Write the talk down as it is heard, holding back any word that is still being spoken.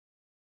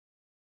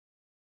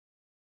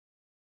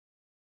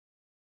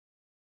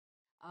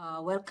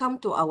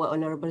Welcome to our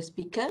Honourable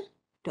Speaker,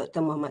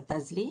 Dr. Mohammad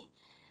Tazli,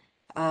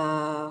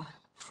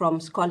 from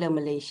Skolar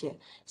Malaysia.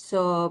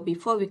 So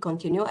before we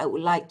continue, I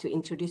would like to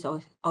introduce our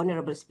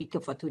Honourable Speaker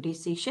for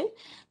today's session,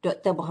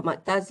 Dr.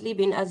 Mohammad Tazli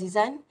bin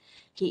Azizan.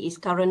 He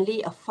is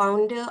currently a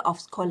founder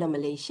of Skolar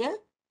Malaysia.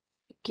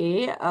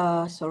 He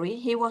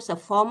was a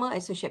former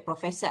associate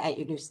professor at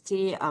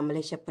Universiti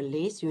Malaysia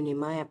Perlis,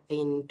 UNIMAS,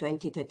 in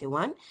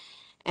 2021,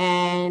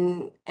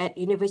 and at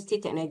University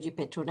Technology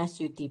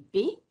Petronas,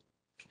 UTP,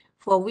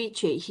 for which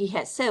he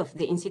had served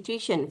the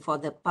institution for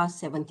the past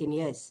 17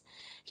 years.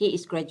 He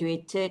is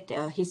graduated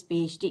his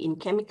PhD in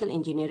Chemical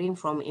Engineering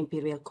from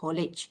Imperial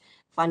College,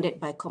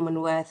 funded by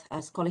Commonwealth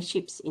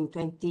scholarships in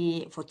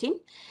 2014,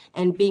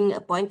 and being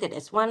appointed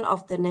as one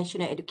of the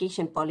National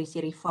Education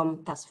Policy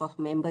Reform Task Force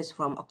members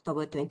from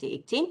October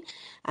 2018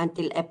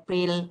 until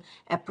April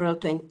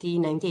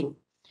 2019.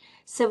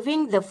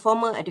 Serving the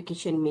former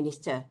Education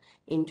Minister.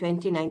 In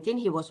 2019,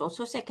 he was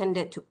also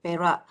seconded to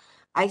Perak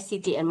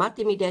ICT and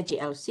Multimedia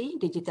GLC,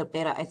 Digital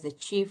Perak, as the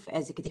Chief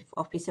Executive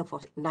Officer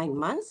for 9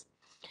 months.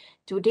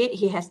 To date,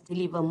 he has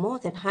delivered more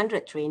than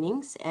 100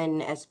 trainings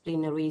and as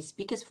plenary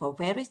speakers for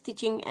various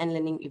teaching and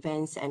learning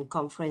events and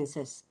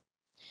conferences.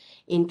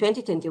 In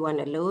 2021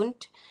 alone,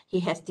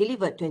 he has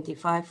delivered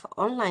 25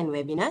 online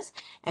webinars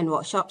and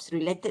workshops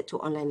related to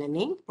online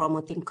learning,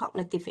 promoting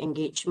cognitive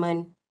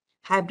engagement,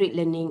 hybrid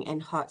learning,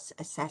 and HOTS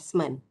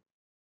assessment.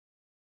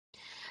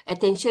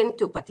 Attention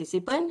to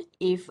participants,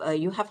 if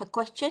you have a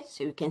question,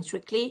 so you can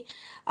strictly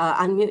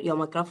unmute your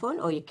microphone,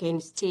 or you can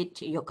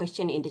state your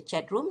question in the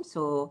chat room,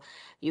 so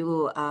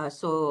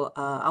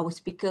our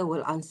speaker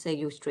will answer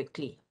you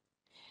strictly.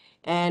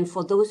 And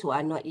for those who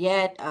are not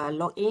yet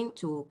logged in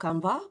to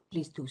Canva,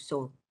 please do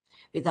so.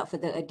 Without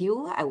further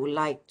ado, I would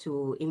like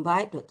to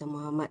invite Dr.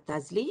 Mohammad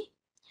Tazli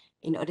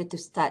in order to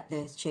start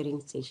the sharing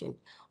session.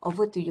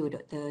 Over to you,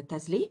 Dr.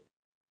 Tazli.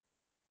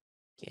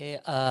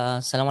 Okay,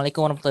 Assalamualaikum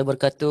warahmatullahi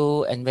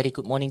wabarakatuh, and very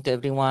good morning to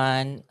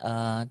everyone.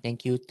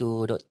 Thank you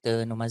to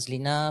Dr.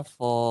 Nomazlina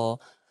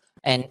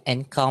and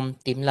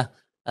COM team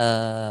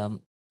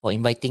for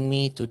inviting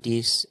me to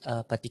this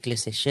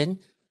particular session.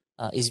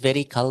 It's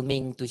very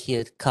calming to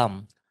hear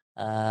COM.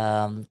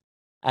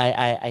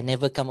 I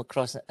never come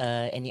across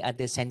any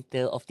other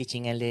center of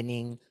teaching and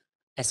learning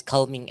as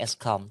calming as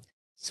COM.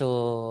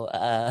 So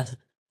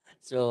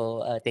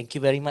thank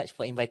you very much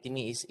for inviting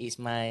me. It's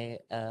my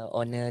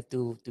honor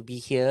to be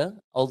here,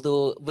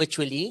 although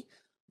virtually,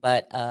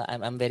 but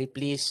I'm very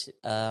pleased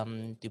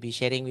to be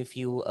sharing with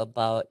you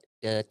about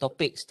the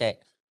topics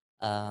that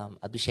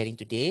I'll be sharing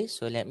today.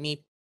 So let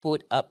me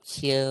put up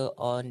here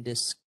on the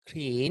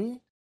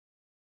screen.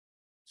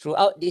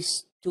 Throughout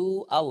these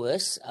 2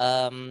 hours,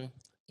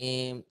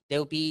 there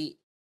will be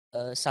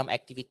some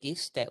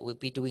activities that we'll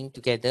be doing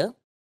together.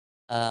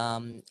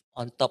 On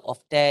top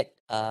of that,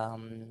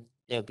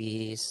 there'll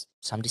be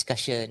some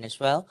discussion as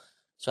well.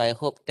 So I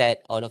hope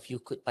that all of you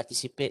could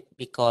participate,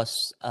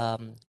 because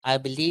I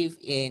believe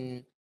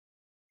in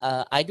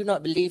I do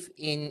not believe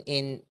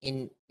in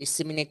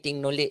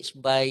disseminating knowledge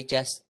by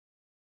just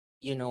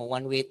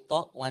one-way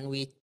talk, one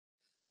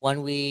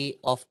way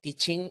of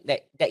teaching.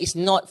 That is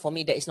not, for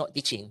me, that is not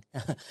teaching.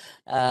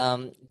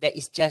 That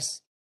is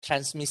just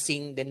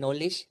transmitting the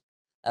knowledge,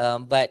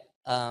 but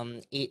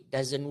it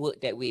doesn't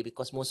work that way,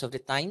 because most of the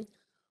time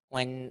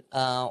when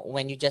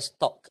you just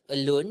talk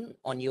alone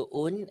on your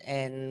own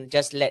and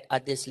just let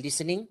others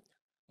listening,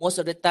 most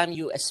of the time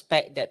you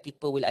expect that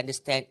people will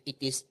understand it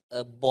is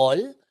a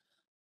ball,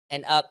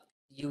 and up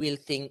you will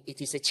think it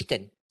is a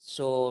chicken.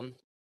 So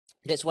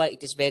that's why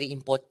it is very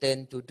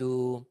important to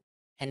do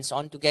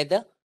hands-on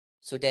together,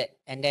 so that,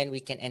 and then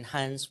we can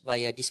enhance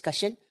via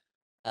discussion,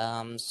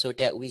 so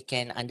that we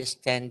can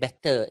understand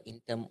better in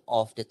terms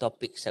of the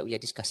topics that we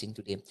are discussing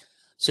today.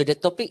 So the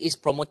topic is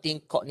promoting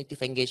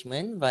cognitive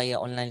engagement via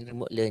online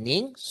remote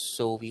learning.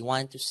 So we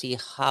want to see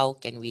how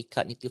can we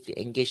cognitively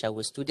engage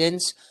our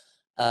students,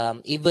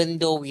 even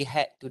though we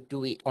had to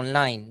do it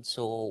online.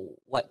 So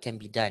what can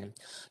be done?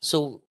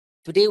 So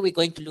today we're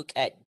going to look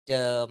at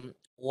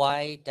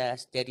why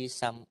does there is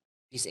some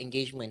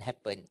disengagement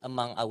happen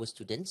among our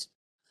students,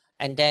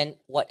 and then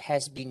what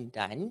has been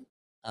done.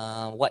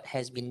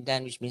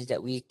 Which means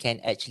that we can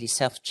actually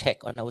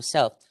self-check on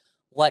ourselves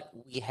what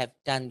we have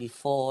done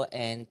before,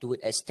 and to an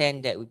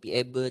extent that we'll be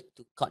able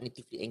to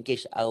cognitively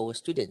engage our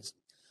students.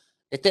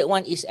 The third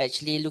one is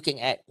actually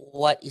looking at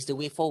what is the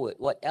way forward,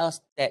 what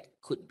else that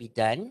could be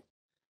done,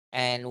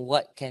 and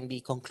what can be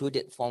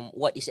concluded from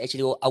what is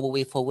actually our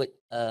way forward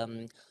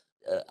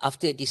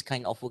after this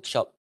kind of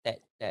workshop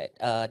that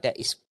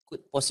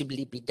could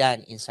possibly be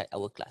done inside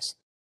our class.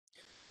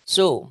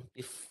 So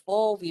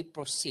before we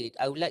proceed,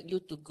 I would like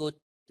you to go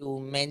to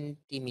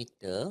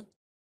Mentimeter.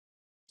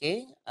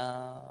 Okay,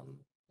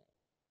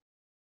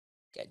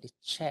 get the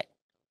chat.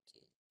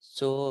 Okay.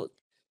 So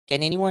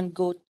can anyone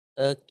go?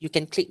 You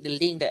can click the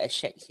link that I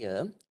shared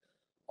here,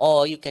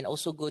 or you can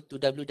also go to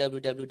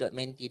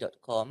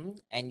www.menti.com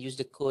and use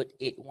the code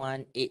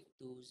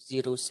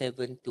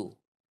 81820072.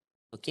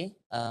 Okay,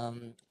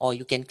 or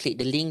you can click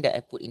the link that I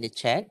put in the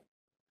chat,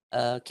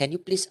 can you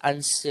please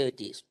answer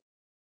this?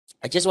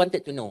 I just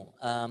wanted to know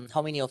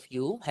how many of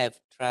you have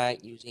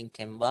tried using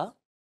Canva?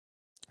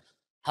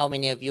 How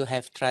many of you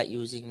have tried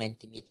using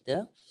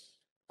Mentimeter?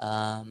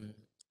 Um,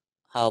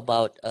 how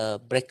about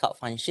breakout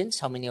functions?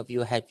 How many of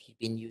you have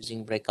been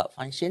using breakout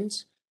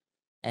functions?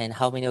 And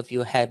how many of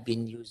you have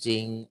been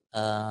using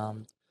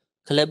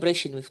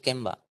collaboration with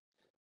Canva?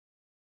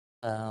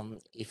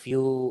 If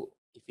you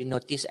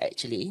notice,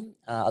 actually,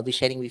 I'll be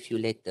sharing with you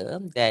later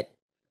that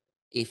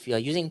if you are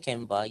using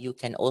Canva, you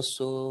can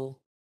also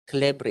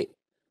collaborate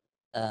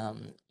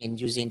in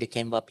using the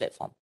Canva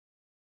platform.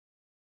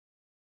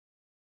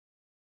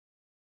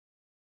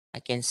 I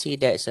can see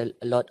there's a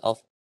lot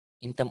of,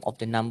 in terms of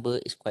the number,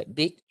 is quite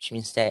big, which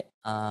means that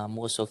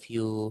most of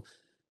you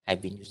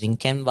have been using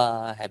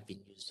Canva, have been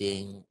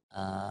using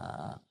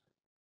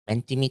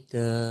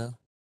Mentimeter.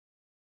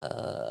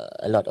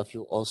 A lot of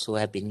you also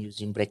have been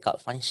using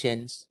breakout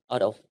functions,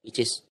 out of which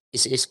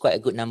is quite a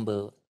good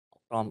number,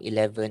 from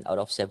 11 out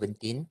of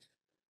 17,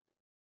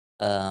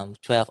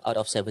 12 out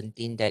of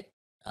 17 that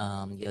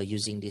you're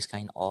using this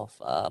kind of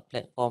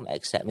platform,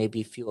 except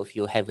maybe few of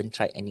you haven't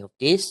tried any of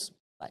this.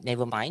 But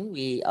never mind,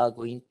 we are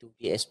going to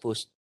be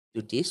exposed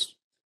to this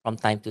from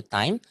time to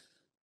time.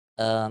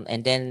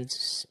 And then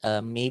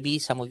maybe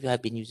some of you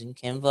have been using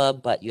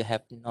Canva, but you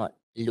have not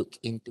looked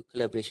into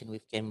collaboration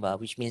with Canva,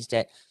 which means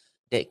that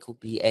that could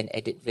be an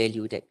added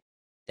value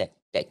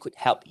that could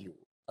help you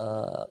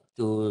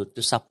to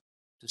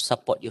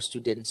support your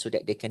students so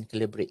that they can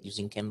collaborate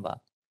using Canva.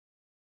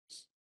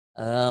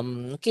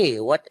 Okay,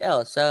 what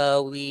else?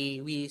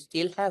 We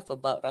still have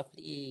about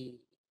roughly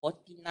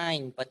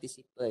 49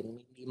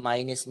 participants, maybe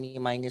minus me,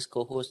 minus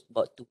co-host,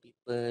 about 2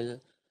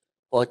 people,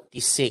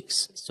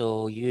 46.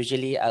 So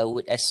usually I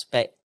would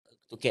expect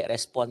to get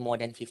response more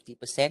than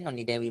 50%,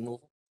 only then we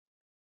move.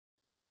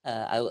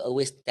 I will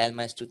always tell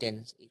my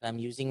students, if I'm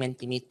using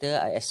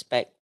Mentimeter, I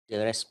expect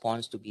the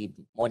response to be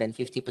more than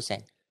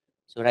 50%.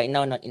 So right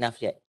now, not enough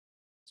yet.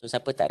 So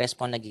siapa tak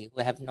respond lagi,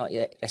 who have not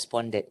yet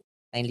responded,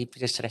 kindly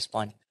please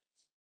respond.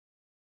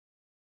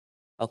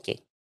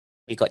 Okay,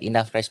 we got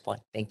enough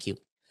response. Thank you.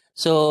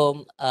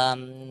 So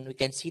we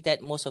can see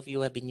that most of you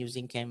have been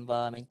using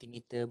Canva,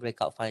 Mentimeter,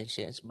 breakout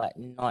functions, but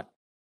not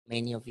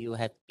many of you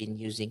have been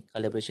using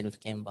collaboration with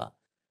Canva,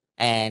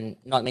 and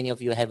not many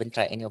of you haven't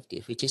tried any of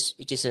this, which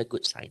is a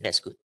good sign. That's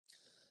good.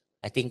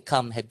 I think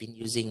have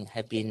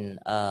been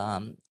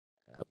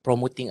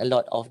promoting a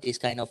lot of this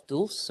kind of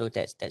tools, so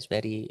that's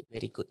very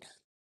very good.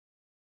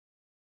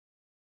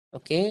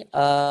 Okay,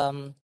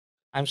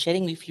 I'm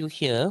sharing with you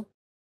here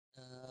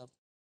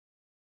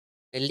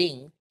the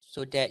link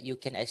so that you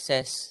can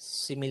access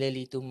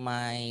similarly to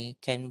my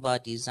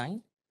Canva design.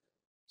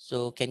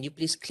 So can you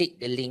please click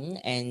the link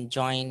and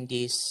join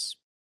this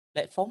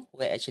platform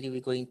where actually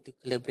we're going to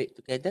collaborate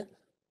together?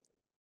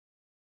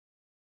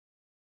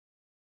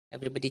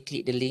 Everybody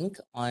click the link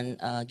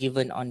on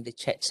given on the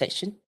chat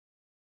section.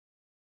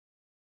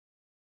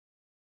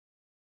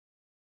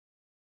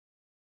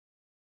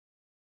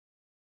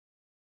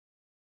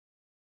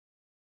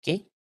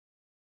 Okay.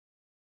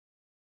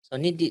 So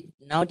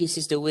now this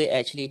is the way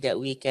actually that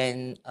we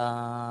can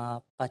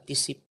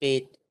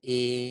participate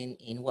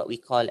in what we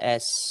call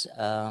as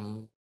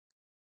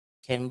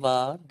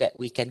Canva, that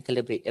we can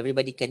collaborate.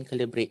 Everybody can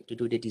collaborate to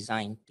do the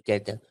design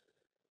together.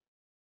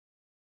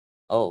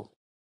 Oh,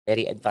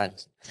 very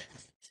advanced.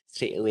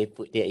 Straight away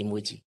put their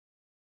emoji.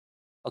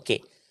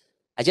 Okay.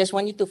 I just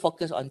want you to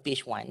focus on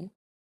page 1.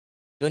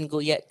 Don't go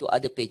yet to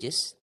other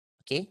pages.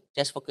 Okay.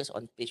 Just focus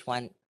on page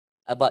 1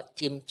 about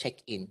team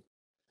check-in.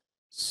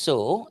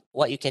 So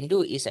what you can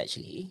do is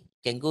actually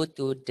you can go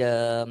to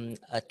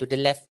the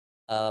left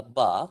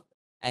bar,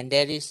 and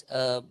there is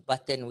a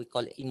button we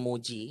call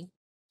emoji.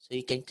 So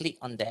you can click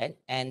on that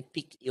and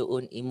pick your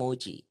own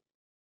emoji.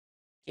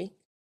 Okay.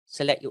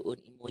 Select your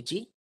own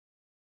emoji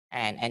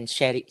and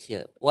share it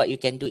here. What you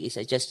can do is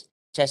just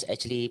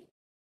actually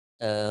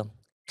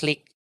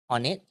click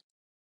on it.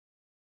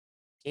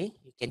 Okay,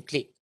 you can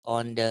click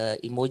on the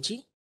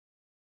emoji,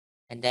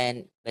 and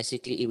then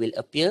basically it will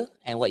appear.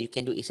 And what you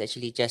can do is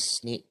actually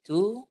just need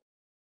to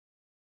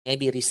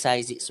maybe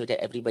resize it so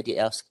that everybody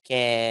else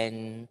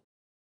can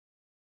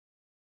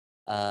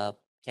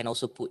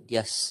also put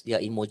their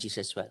emojis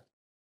as well.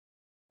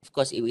 Of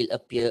course, it will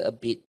appear a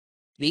bit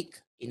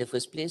weak in the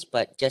first place,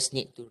 but just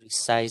need to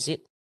resize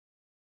it.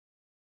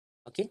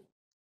 Okay.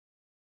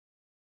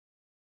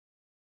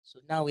 So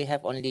now we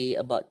have only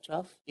about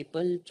 12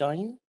 people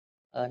join,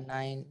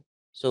 9.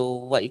 So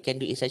what you can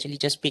do is actually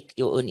just pick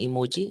your own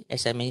emoji,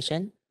 as I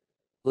mentioned.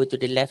 Go to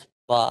the left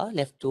bar,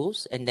 left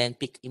tools, and then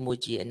pick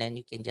emoji, and then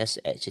you can just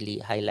actually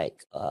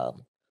highlight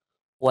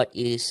what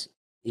is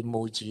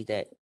emoji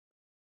that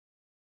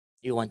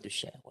you want to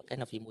share. What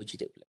kind of emoji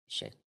that you like to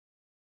share?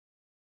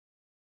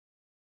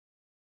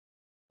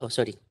 Oh,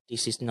 sorry,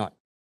 this is not.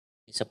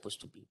 It's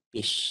supposed to be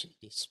page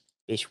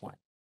 1.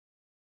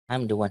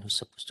 I'm the one who's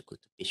supposed to go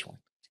to page 1.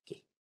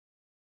 Okay.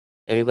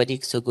 Everybody,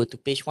 so go to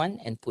page 1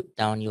 and put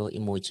down your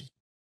emoji.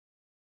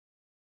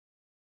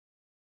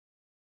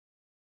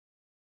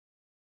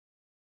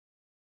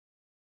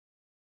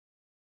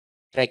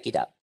 drag it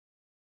up,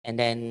 and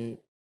then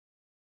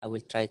I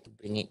will try to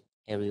bring it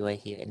everywhere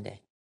here and there.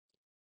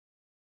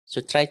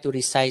 So try to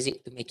resize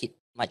it to make it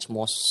much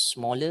more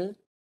smaller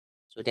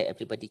so that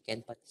everybody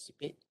can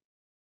participate.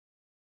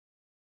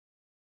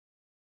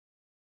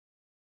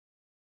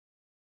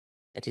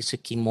 That is a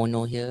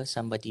kimono here,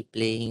 somebody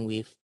playing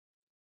with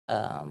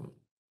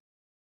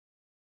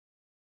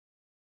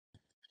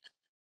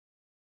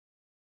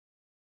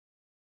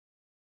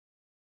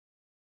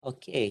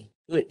okay,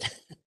 good.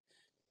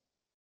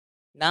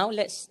 Now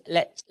let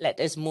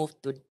us move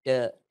to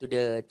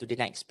the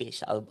next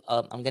page.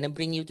 I'm gonna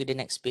bring you to the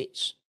next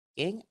page.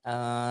 Okay.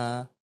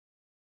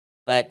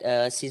 But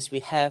since we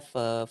have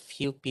a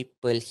few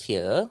people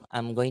here,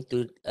 I'm going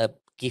to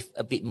give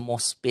a bit more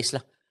space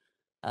lah.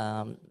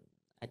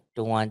 I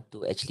don't want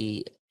to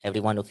actually every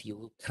one of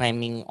you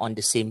cramming on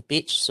the same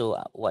page. So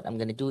what I'm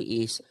gonna do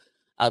is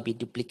I'll be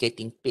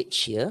duplicating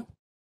page here.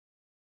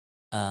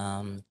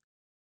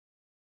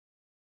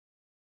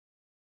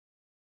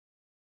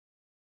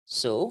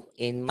 So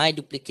in my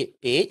duplicate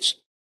page,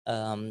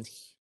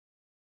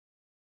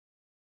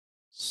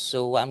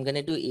 so what I'm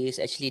gonna do is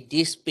actually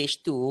this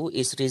page 2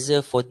 is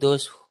reserved for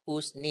those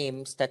whose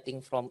name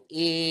starting from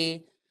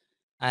A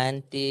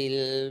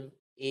until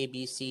A,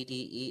 B, C, D,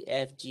 E,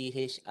 F, G,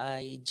 H,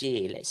 I,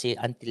 J. Let's say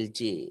until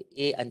J.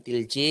 A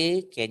until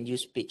J can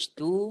use page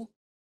 2.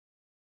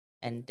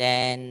 And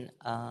then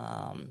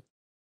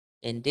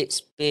in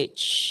this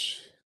page,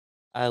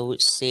 I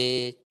would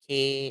say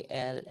K,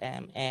 L,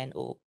 M, N,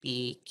 O,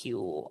 P,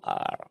 Q,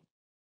 R.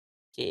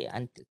 Okay,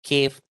 until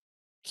K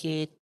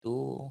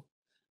to,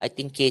 I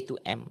think K to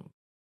M.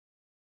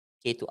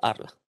 K to R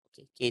lah.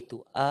 Okay, K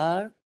to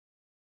R.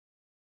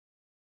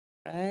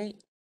 Right.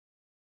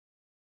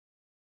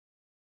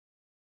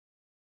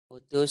 For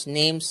those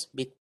names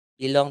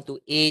belong to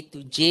A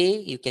to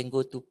J, you can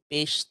go to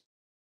page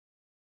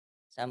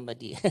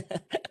somebody.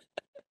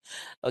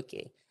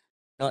 Okay.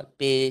 Not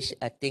page.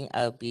 I think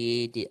I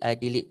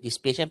delete this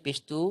page and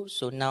page 2.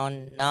 So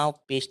now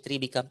page 3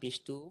 become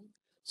page 2.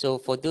 So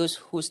for those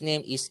whose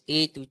name is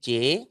A to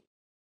J,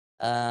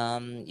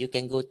 you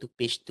can go to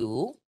page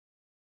 2.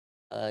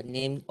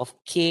 Name of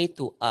K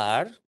to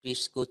R,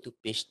 please go to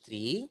page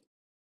 3.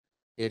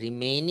 The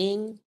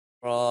remaining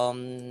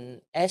from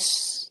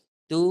S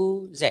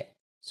to Z.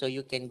 So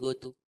you can go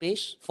to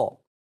page 4.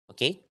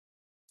 Okay.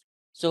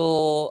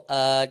 So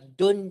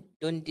don't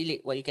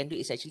delete. What you can do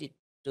is actually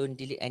don't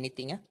delete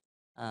anything.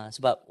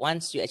 Sebab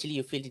once you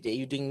feel that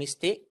you're doing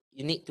mistake,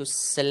 you need to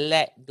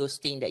select those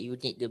things that you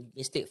need the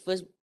mistake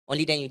first.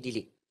 Only then you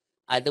delete.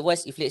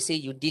 Otherwise, if let's say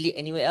you delete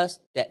anywhere else,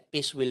 that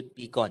page will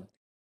be gone.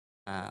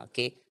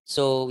 Okay.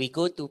 So we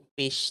go to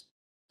page.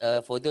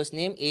 For those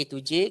name A to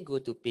J, go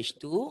to page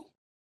 2.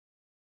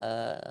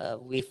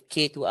 With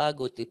K to R,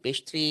 go to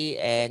page 3,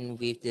 and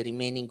with the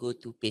remaining, go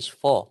to page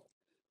 4.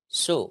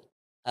 So,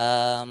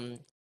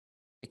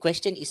 the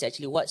question is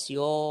actually, what's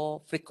your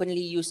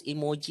frequently used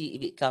emoji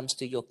if it comes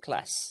to your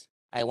class?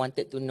 I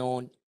wanted to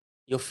know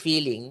your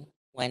feeling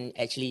when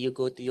actually you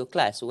go to your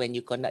class, when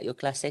you conduct your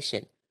class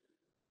session.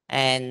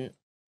 And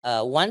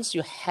once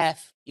you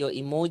have your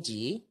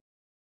emoji,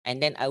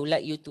 and then I would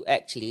like you to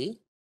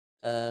actually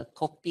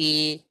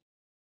copy,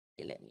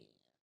 okay, let me,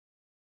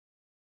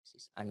 this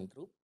is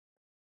ungroup.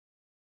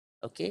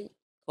 Okay,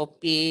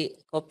 copy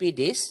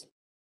this,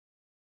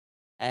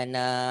 and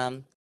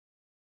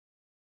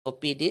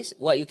copy this.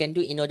 What you can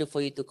do in order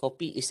for you to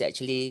copy is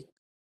actually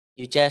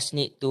you just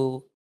need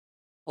to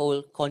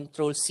hold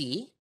Control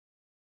C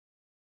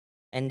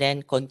and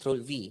then Control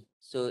V.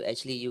 So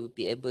actually you will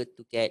be able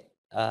to get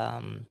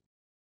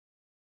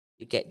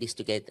you get this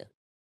together.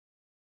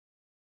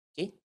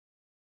 Okay,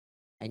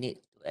 I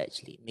need to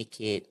actually make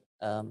it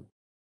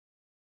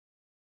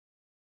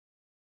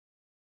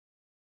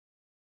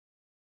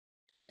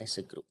as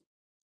a group.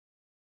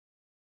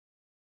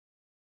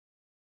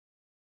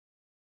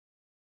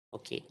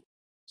 Okay,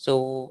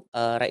 so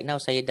right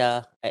now saya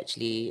dah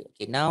actually,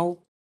 okay,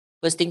 now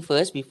first thing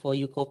first, before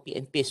you copy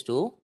and paste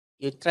tu,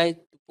 you try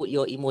to put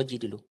your emoji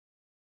dulu.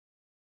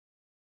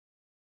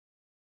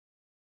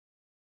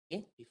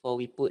 Okay, before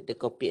we put the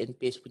copy and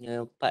paste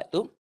punya part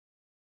tu.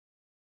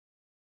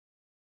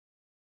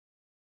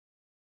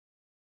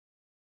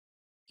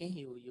 Okay,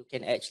 you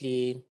can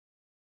actually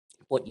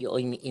put your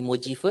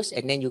emoji first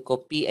and then you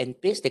copy and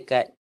paste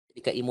dekat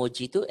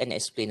emoji tu and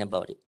explain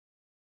about it.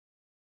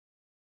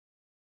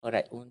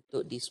 Alright,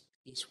 untuk this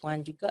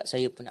one juga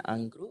saya pun nak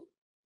ungroup.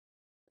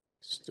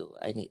 So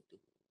I need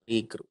to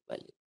regroup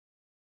balik.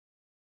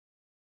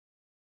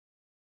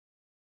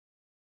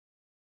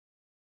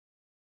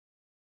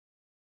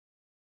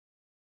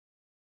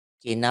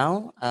 Okay,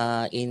 now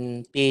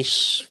in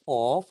page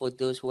 4, for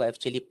those who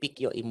actually pick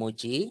your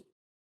emoji,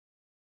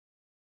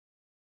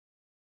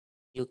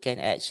 you can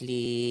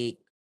actually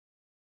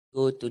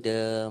go to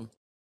the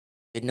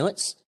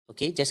notes.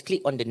 Okay, just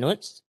click on the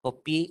notes,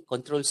 copy,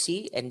 Control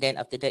C, and then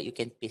after that you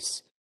can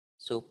paste.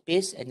 So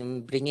paste and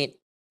then bring it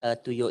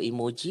to your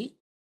emoji,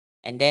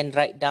 and then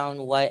write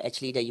down why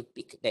actually that you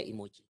pick that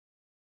emoji.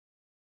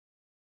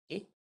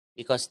 Okay,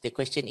 because the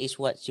question is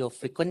what's your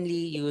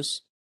frequently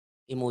used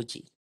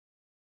emoji.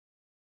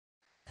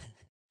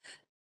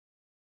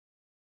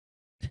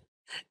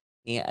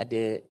 Ni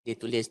ada dia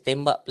tulis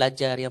tembak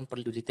pelajar yang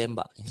perlu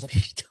ditembak.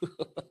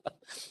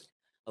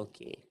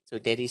 Okay, so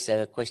there is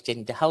a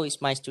question. How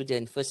is my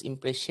student first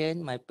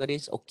impression? My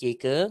parents okay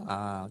ke?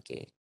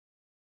 Okay.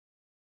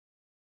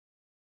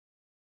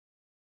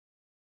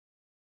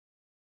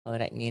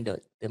 Alright, ni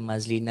Dr.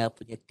 Mazlina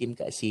punya team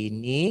kat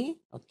sini.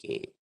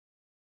 Okay.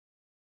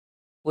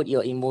 Put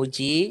your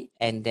emoji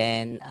and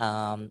then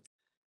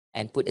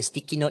and put a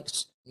sticky note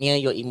near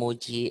your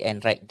emoji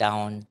and write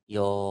down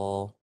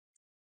your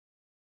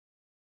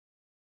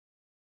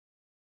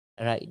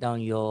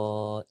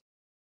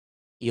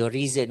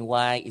reason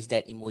why is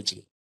that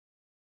emoji.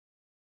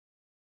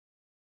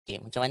 Okay,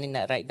 macam mana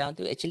nak write down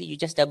tu? Actually, you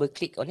just double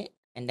click on it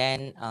and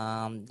then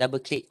double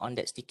click on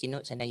that sticky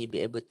notes and then you'll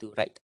be able to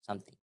write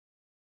something.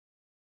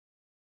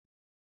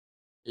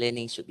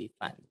 Learning should be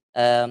fun.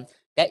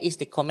 That is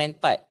the comment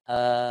part.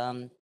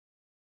 One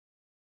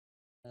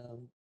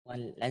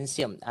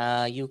Lansium,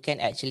 you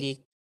can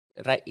actually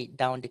write it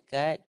down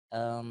dekat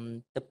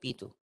tepi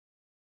tu.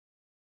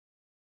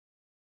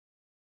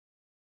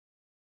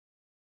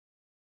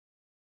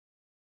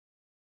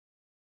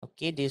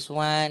 Okay, this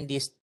one,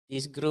 this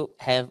group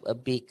have a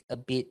bit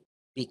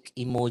big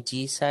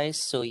emoji size,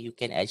 so you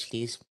can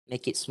actually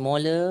make it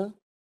smaller.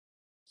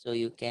 So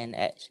you can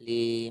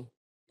actually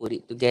put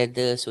it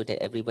together so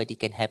that everybody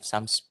can have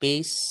some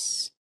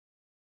space.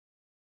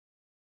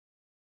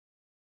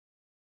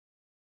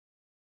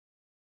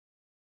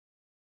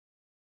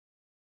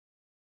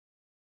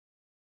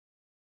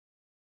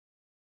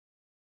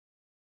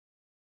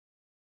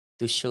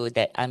 To show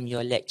that I'm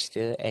your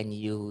lecturer and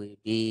you will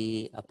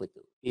be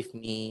with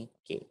me.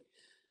 Okay.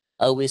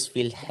 Always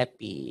feel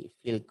happy,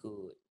 feel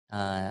good.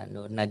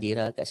 Nur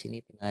Nadira kat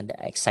sini tengah ada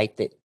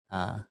excited.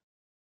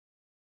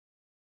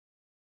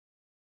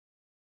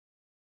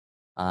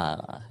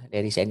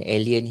 There is an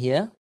alien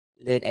here.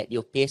 Learn at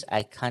your pace.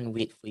 I can't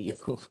wait for you.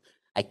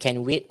 I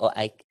can wait or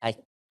I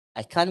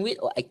can't wait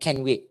or I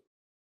can wait.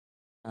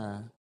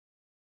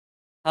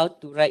 How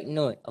to write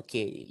note?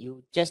 Okay,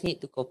 you just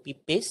need to copy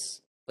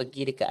paste.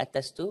 Pergi dekat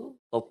atas tu,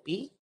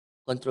 copy,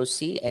 Control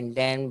C, and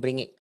then bring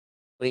it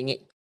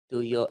to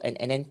your and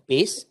then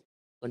paste,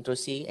 Control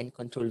C and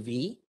Control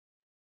V,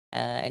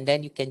 and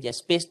then you can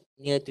just paste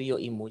near to your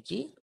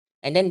emoji,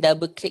 and then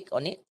double click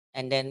on it,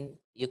 and then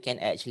you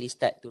can actually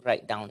start to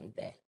write down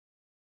there.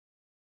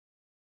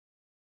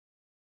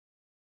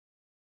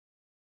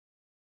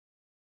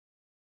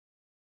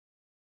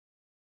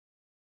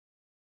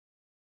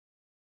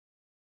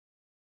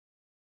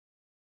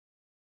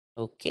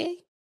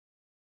 Okay.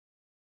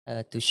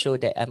 To show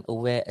that I'm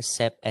aware,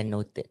 accept, and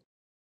noted.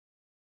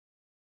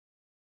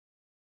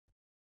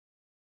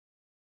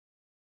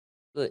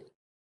 Good.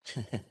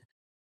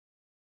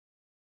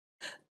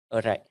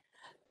 All right.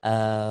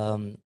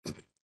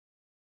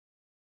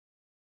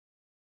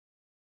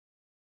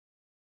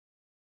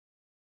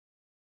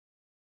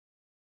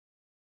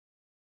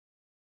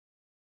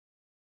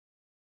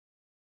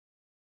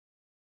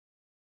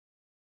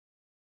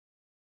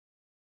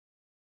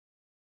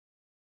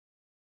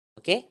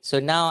 Okay, so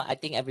now I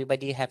think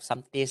everybody have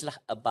some taste lah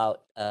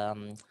about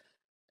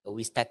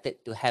we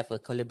started to have a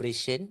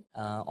collaboration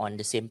on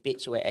the same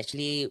page where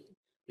actually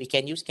we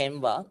can use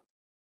Canva.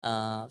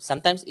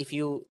 Sometimes if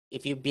you've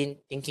been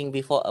thinking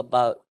before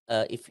about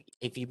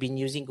if you've been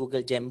using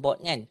Google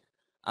Jamboard kan,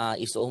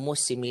 it's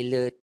almost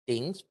similar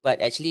things,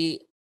 but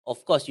actually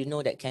of course you know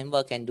that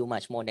Canva can do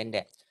much more than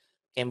that.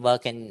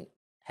 Canva can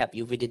help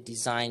you with the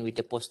design, with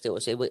the poster or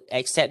whatever,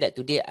 except that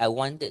today I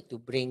wanted to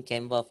bring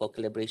Canva for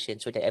collaboration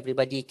so that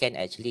everybody can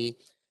actually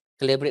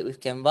collaborate with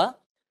Canva.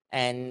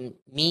 And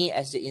me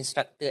as the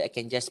instructor, I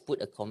can just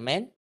put a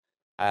comment.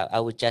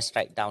 I would just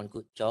write down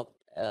good job,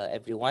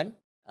 everyone,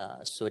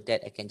 so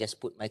that I can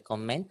just put my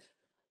comment.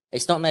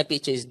 It's not my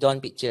picture, it's Don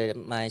picture,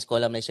 my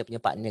Skolar Malaysia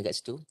punya partner kat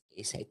situ.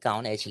 It's an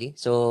account actually.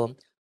 So,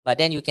 but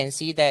then you can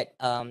see that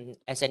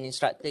as an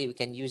instructor, you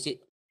can use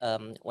it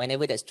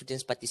whenever the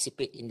students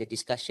participate in the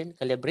discussion,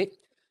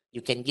 collaborate, you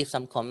can give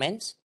some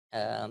comments.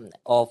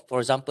 Or for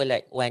example,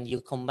 like when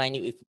you combine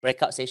it with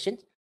breakout session,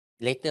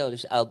 later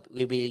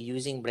we'll be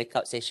using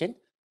breakout session.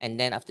 And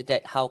then after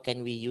that, how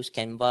can we use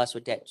Canva so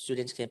that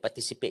students can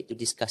participate to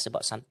discuss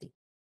about something?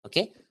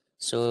 Okay,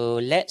 so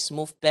let's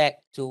move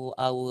back to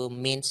our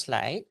main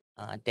slide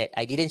that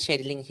I didn't share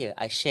the link here.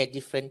 I create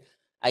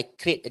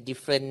a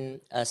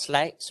different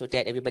slide so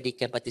that everybody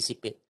can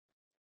participate.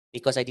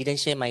 Because I didn't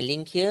share my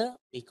link here,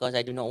 because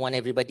I do not want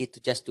everybody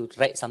to just to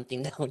write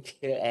something down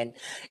here and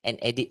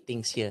edit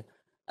things here.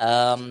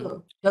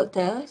 So,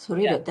 Doctor,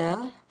 sorry Yeah.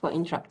 Doctor for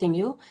interrupting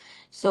you.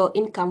 So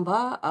in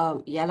Canva,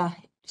 yalah,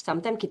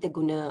 sometimes kita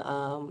guna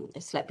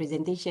slide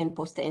presentation,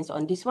 poster and so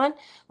on. This one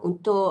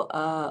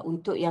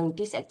untuk yang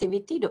this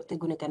activity, Doctor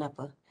gunakan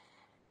apa?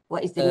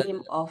 What is the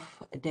name of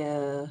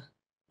the?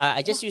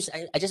 I just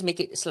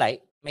make it a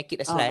slide, make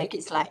it a slide. Make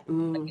it slide.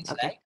 Make it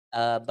Okay.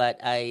 slide. But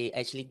I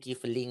actually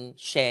give a link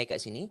share kat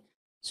sini.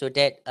 so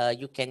that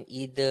you can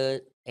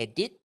either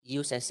edit,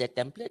 use as a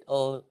template,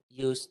 or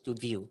use to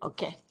view.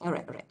 Okay. All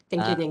right. All right.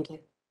 Thank you. Thank you.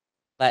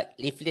 But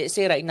if let's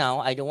say right now,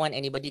 I don't want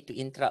anybody to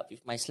interrupt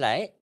with my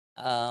slide,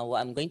 what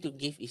I'm going to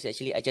give is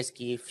actually I just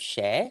give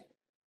share,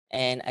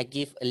 and I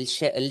give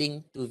share a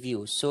link to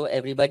view. So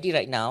everybody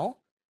right now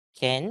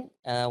can,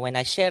 when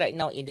I share right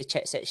now in the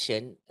chat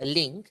section, a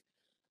link,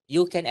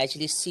 you can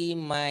actually see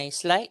my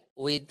slide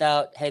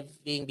without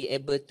having be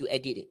able to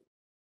edit it.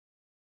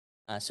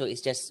 So it's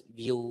just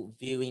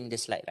viewing the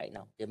slide right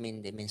now, the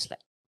main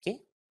slide.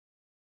 Okay.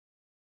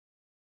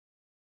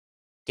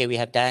 Okay, we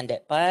have done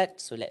that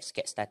part. So let's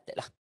get started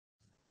lah.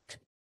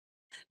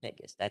 Let's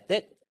get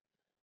started.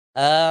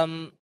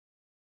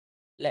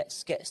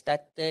 Let's get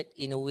started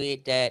in a way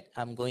that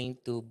I'm going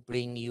to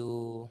bring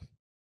you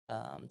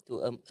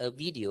to a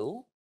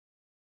video.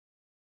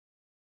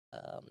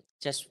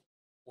 Just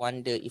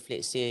wonder if,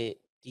 let's say,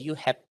 do you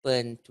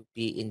happen to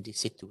be in this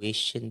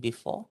situation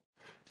before?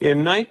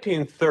 In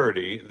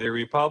 1930, the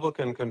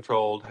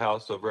Republican-controlled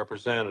House of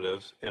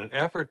Representatives, in an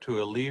effort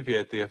to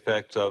alleviate the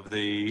effects of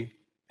the,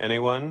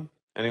 anyone?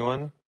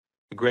 The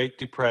Great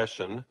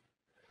Depression,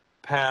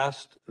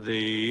 passed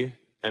the,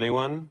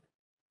 anyone?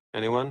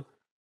 The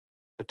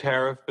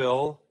tariff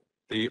bill,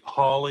 the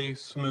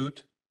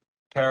Hawley-Smoot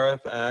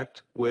Tariff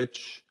Act,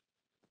 which,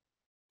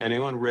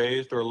 anyone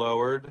raised or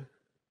lowered?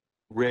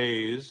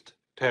 Raised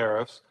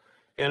tariffs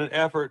in an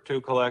effort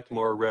to collect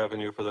more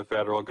revenue for the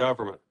federal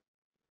government.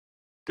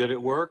 Did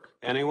it work?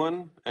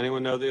 Anyone?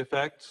 Anyone know the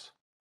effects?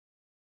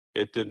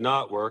 It did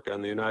not work,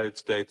 and the United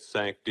States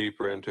sank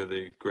deeper into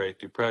the Great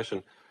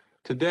Depression.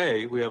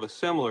 Today, we have a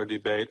similar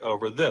debate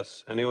over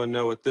this. Anyone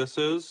know what this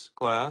is,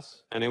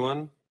 class?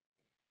 Anyone?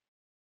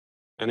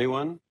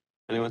 Anyone?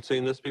 Anyone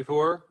seen this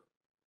before?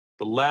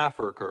 The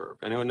Laffer curve.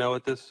 Anyone know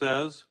what this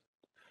says?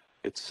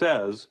 It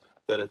says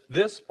that at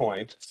this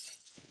point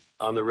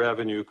on the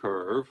revenue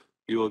curve,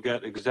 you will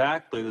get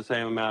exactly the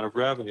same amount of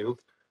revenue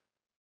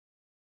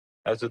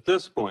as at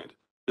this point.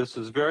 This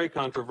is very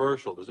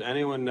controversial. Does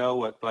anyone know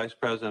what Vice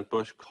President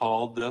Bush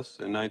called this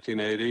in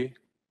 1980?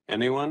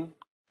 Anyone?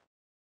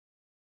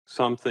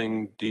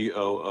 Something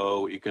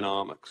DOO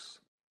economics.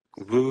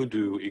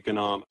 Voodoo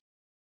economics.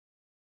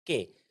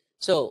 Okay,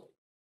 so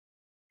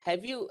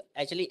have you,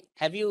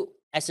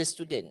 as a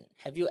student,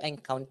 have you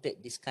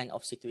encountered this kind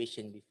of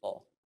situation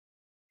before?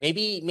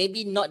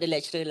 Maybe not the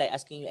lecturer like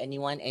asking you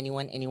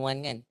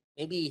anyone, kan?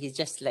 Maybe he's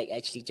just like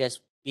actually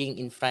just being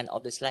in front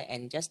of the slide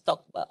and just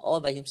talk all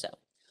by himself.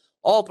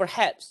 Or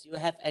perhaps you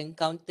have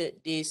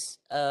encountered this,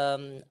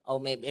 or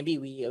maybe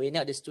we're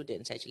not the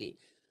students actually.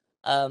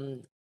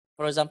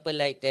 For example,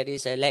 like there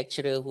is a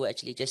lecturer who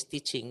actually just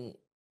teaching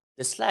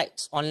the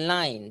slides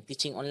online,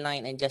 teaching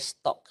online and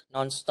just talk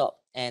non-stop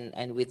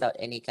and without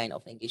any kind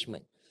of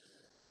engagement.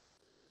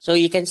 So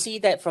you can see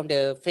that from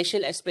the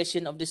facial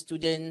expression of the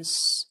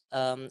students,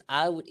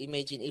 I would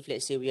imagine if,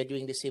 let's say, we are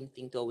doing the same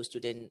thing to our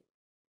student,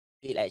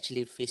 they're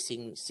actually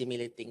facing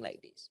similar thing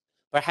like this.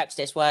 Perhaps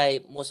that's why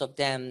most of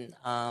them,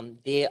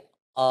 they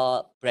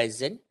are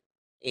present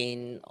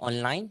in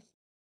online.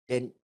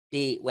 Then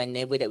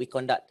whenever that we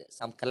conduct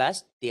some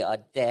class, they are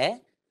there.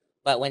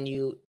 But when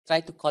you try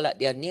to call out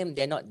their name,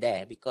 they're not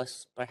there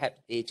because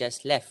perhaps they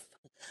just left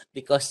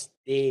because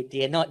they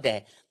are not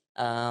there.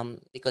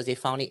 Because they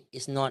found it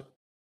is not,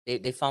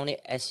 they found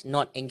it as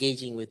not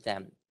engaging with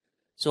them.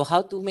 So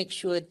how to make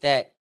sure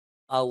that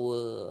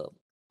our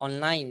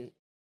online,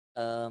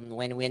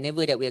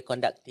 whenever that we are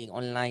conducting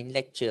online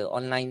lecture,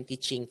 online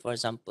teaching, for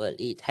example,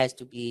 it has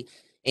to be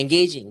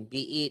engaging,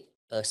 be it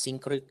a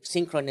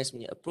synchronous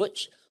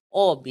approach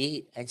or be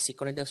it a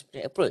synchronous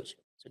approach.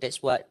 So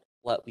that's what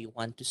we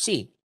want to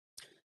see.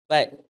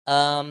 But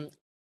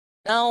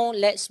now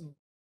let's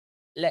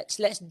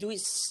do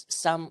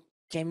some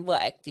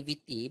Canva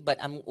activity. But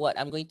what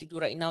I'm going to do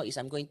right now is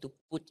I'm going to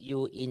put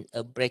you in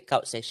a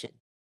breakout session.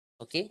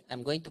 Okay,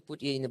 I'm going to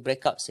put you in a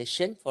breakout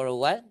session for a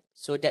while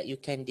so that you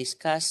can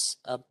discuss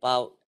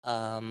about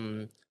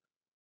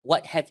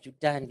what have you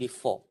done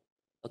before.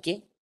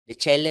 Okay, the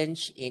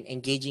challenge in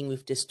engaging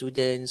with the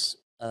students.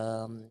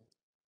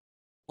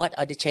 What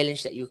are the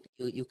challenges that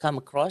you come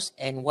across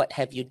and what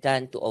have you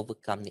done to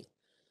overcome it?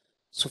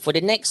 So for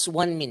the next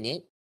 1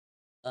 minute,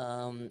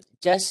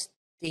 just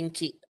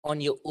think it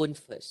on your own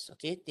first.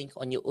 Okay, think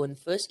on your own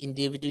first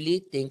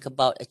individually. Think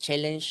about a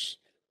challenge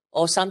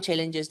or some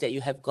challenges that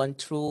you have gone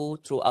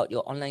throughout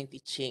your online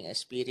teaching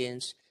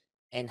experience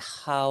and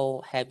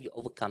how have you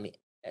overcome it.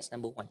 That's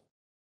number one.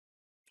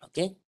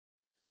 Okay,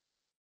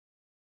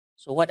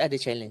 so what are the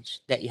challenges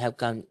that you have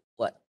gone,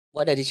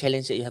 what are the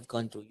challenges that you have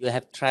gone through? You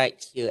have tried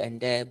here and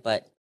there,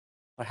 but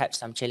perhaps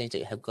some challenge that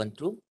you have gone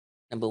through.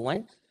 Number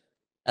one.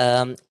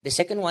 The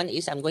second one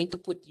is I'm going to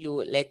put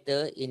you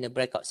later in a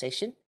breakout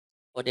session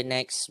for the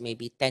next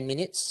maybe 10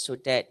 minutes so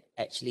that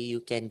actually you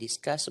can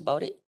discuss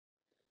about it.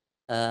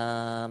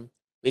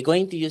 We're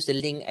going to use the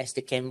link as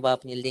the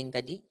Canva punya link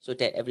tadi so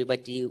that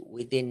everybody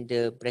within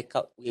the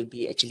breakout will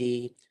be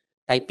actually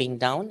typing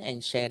down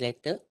and share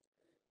later.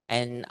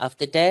 And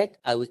after that,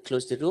 I will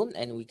close the room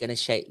and we're going to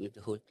share it with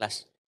the whole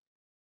class.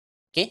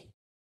 Okay?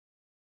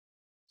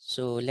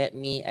 So let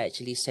me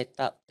actually set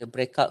up the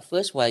breakout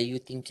first while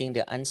you thinking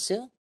the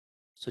answer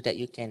so that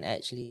you can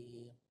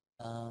actually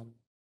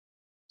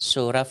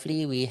so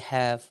roughly we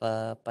have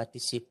a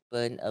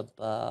participant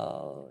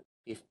about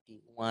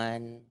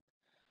 51.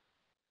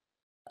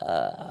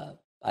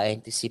 I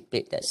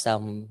anticipate that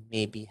some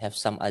maybe have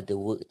some other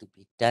work to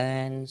be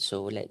done.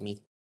 So let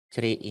me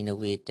create in a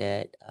way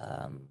that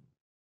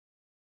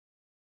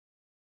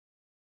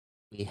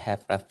we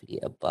have roughly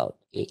about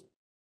 8.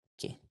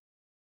 Okay.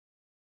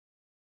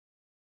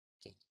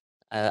 Okay.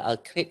 I'll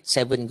create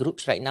 7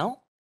 groups right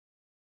now.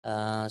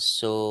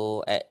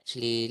 So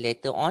actually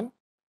later on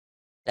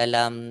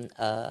dalam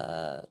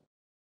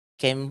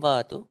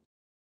Canva tu,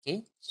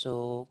 okay.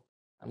 So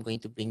I'm going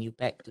to bring you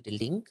back to the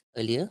link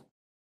earlier.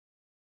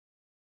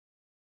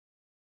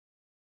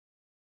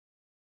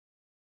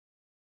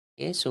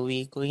 Okay, so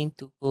we're going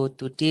to go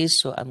to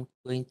this. So I'm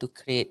going to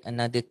create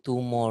another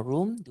 2 more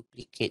room,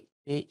 duplicate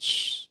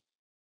page.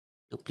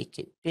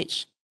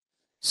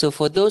 So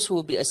for those who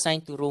will be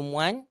assigned to room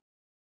 1,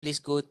 please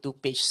go to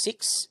page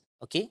 6.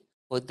 Okay,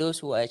 for those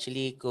who are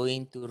actually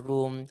going to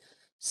room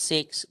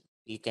 6,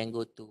 you can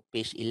go to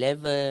page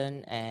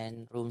 11,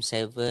 and room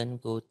 7,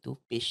 go to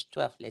page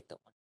 12 later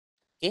on.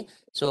 Okay,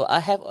 so I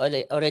have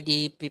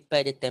already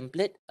prepared a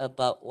template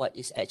about what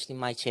is actually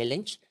my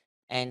challenge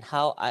and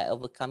how I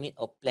overcome it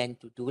or plan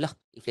to do lah.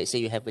 If let's say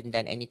you haven't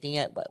done anything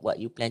yet, but what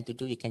you plan to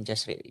do, you can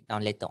just write it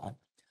down later on.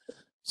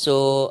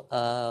 So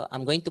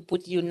I'm going to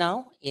put you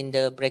now in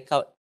the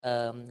breakout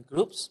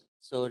groups.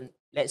 So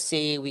let's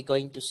say we're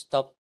going to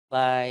stop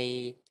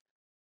by,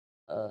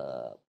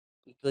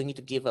 we're going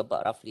to give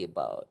about roughly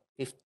about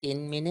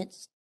 15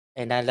 minutes.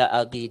 And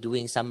I'll be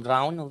doing some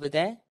round over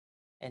there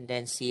and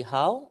then see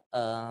how.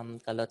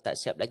 Kalau tak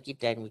siap lagi,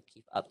 then we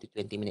keep up to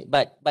 20 minutes.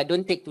 But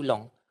don't take too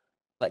long.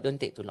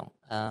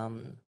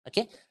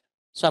 Okay.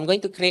 So I'm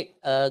going to create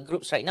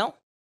groups right now.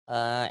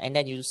 And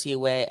then you'll see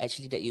where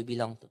actually that you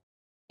belong to.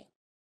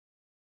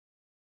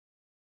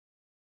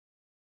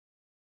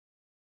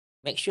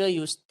 Make sure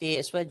you stay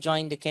as well,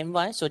 join the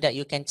Canva so that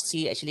you can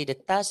see actually the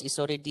task is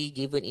already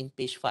given in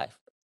page 5.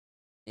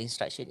 The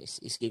instruction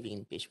is given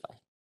in page 5.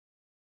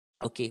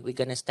 Okay, we're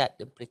going to start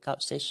the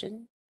breakout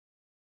session.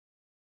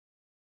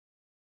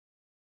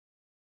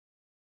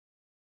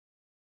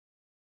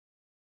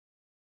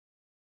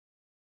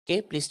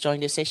 Okay, please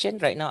join the session.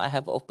 Right now, I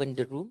have opened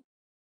the room.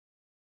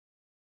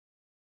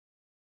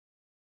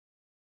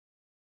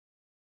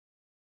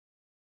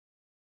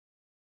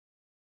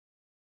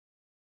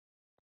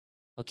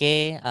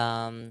 Okay,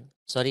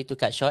 sorry to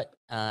cut short,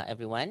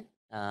 everyone.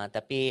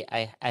 Tapi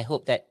I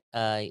hope that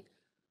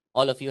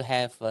all of you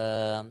have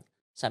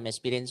some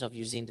experience of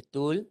using the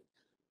tool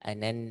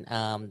and then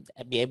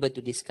be able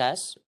to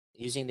discuss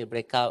using the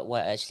breakout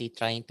while actually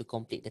trying to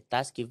complete the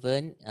task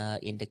given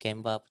in the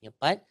Canva punya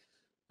part.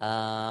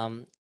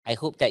 I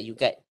hope that you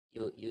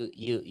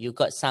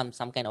got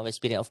some kind of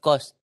experience. Of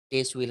course,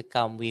 this will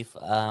come with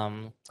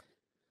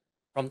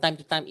from time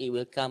to time it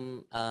will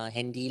come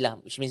handy lah,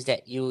 which means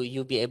that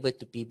you'll be able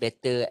to be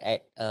better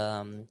at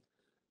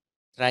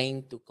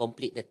trying to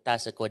complete the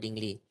task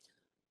accordingly.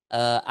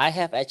 I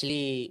have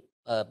actually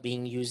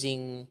been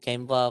using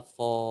Canva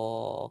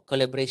for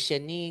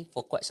collaboration ni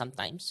for quite some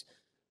times.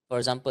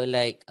 For example,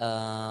 like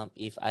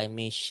if I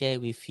may share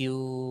with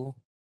you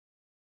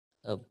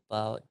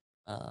about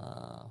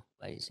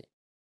what is it?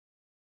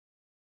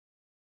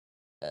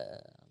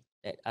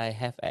 That I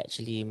have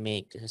actually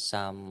made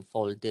some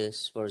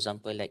folders. For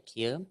example, like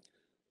here,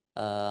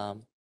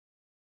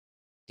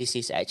 this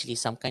is actually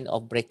some kind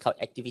of breakout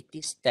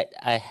activities that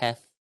I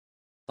have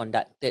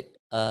conducted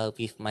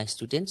with my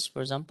students,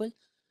 for example.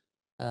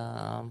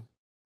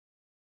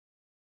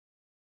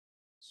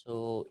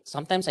 So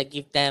sometimes I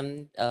give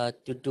them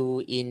to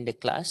do in the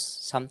class.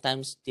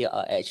 Sometimes they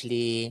are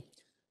actually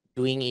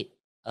doing it.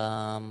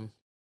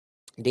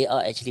 They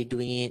are actually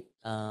doing it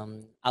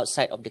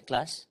outside of the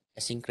class,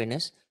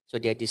 asynchronous. So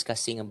they are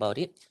discussing about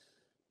it.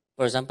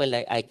 For example,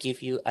 like I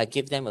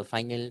give them a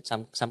final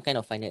some kind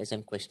of final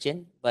exam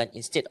question, but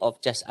instead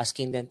of just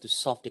asking them to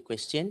solve the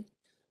question,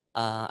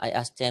 I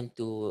ask them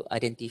to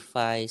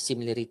identify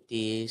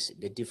similarities,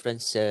 the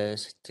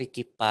differences,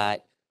 tricky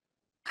part,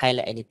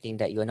 highlight anything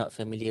that you're not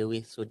familiar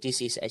with. So this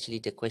is actually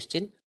the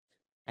question.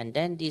 And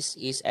then this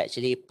is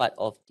actually part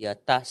of their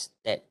task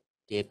that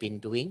they've been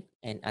doing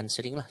and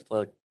answering lah.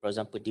 For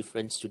example,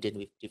 different student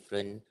with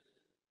different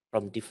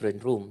from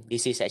different room.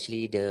 This is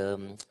actually the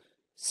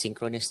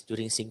synchronous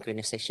during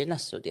synchronous session lah.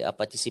 So they are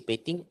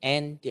participating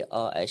and they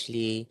are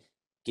actually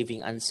giving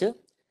answer.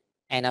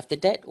 And after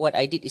that, what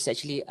I did is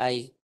actually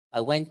I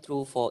went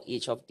through for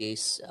each of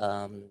these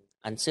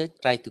answer,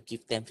 try to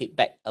give them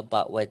feedback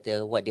about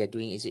whether what they're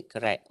doing is it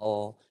correct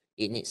or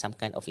it needs some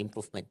kind of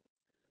improvement.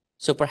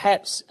 So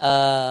perhaps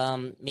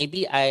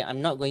maybe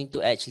I'm not going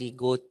to actually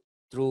go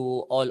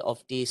through all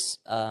of these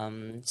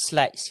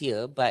slides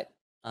here, but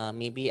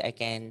maybe I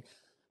can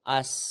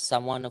ask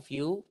someone of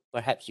you.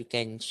 Perhaps you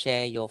can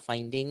share your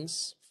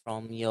findings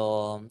from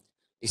your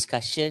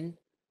discussion.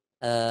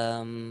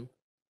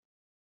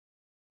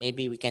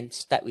 maybe we can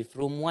start with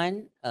room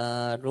one.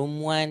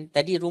 Room one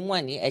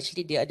ni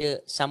actually dia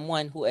ada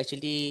someone who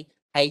actually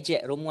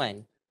hijack room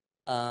one.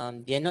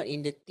 They're not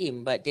in the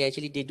team, but they're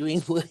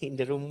doing work in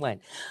the room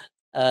one.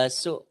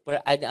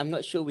 I'm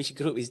not sure which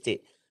group is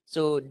that.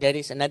 So there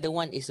is another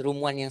one is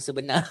room one yang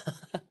sebenar.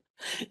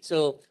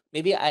 So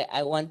maybe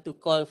I want to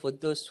call for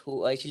those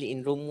who are actually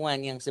in room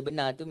one yang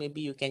sebenar tu. Maybe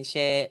you can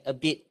share a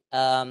bit.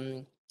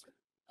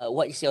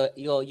 What is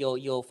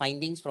your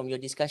findings from your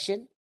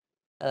discussion?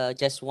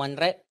 Just one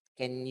rep.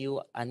 Can you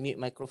unmute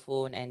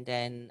microphone and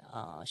then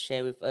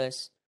share with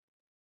us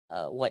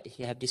what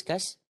you have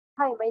discussed?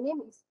 Hi, my name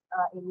is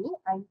Amy.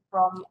 I'm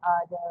from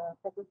the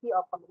Faculty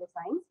of Computer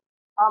Science.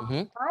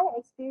 My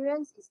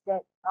experience is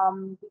that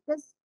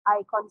because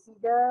I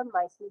consider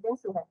my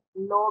students to have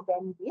low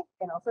bandwidth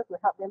and also to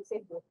help them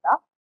save data,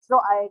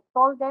 so I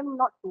told them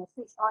not to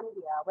switch on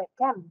their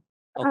webcam.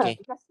 Okay.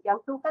 Because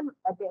yang tu kan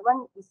that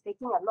one is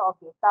taking a lot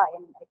of data,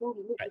 and I think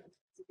we need to be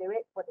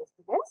considerate for the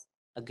students.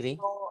 Agree.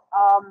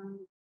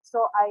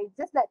 So I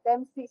just let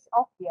them switch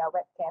off their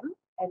webcam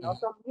and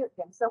also mute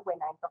themselves when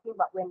I'm talking.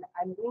 But when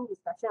I'm doing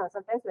discussion or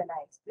sometimes when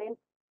I explain,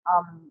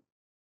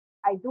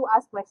 I do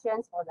ask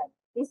questions or like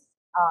this.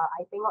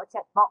 I tengok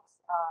chat box.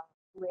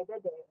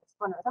 Whether they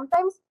respond. Or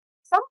sometimes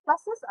some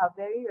classes are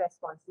very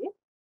responsive,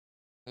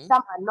 some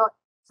are not.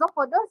 So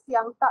for those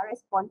yang tak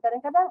respond,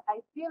 kadang-kadang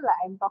I feel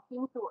like I'm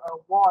talking to a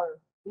wall.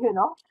 You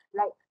know,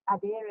 like are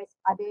they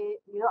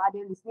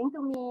listening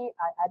to me?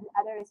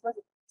 Are they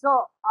responsive?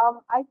 So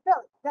I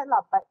felt that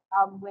lah. But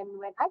when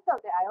I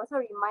felt that, I also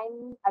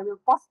I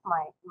will pause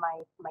my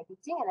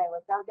teaching and I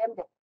will tell them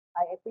that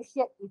I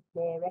appreciate if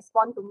they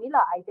respond to me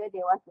lah. Either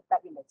they want to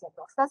type in the chat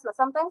box. Because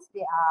sometimes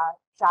they are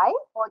shy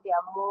or they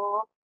are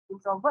more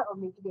introvert or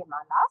maybe they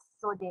malas,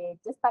 so they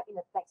just type in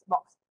the text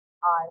box.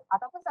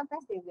 Ataupun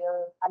sometimes they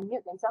will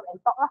unmute themselves and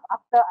talk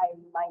after I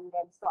remind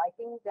them. So I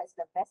think that's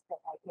the best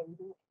that I can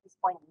do at this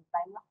point in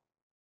time lah.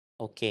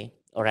 Okay.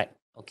 All right.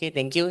 Okay.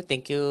 Thank you,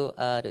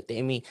 Dr.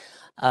 Amy.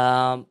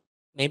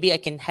 Maybe I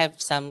can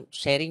have some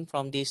sharing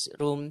from this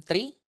room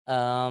 3.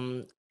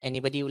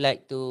 Anybody would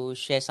like to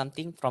share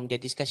something from their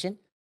discussion?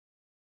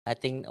 I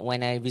think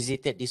when I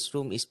visited this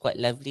room is quite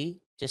lively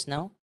just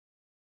now.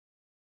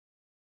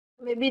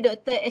 Maybe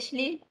Dr.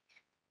 Ashley,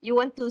 you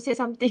want to say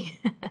something?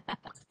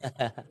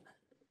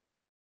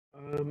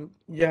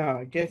 Yeah,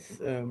 I guess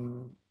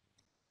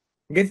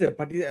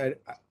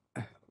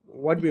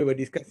what we were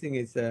discussing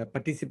is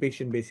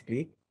participation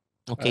basically.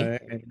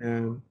 Okay.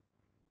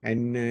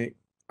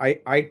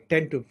 I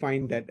tend to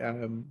find that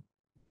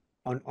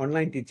on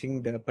online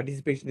teaching the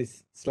participation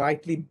is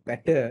slightly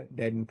better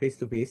than face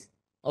to face.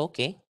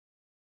 Okay.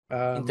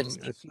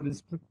 Interesting.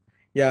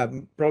 Yeah,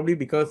 probably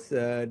because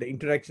the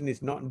interaction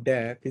is not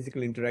there,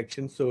 physical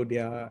interaction, so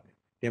they're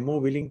more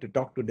willing to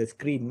talk to the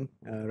screen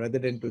rather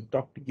than to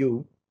talk to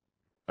you.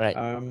 Right.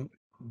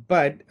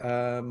 But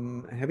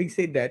having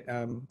said that,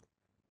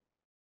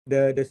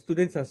 the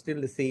students are still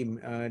the same.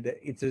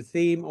 It's the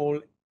same all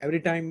every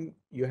time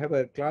you have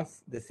a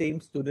class. The same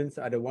students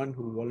are the one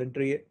who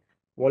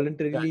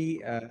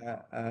voluntarily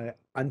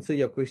answer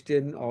your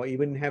question or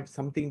even have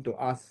something to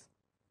ask.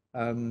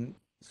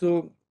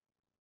 So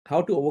how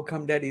to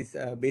overcome that is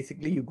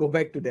basically you go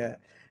back to the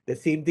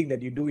same thing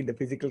that you do in the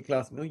physical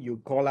class. No,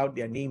 you call out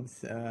their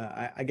names.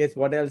 I guess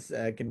what else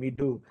can we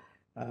do?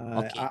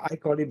 Okay. I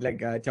call it like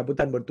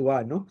cabutan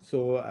bertua, no?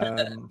 So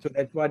so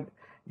that's what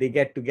they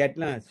get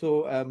lah.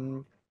 So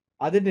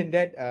other than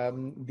that,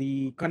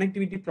 the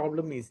connectivity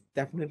problem is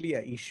definitely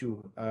an issue.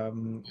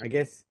 I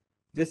guess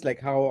just like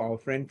how our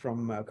friend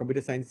from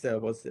computer science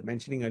was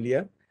mentioning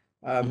earlier.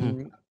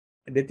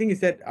 The thing is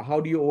that how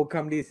do you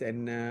overcome this?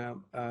 And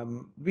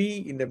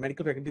we in the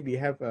medical faculty, we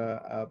have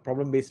a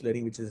problem-based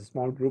learning, which is a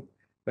small group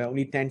where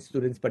only 10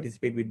 students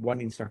participate with one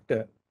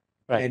instructor.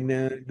 Right.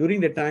 And during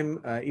the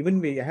time,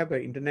 even we have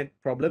an internet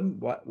problem,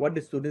 what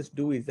the students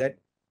do is that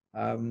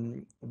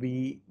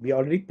we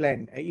already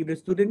plan. If the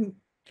student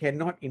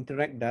cannot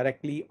interact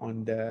directly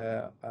on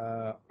the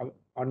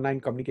online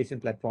communication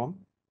platform,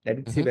 let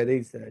it say whether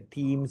it's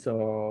Teams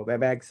or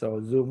WebEx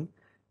or Zoom,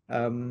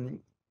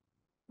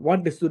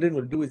 what the student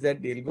will do is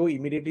that they'll go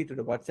immediately to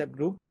the WhatsApp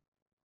group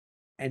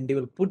and they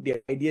will put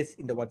their ideas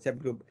in the WhatsApp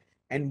group.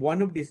 And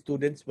one of the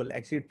students will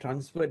actually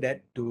transfer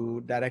that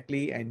to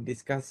directly and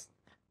discuss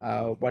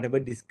whatever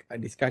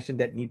discussion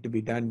that need to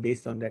be done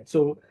based on that.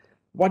 So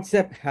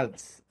WhatsApp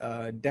helps.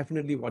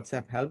 Definitely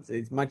WhatsApp helps.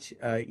 It's much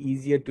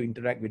easier to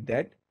interact with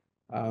that.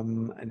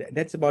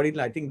 That's about it.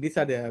 I think these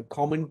are the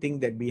common thing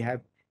that we have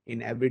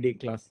in everyday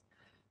class.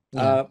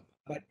 Yeah.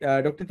 But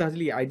Dr.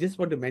 Tazli, I just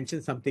want to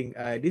mention something.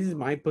 This is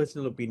my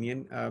personal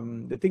opinion.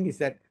 The thing is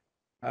that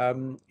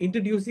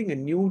introducing a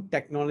new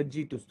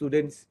technology to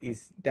students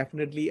is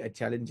definitely a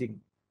challenging.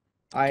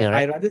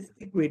 I rather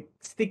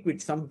stick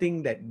with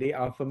something that they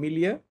are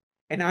familiar,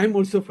 and I'm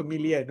also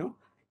familiar. No,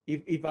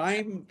 if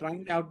I'm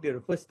trying out the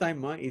first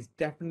time, it's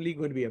definitely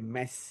going to be a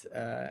mess,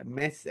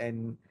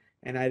 and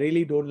I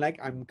really don't like.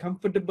 I'm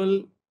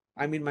comfortable.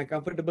 I'm in my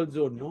comfortable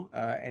zone, no,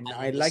 and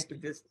I like to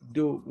just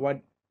do what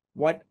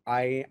what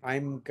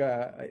I'm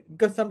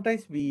because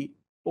sometimes we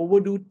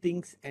overdo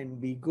things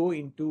and we go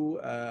into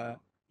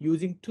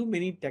using too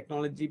many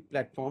technology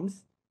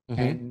platforms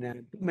Mm-hmm.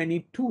 and too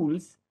many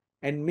tools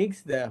and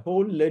makes the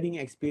whole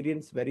learning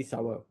experience very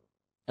sour.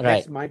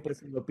 Right. That's my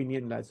personal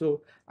opinion, lah.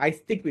 So I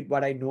stick with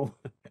what I know.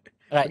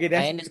 Right, Okay, I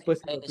that's my understand. I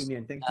personal understand.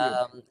 opinion. Thank you.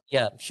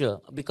 Yeah, sure.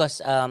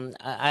 Because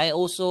I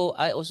also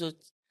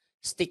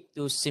stick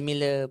to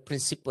similar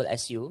principle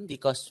as you.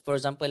 Because for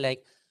example,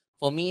 like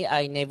for me,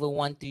 I never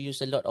want to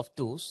use a lot of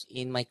tools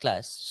in my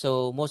class.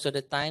 So most of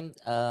the time,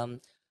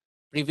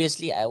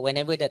 previously,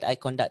 whenever that I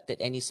conducted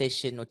any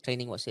session or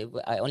training whatsoever,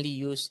 I only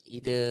use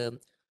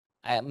either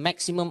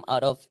maximum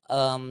out of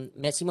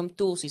maximum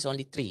tools is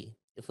only three.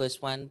 The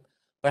first one,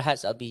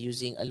 perhaps I'll be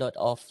using a lot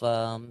of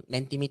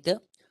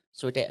Mentimeter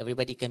so that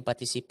everybody can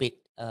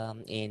participate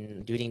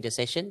in during the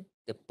session,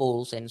 the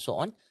polls and so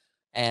on.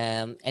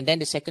 And then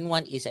the second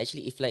one is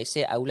actually if like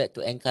say I would like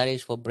to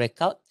encourage for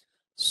breakout,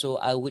 so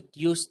I would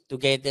use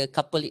together,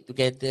 couple it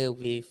together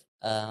with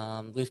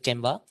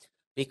Canva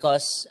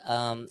because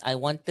I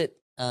wanted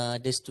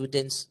the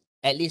students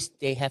at least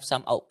they have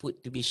some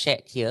output to be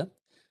shared here.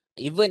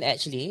 Even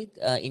actually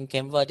in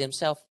Canva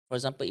themselves, for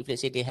example, if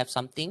let's say they have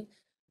something,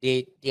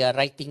 they are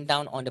writing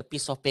down on a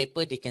piece of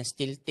paper, they can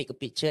still take a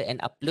picture and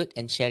upload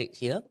and share it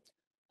here.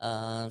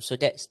 So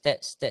that's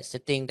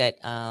the thing that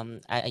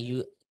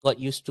I got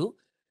used to.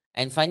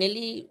 And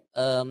finally,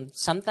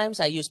 sometimes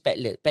I use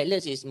Padlet.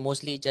 Padlet is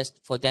mostly just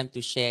for them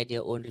to share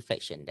their own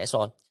reflection. That's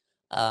all.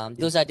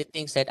 Those are the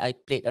things that I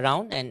played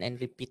around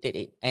and repeated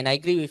it. And I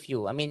agree with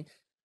you. I mean,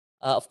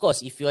 of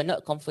course, if you are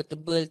not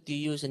comfortable to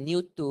use a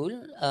new tool,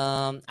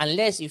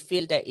 unless you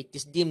feel that it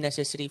is deemed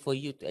necessary for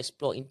you to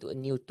explore into a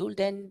new tool,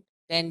 then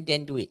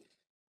do it.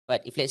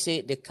 But if let's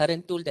say the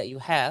current tool that you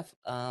have,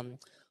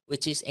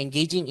 which is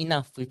engaging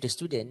enough with the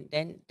student,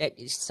 then that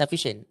is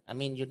sufficient. I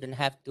mean, you don't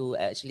have to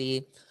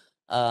actually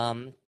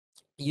um,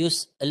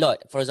 use a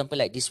lot. For example,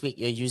 like this week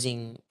you're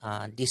using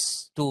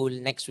this tool,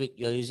 next week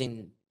you're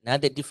using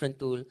another different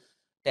tool.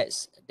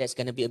 That's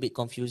gonna be a bit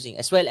confusing,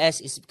 as well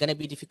as it's gonna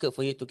be difficult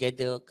for you to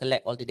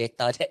collect all the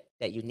data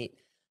that you need,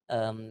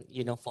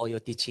 for your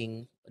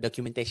teaching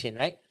documentation,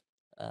 right?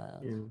 Uh,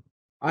 Yeah.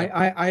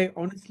 yeah. I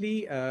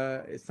honestly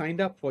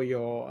signed up for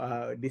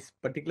your this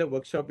particular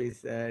workshop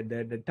is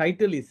the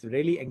title is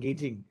really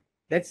engaging.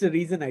 That's the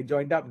reason I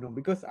joined up, no,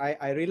 because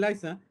I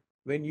realize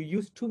when you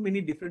use too many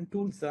different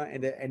tools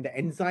and the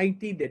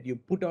anxiety that you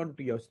put on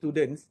to your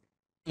students.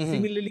 Mm-hmm.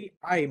 Similarly,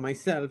 I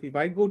myself, if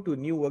I go to a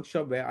new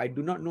workshop where I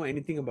do not know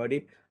anything about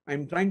it,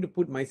 I'm trying to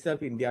put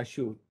myself in their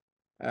shoe.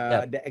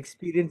 Yeah. The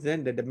experience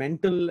and the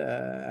mental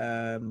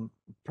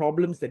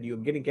problems that you're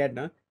going to get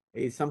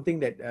is something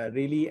that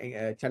really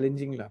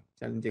challenging lah,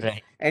 challenging.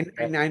 Right. And,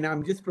 Right. and and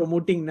I'm just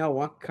promoting now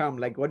calm,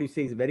 like what you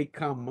say is very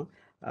calm.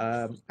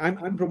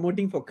 I'm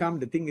promoting for calm.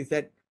 The thing is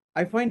that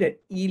I find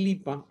that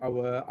eLeap,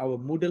 our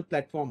Moodle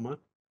platform,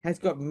 has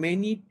got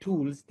many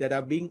tools that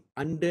are being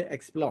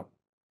underexplored.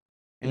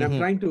 And I'm Mm-hmm.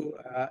 trying to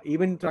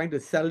even trying to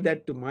sell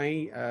that to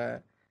my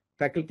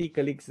faculty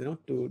colleagues,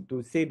 to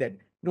say that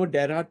no,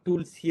 there are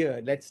tools here.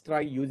 Let's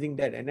try using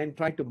that, and then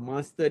try to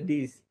master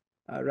these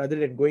rather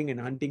than going and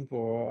hunting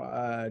for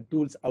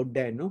tools out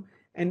there. No,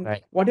 and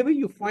Right. whatever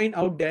you find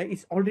out there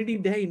is already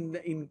there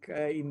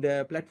in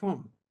the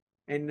platform,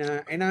 and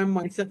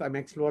I'm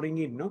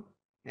exploring it. No,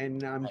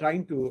 and I'm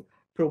trying to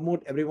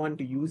promote everyone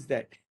to use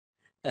that.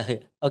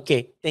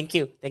 Okay. Thank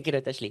you,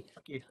 Dr. Ashley.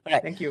 Okay, All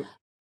right. thank you.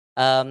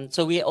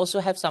 So we also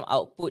have some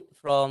output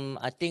from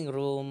I think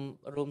room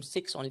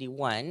 6 only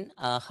one.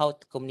 How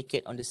to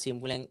communicate on the same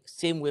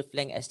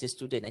wavelength as the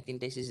student. I think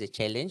this is a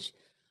challenge,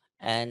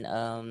 and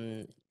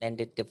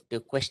the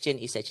question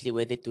is actually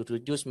whether to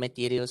reduce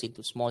materials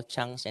into small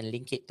chunks and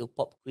link it to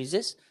pop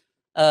quizzes.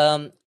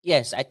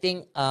 Yes, I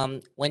think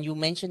when you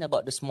mention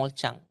about the small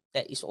chunk,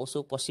 that is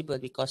also possible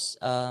because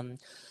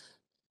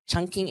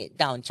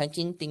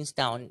chunking things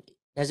down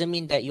doesn't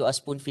mean that you are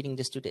spoon feeding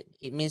the student.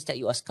 It means that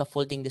you are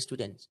scaffolding the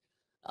students.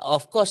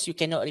 Of course, you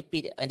cannot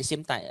repeat at the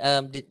same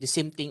time the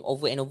same thing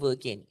over and over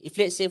again. If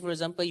let's say, for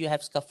example, you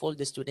have scaffold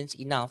the students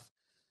enough,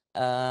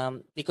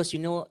 because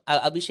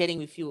I'll be sharing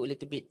with you a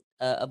little bit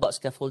about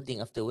scaffolding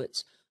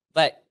afterwards.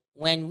 But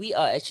when we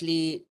are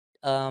actually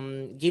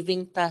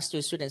giving tasks to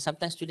a student,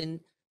 sometimes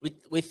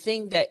we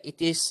think that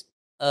it is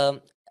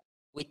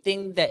we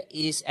think that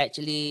is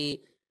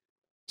actually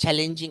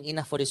challenging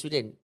enough for the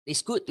student.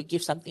 It's good to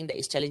give something that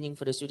is challenging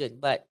for the student,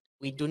 but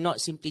we do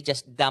not simply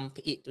just dump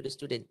it to the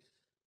student.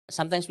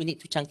 Sometimes we need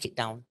to chunk it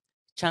down.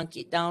 Chunk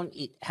it down,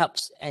 it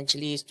helps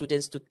actually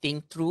students to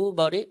think through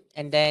about it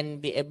and then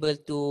be able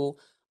to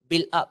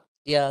build up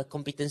their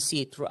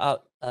competency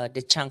throughout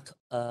the chunk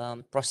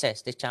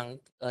process, the chunk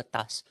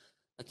task.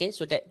 Okay,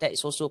 so that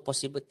is also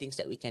possible things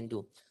that we can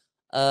do.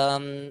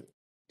 Um,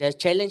 the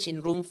challenge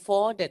in room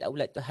 4 that I would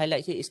like to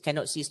highlight here is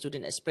cannot see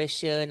student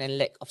expression and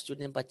lack of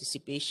student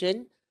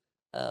participation.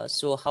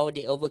 So how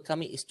they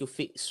overcome it is to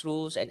fix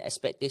rules and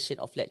expectation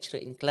of lecturer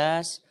in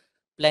class,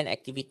 plan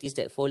activities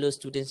that follow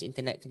students'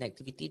 internet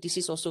connectivity. This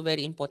is also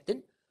very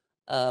important.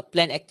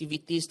 plan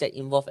activities that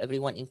involve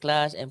everyone in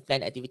class, and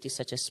plan activities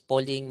such as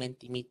polling,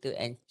 Mentimeter,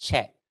 and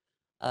chat.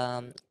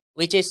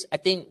 Which is, I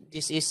think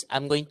this is,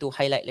 I'm going to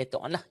highlight later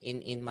on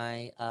in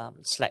my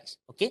slides.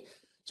 Okay,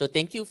 so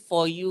thank you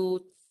from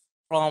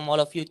all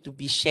of you to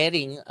be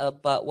sharing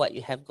about what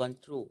you have gone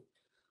through.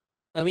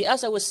 When we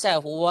ask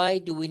ourselves, why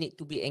do we need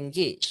to be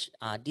engaged?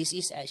 This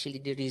is actually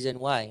the reason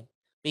why.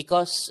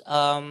 Because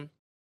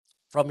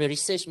from the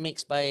research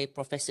made by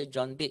Professor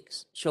John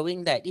Biggs,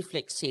 showing that if,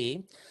 let's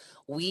say,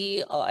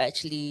 we are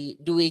actually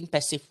doing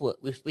passive work,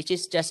 which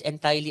is just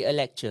entirely a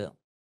lecture,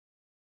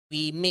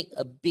 we make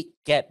a big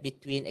gap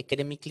between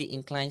academically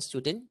inclined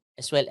student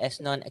as well as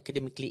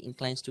non-academically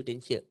inclined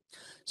student here.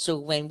 So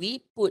when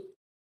we put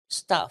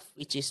staff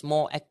which is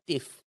more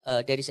active,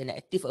 there is an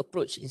active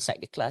approach inside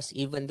the class,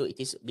 even though it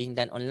is being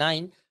done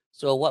online.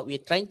 So what we're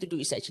trying to do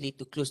is actually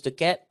to close the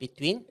gap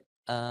between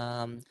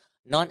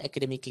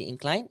non-academically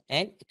inclined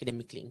and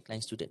academically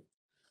inclined student.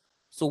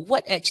 So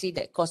what actually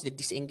that caused the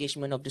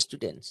disengagement of the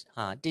students?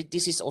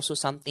 This is also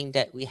something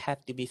that we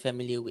have to be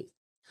familiar with.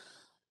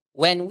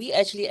 When we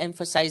actually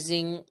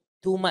emphasizing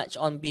too much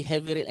on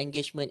behavioral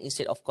engagement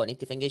instead of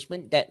cognitive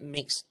engagement, that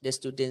makes the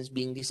students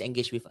being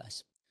disengaged with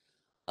us.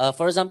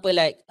 For example,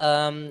 like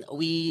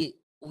we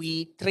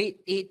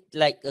treat it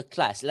like a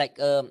class, like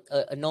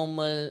a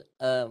normal,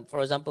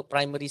 for example,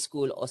 primary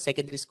school or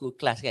secondary school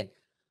class. Again,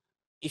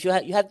 if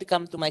you have to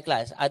come to my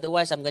class,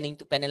 otherwise I'm going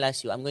to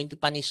penalize you. I'm going to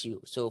punish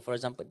you. So, for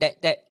example,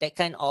 that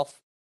kind of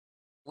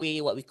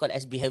way, what we call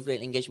as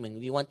behavioral engagement,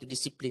 we want to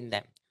discipline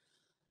them.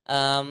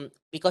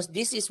 Because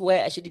this is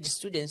where actually the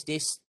students,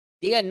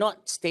 they are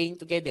not staying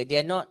together. They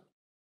are not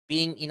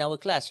being in our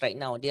class right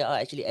now. They are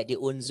actually at their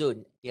own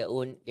zone, they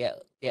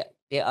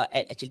are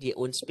at actually their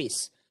own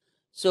space.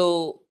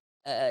 So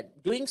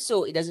doing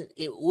so,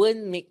 it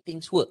won't make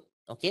things work.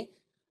 Okay.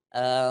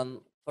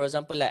 For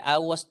example, like I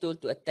was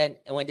told to attend,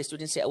 and when the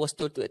students say I was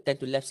told to attend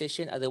to lab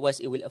session, otherwise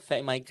it will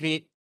affect my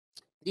grade.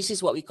 This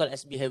is what we call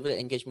as behavioral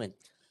engagement.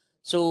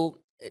 So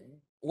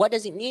what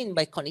does it mean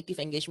by cognitive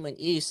engagement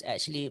is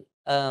actually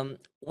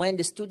when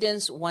the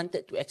students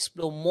wanted to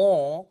explore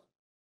more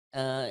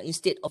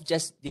instead of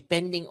just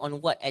depending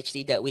on what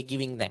actually that we're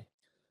giving them.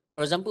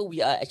 For example,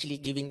 we are actually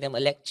giving them a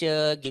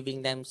lecture,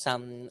 giving them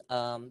some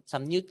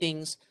new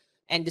things,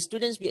 and the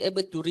students be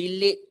able to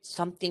relate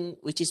something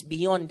which is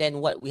beyond than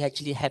what we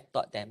actually have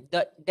taught them.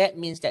 That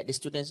means that the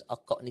students are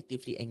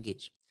cognitively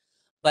engaged.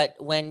 But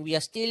when we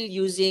are still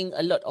using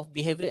a lot of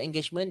behavioral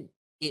engagement,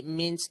 it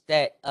means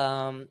that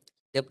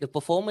the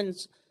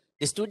performance,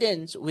 the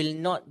students will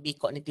not be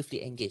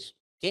cognitively engaged.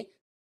 Okay.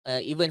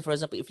 Even for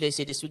example, if let's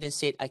say the student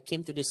said, I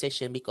came to the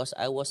session because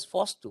I was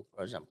forced to,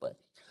 for example.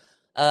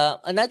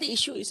 Another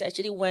issue is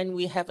actually when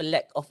we have a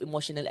lack of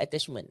emotional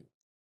attachment.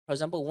 For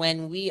example,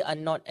 when we are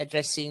not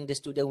addressing the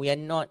student, we are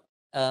not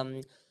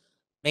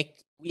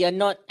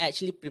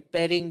actually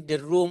preparing the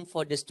room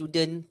for the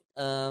student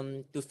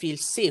to feel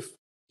safe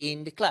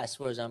in the class,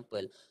 for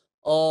example.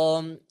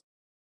 One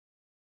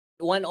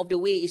of the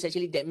way is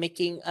actually that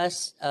making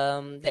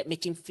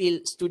feel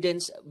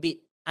students a bit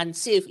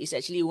unsafe is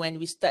actually when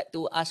we start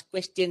to ask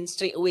questions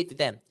straight away to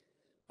them.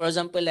 For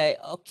example, like,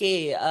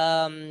 okay,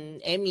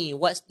 Amy,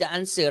 what's the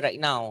answer right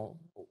now?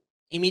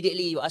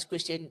 Immediately you ask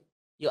question,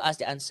 you ask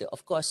the answer.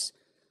 Of course,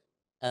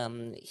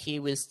 he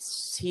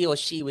or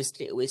she will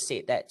straight away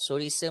say that,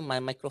 sorry sir, my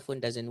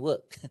microphone doesn't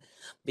work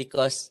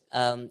because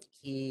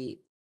he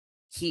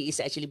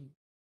is actually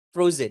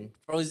frozen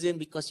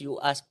because you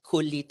ask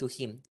coldly to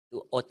him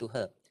or to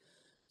her.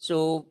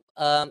 So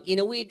in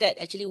a way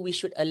that actually we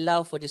should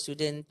allow for the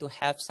student to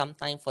have some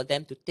time for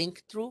them to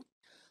think through,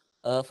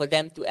 for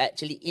them to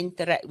actually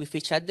interact with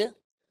each other.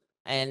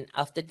 And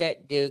after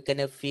that, they're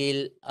gonna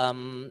feel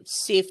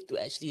safe to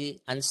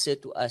actually answer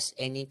to us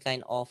any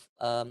kind of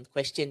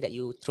question that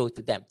you throw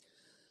to them.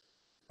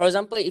 For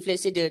example, if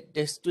let's say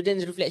the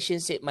student's reflection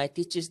said, my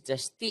teachers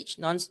just teach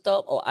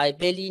non-stop, or I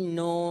barely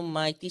know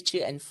my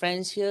teacher and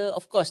friends here,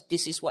 of course,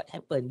 this is what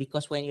happened.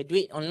 Because when you do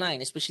it online,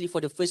 especially for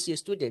the first year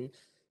student,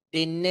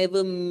 they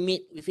never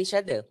meet with each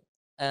other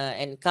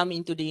and come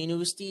into the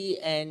university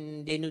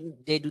and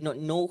they do not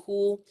know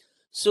who.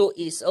 So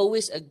it's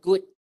always a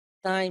good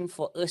time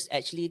for us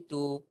actually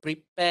to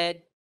prepare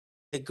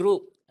the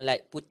group,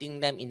 like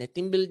putting them in a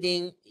team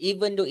building,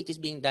 even though it is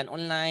being done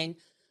online,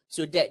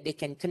 so that they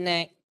can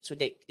connect, so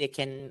that they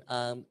can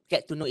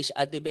get to know each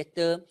other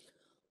better.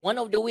 One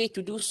of the way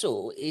to do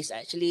so is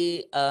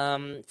actually,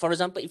 for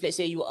example, if let's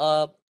say you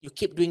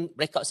keep doing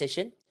breakout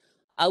session,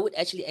 I would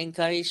actually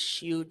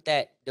encourage you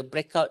that the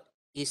breakout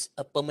is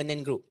a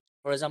permanent group.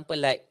 For example,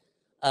 like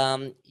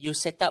you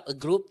set up a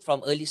group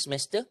from early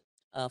semester,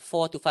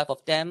 4 to 5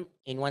 of them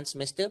in one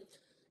semester.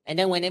 And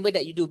then whenever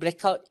that you do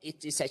breakout,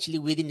 it is actually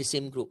within the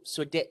same group,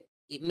 so that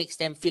it makes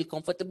them feel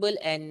comfortable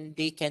and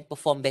they can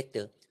perform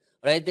better.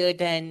 Rather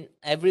than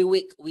every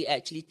week we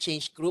actually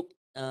change group,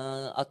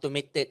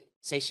 automated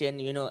session,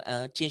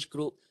 change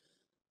group.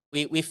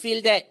 We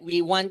feel that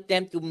we want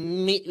them to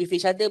meet with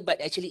each other,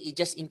 but actually it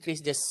just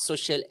increases the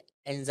social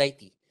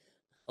anxiety.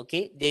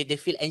 Okay, they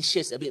feel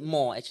anxious a bit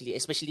more actually,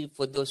 especially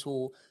for those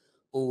who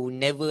who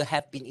never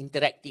have been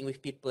interacting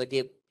with people,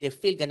 they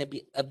feel gonna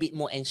be a bit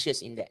more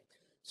anxious in that.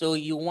 So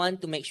you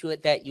want to make sure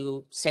that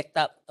you set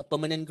up a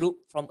permanent group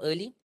from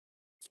early,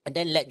 and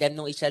then let them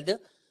know each other.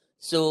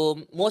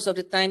 So most of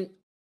the time,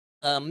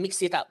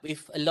 mix it up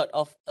with a lot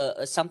of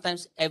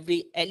sometimes at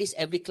least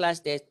every class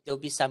there'll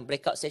be some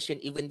breakout session,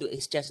 even though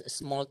it's just a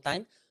small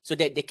time, so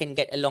that they can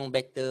get along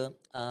better,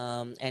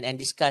 and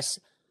discuss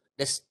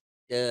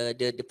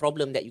the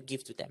problem that you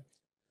give to them.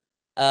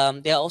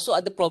 There are also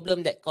other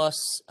problems that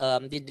cause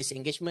the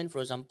disengagement, for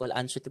example,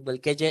 unsuitable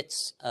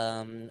gadgets,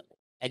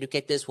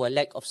 educators who are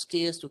lack of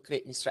skills to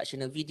create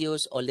instructional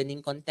videos or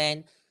learning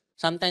content.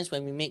 Sometimes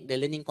when we make the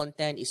learning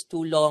content is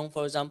too long,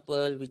 for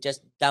example, we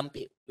just dump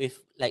it with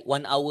like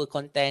 1 hour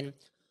content,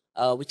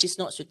 which is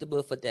not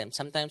suitable for them.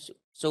 Sometimes,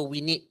 so we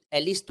need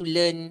at least to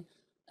learn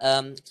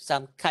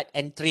some cut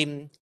and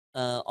trim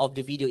of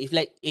the video.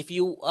 If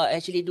you are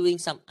actually doing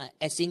some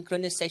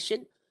asynchronous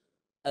session,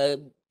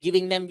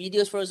 giving them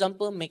videos, for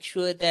example, make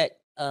sure that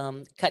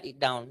cut it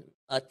down,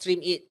 trim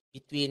it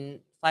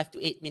between 5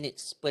 to 8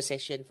 minutes per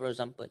session, for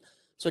example.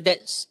 So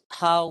that's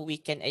how we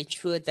can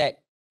ensure that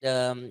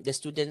the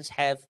students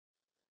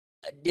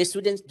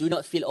do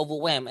not feel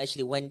overwhelmed.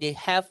 Actually, when they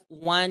have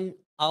 1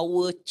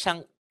 hour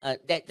chunk,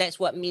 that's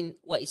what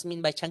is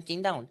meant by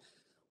chunking down.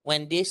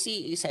 When they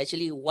see it's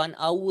actually 1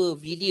 hour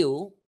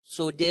video,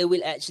 so they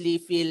will actually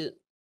feel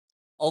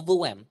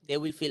overwhelmed. They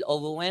will feel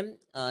overwhelmed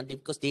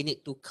because they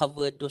need to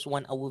cover those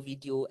 1 hour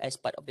video as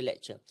part of the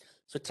lecture.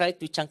 So try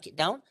to chunk it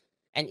down.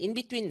 And in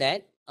between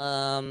that,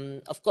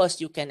 of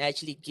course, you can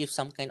actually give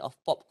some kind of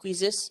pop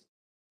quizzes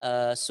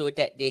so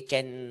that they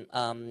can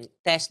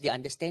test the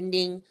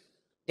understanding.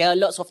 There are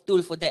lots of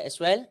tools for that as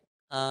well.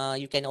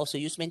 You can also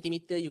use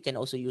Mentimeter. You can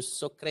also use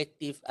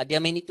Socrative. There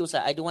are many tools.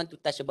 I don't want to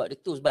touch about the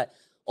tools, but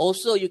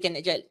also you can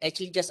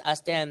actually just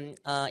ask them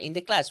in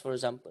the class, for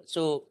example.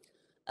 So,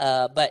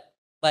 but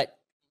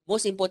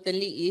most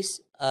importantly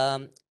is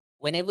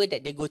whenever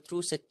that they go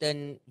through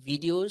certain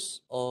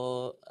videos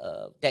or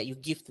that you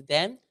give to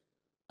them,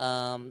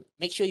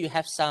 make sure you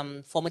have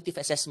some formative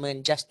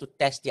assessment just to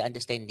test their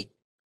understanding.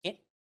 Okay.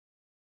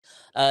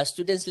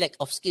 Students' lack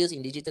of skills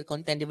in digital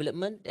content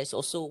development, that's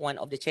also one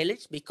of the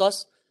challenge,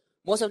 because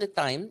most of the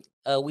time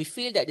we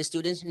feel that the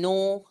students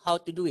know how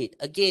to do it.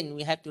 Again,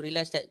 we have to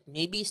realize that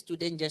maybe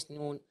students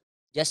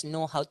just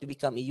know how to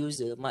become a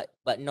user,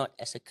 but not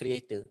as a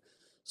creator.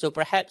 So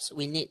perhaps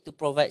we need to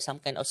provide some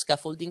kind of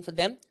scaffolding for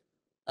them.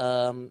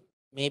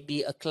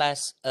 Maybe a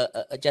class,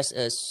 just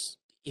as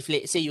if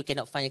let's say you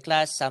cannot find a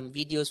class, some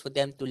videos for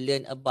them to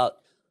learn about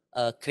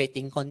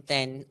creating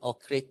content or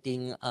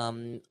creating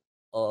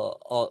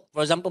or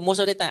for example, most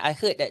of the time I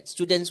heard that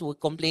students were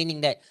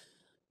complaining that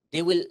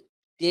they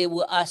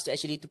were asked to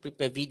actually to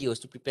prepare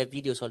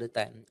videos all the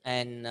time.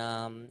 And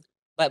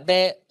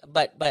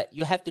but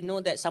you have to know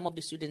that some of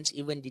the students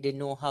even didn't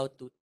know how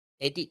to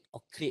edit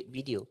or create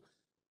video.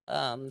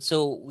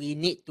 So we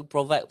need to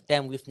provide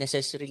them with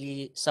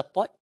necessarily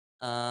support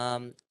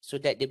so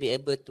that they'll be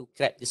able to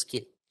grab the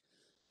skill.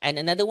 And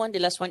another one, the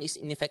last one, is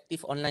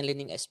ineffective online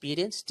learning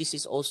experience. This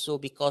is also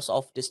because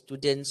of the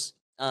students.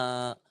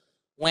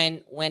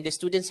 When the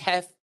students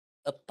have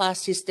a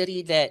past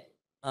history that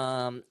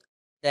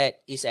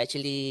that is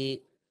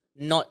actually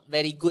not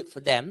very good for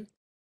them,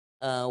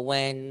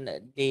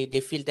 when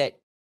they feel that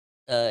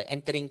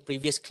entering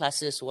previous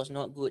classes was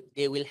not good,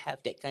 they will have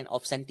that kind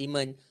of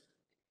sentiment.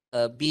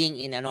 Being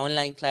in an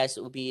online class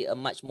will be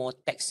much more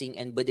taxing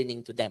and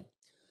burdening to them.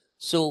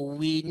 So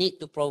we need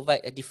to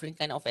provide a different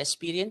kind of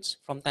experience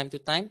from time to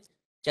time,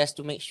 just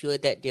to make sure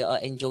that they are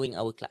enjoying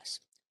our class.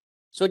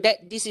 So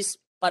that this is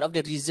part of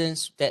the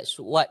reasons that's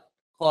what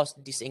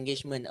caused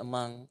disengagement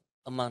among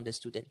the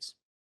students.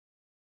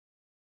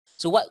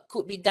 So what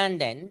could be done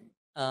then?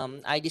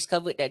 I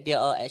discovered that there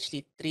are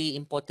actually 3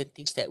 important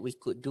things that we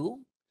could do.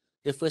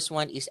 The first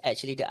one is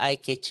actually the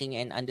eye-catching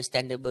and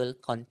understandable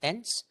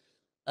contents,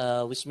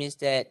 which means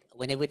that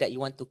whenever that you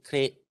want to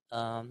create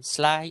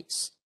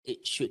slides,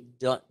 it should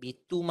not be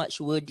too much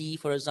wordy,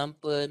 for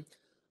example.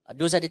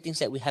 Those are the things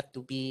that have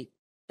to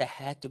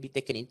be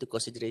taken into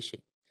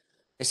consideration.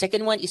 The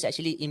second one is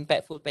actually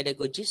impactful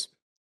pedagogies,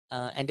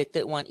 and the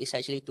third one is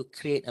actually to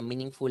create a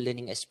meaningful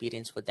learning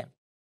experience for them.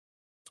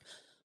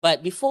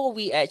 But before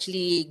we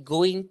actually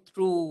going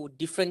through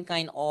different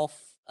kind of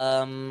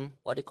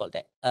what do you call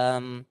that?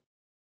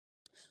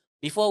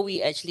 Before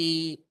we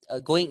actually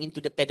going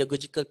into the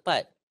pedagogical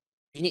part,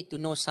 we need to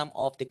know some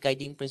of the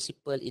guiding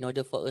principle in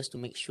order for us to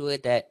make sure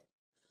that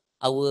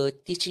our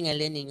teaching and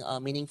learning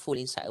are meaningful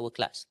inside our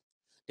class.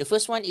 The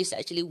first one is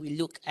actually we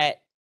look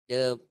at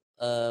the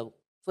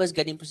first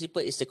guiding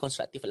principle is the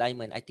constructive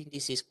alignment. I think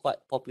this is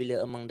quite popular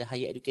among the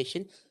higher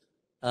education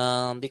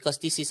because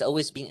this is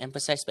always being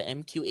emphasized by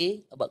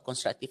MQA about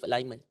constructive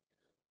alignment.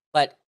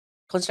 But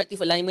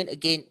constructive alignment,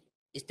 again,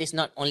 it is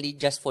not only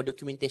just for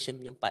documentation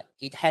part.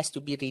 It has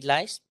to be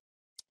realized.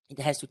 It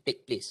has to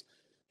take place.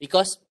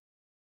 Because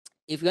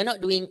if you're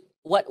not doing,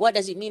 what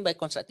does it mean by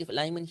constructive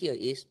alignment here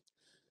is,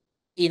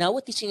 in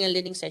our teaching and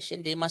learning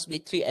session, there must be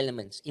 3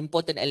 elements,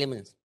 important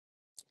elements.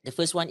 The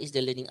first one is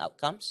the learning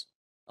outcomes.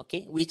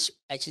 okay, which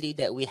actually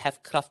that we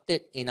have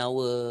crafted in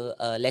our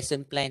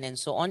lesson plan and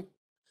so on,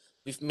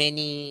 with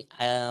many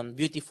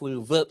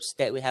beautiful verbs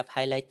that we have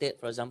highlighted.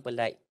 For example,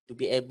 like to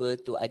be able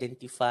to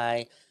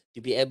identify,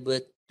 to be able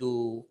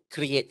to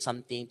create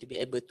something, to be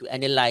able to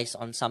analyze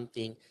on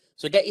something.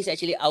 So that is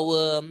actually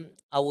our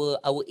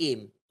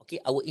aim, okay,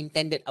 our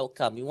intended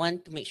outcome. We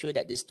want to make sure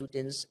that the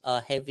students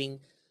are having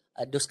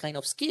those kind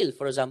of skill,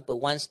 for example,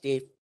 once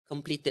they've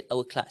completed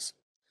our class.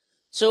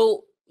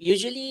 So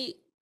usually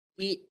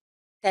we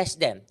test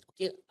them.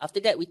 Okay. After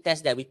that, we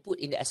test them. We put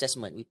in the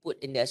assessment. We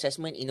put in the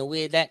assessment in a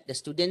way that the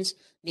students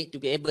need to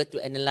be able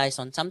to analyze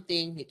on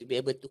something, need to be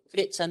able to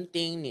create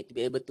something, need to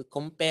be able to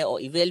compare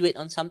or evaluate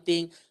on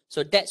something.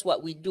 So that's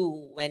what we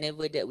do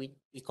whenever that we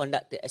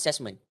conduct the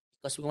assessment,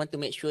 because we want to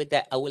make sure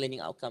that our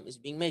learning outcome is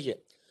being measured.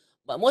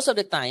 But most of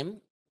the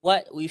time,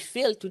 what we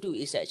fail to do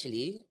is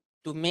actually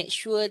to make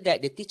sure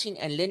that the teaching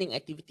and learning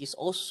activities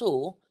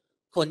also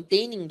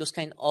containing those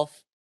kind of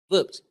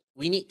verbs.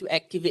 We need to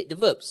activate the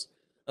verbs.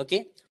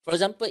 Okay. For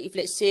example, if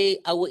let's say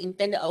our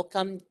intended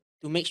outcome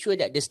to make sure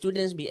that the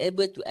students be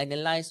able to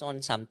analyze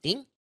on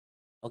something,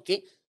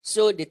 okay,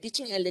 so the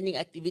teaching and learning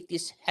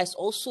activities has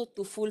also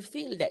to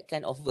fulfill that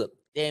kind of verb.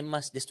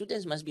 The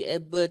students must be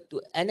able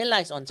to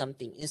analyze on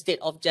something instead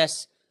of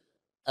just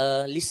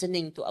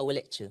listening to our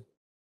lecture.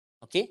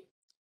 Okay.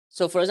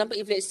 So for example,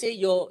 if let's say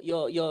your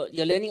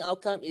learning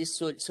outcome is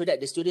so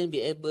that the student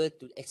be able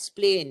to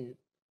explain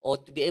or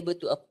to be able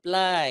to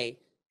apply,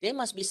 there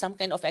must be some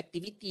kind of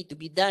activity to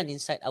be done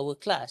inside our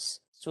class.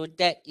 So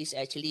that is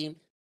actually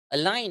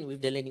aligned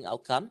with the learning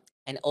outcome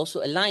and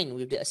also aligned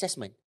with the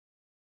assessment.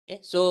 Okay,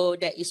 so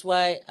that is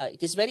why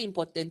it is very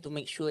important to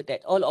make sure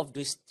that all of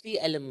these three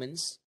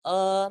elements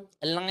are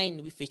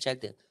aligned with each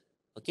other.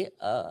 Okay,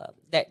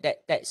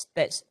 that's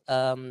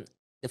the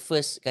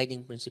first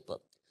guiding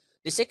principle.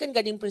 The second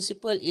guiding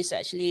principle is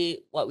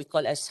actually what we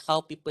call as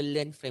how people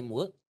learn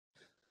framework.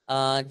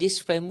 This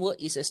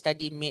framework is a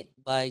study made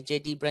by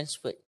J.D.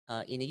 Bransford.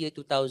 In the year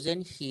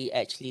 2000, he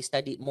actually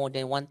studied more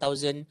than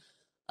 1,000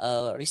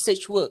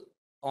 research work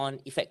on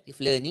effective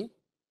learning,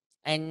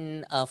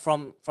 and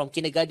from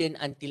kindergarten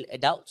until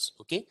adults.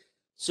 Okay,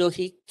 so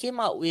he came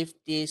out with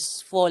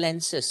these four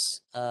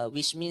lenses,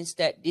 which means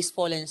that these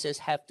four lenses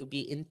have to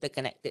be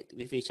interconnected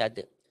with each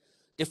other.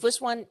 The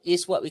first one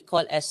is what we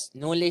call as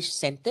knowledge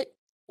centered,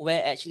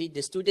 where actually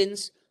the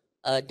students,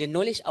 the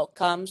knowledge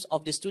outcomes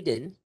of the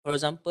student, for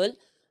example,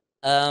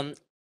 um,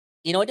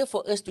 in order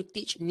for us to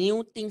teach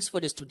new things for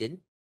the student,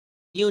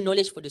 new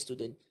knowledge for the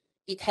student,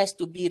 it has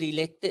to be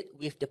related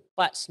with the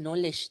past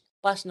knowledge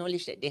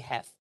that they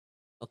have.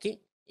 Okay,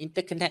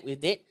 interconnect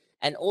with it,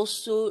 and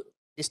also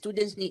the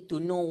students need to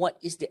know what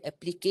is the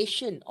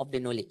application of the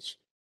knowledge.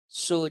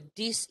 So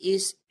this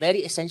is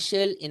very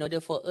essential in order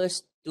for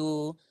us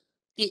to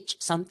teach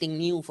something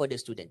new for the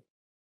student.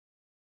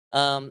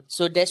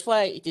 So that's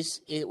why it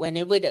is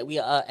whenever that we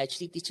are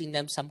actually teaching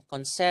them some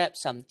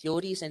concepts, some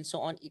theories, and so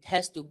on, it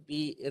has to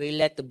be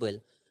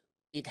relatable.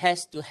 It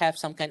has to have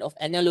some kind of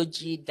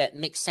analogy that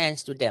makes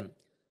sense to them.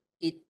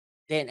 It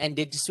then and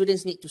the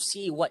students need to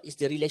see what is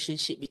the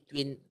relationship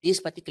between this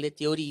particular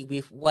theory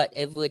with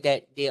whatever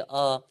that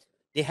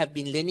they have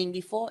been learning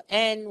before,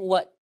 and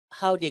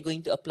how they're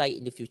going to apply it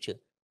in the future.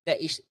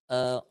 That is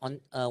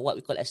on what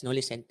we call as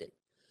knowledge centered.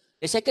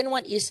 The second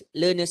one is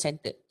learner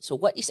centered. So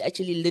what is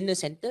actually learner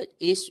centered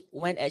is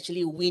when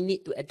actually we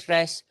need to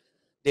address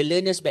the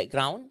learner's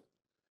background,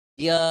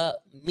 their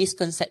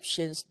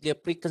misconceptions, their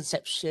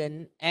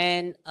preconception,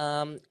 and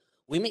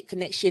we make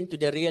connection to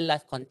the real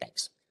life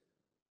context.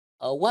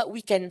 What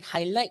we can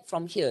highlight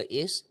from here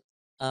is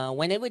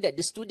whenever that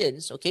the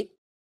students, okay,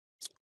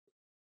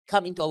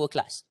 come into our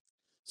class.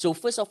 So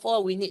first of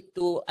all, we need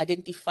to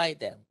identify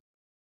them.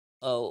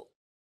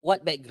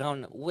 What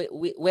background,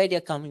 where they're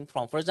coming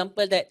from. For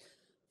example, that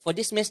for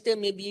this semester,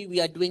 maybe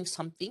we are doing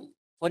something.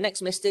 For next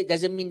semester, it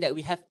doesn't mean that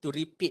we have to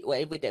repeat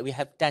whatever that we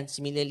have done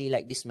similarly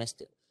like this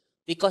semester.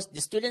 Because the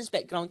students'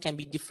 background can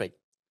be different.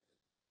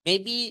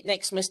 Maybe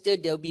next semester,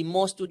 there will be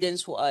more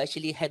students who are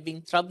actually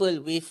having trouble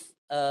with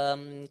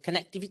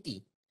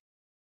connectivity.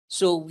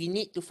 So we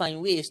need to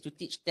find ways to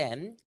teach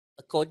them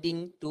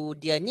according to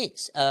their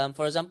needs.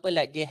 For example,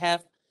 like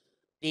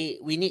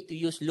we need to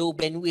use low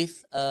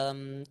bandwidth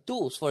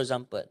tools, for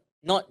example.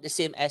 Not the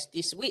same as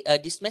this week,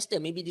 this semester.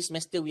 Maybe this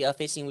semester we are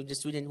facing with the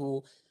student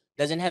who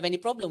doesn't have any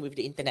problem with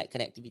the internet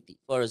connectivity,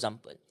 for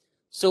example.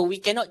 So we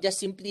cannot just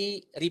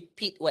simply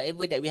repeat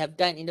whatever that we have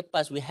done in the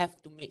past. We have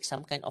to make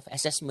some kind of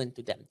assessment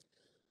to them.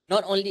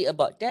 Not only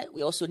about that,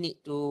 we also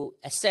need to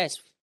assess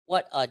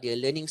what are their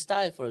learning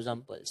style, for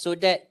example, so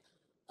that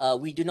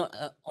we do not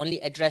only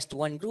address to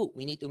one group.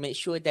 We need to make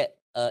sure that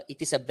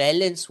it is a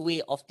balanced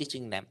way of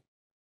teaching them.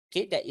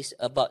 Okay, that is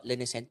about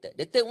learner centered.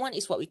 The third one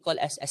is what we call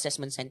as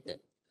assessment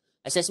centered.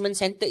 Assessment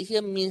centered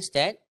here means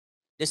that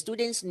the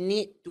students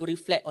need to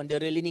reflect on the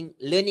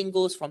learning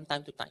goals from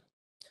time to time.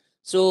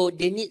 So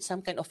they need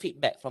some kind of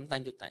feedback from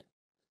time to time.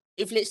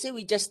 If let's say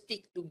we just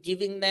stick to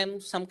giving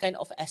them some kind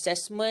of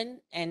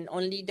assessment and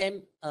only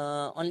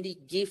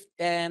give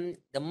them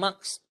the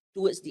marks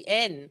towards the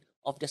end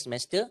of the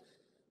semester,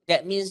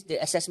 that means the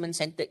assessment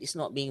centered is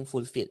not being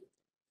fulfilled.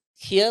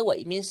 Here,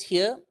 what it means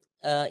here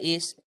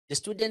is the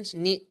students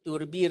need to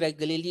be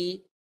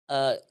regularly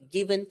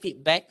given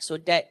feedback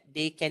so that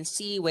they can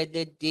see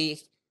whether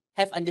they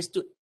have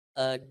understood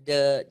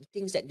the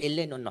things that they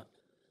learn or not.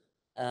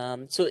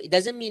 So it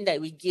doesn't mean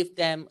that we give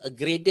them a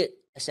graded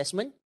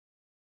assessment,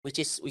 which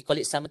is, we call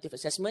it summative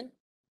assessment,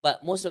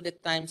 but most of the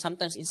time,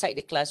 sometimes inside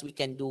the class, we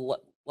can do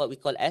what we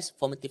call as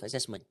formative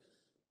assessment.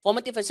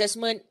 Formative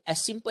assessment,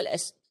 as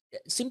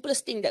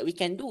simplest thing that we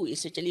can do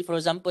is actually, for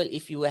example,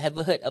 if you have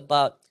heard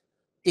about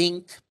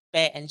think,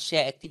 pair, and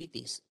share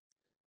activities,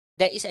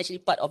 that is actually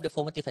part of the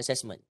formative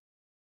assessment.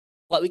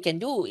 What we can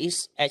do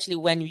is actually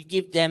when we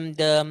give them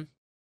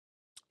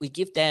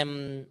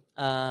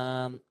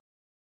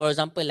for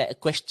example, like a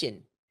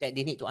question that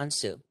they need to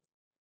answer,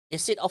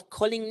 instead of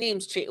calling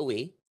names straight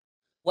away,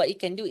 what you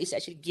can do is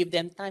actually give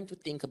them time to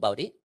think about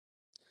it,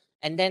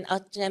 and then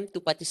ask them to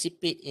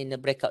participate in a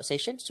breakout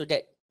session so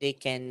that they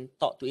can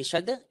talk to each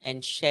other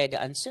and share the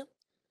answer.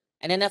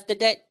 And then after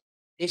that,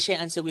 they share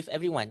answer with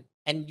everyone.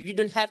 And you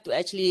don't have to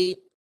actually,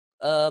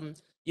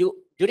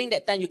 during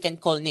that time, you can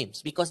call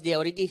names because they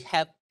already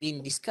have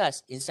been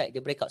discussed inside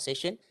the breakout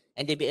session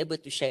and they'll be able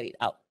to share it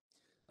out.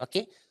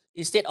 Okay?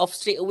 Instead of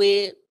straight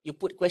away, you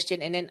put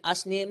question and then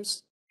ask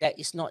names, that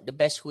is not the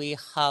best way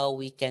how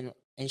we can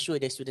ensure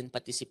the student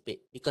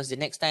participate, because the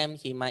next time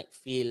he might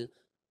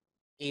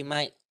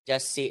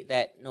just say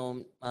that,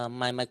 no,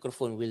 my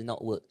microphone will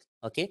not work.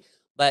 Okay?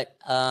 But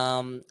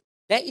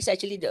that is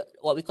actually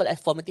what we call a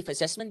formative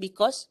assessment,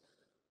 because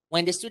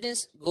when the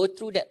students go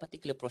through that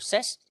particular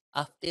process,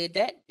 after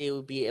that, they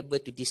will be able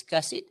to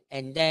discuss it,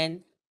 and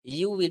then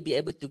you will be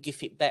able to give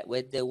feedback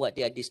whether what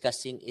they are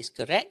discussing is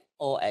correct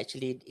or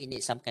actually it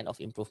needs some kind of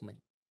improvement.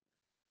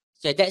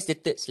 So that's the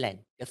third lens.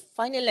 The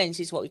final lens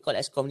is what we call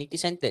as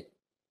community-centered.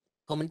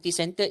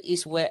 Community-centered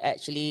is where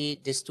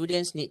actually the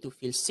students need to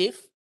feel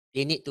safe,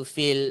 they need to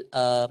feel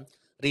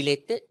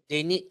related,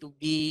 they need to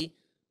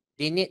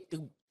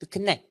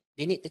connect.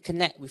 They need to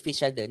connect with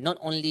each other, not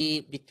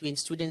only between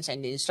students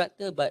and the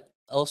instructor, but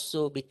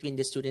also between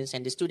the students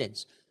and the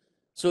students.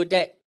 So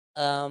that,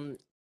 and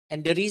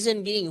the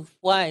reason being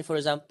why, for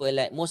example,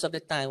 like most of the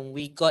time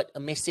we got a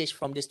message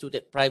from the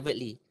student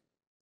privately.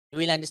 You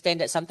will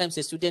understand that sometimes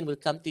the student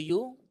will come to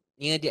you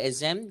near the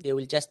exam, they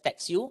will just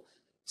text you,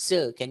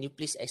 "Sir, can you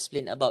please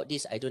explain about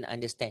this? I don't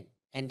understand."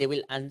 And they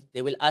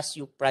will ask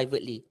you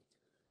privately.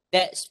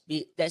 That's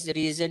the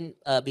reason,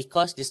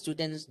 because the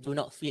students do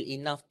not feel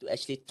enough to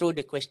actually throw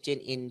the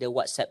question in the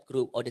WhatsApp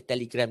group or the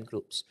Telegram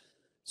groups.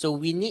 So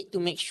we need to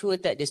make sure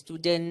that the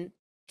student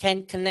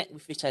can connect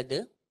with each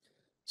other.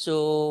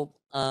 So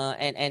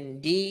and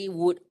they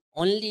would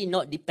only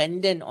not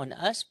dependent on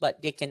us,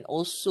 but they can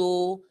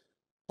also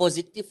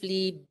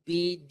positively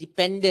be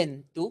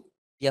dependent to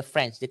their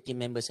friends, the team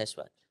members as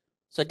well.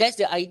 So that's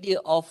the idea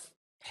of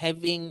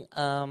having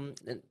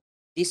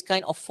this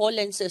kind of four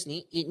lenses.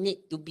 It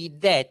need to be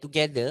there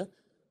together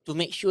to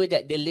make sure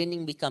that the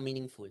learning become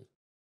meaningful.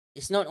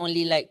 It's not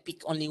only like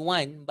pick only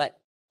one,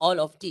 but all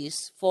of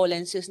these four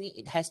lenses,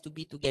 it has to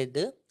be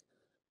together.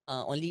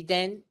 Only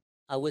then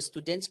our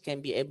students can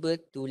be able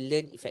to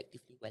learn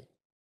effectively well.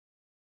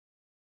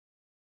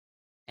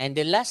 And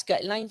the last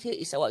guideline here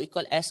is what we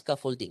call as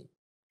scaffolding.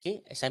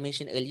 Okay, as I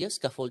mentioned earlier,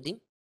 scaffolding.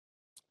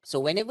 So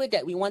whenever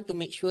that we want to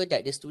make sure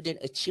that the student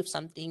achieve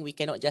something, we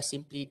cannot just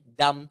simply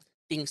dump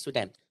things to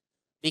them.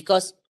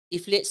 Because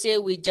if let's say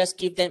we just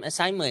give them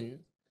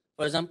assignment,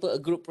 for example, a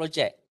group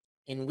project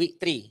in week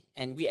 3,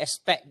 and we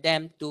expect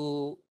them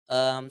to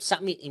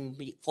submit in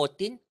week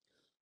 14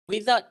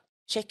 without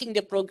checking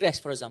the progress,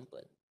 for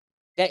example,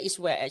 that is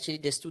where actually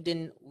the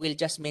student will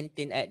just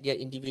maintain at their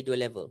individual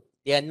level.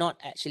 They are not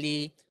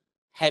actually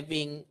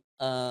having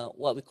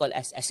what we call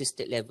as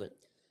assisted level.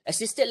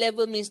 Assisted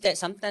level means that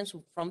sometimes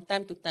from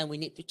time to time we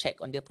need to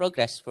check on their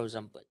progress, for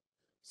example.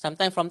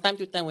 Sometimes from time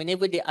to time,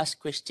 whenever they ask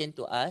question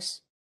to us,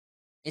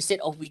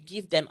 instead of we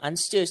give them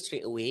answers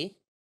straight away,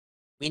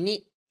 we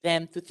need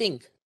them to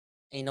think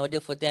in order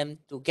for them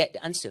to get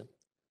the answer.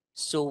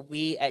 So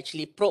we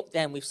actually probe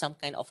them with some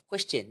kind of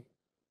question.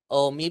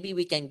 Or maybe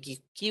we can give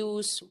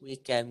cues, we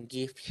can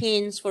give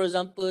hints, for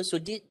example. So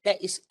that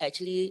is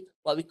actually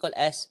what we call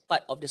as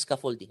part of the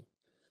scaffolding.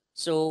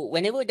 So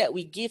whenever that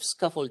we give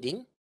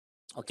scaffolding,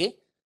 okay,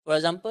 for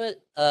example,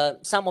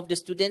 some of the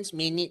students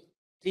may need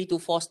 3 to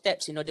 4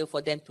 steps in order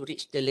for them to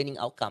reach the learning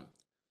outcome.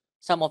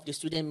 Some of the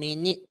students may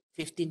need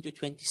 15 to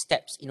 20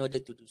 steps in order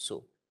to do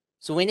so.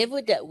 So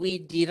whenever that we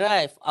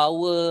derive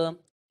our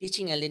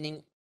teaching and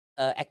learning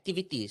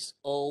activities,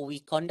 or we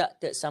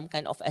conducted some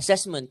kind of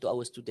assessment to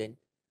our student,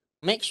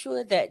 make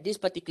sure that this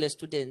particular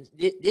student,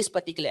 this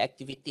particular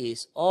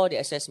activities or the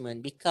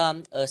assessment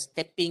become a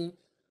stepping,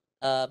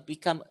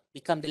 become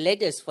the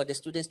ladders for the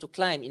students to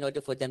climb in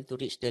order for them to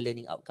reach the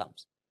learning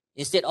outcomes.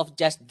 Instead of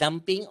just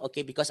dumping,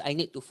 okay, because I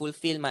need to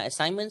fulfill my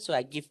assignment, so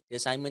I give the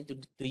assignment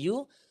to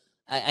you.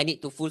 I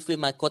need to fulfill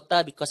my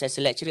quota because as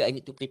a lecturer, I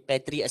need to prepare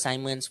 3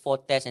 assignments, 4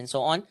 tests, and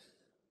so on.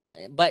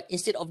 But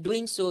instead of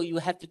doing so, you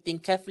have to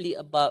think carefully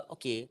about,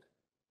 okay,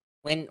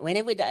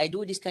 whenever that I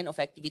do this kind of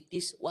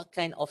activities, what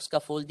kind of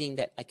scaffolding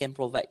that I can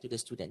provide to the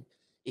student?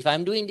 If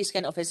I'm doing this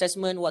kind of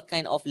assessment, what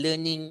kind of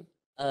learning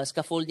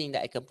scaffolding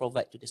that I can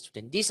provide to the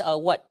student? These are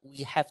what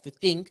we have to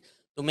think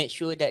to make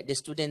sure that the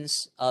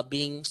students are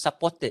being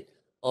supported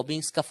or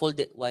being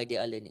scaffolded while they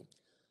are learning.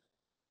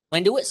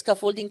 When the word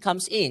scaffolding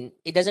comes in,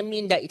 it doesn't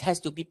mean that it has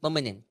to be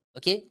permanent.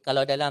 Okay,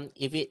 kalau dalam,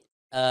 if it,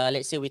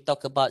 let's say we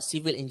talk about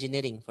civil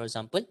engineering, for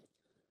example,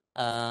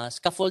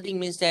 scaffolding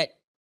means that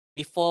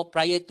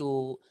prior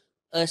to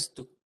us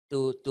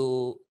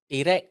to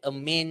erect a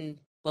main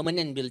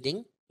permanent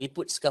building, we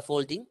put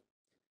scaffolding,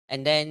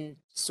 and then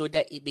so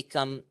that it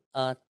become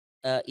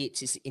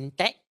it is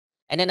intact,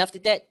 and then after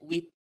that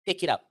we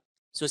take it up.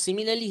 So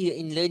similarly here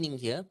in learning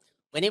here,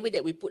 whenever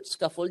that we put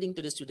scaffolding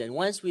to the student,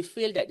 once we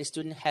feel that the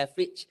student have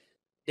reached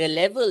the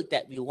level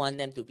that we want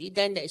them to be,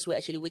 then that is where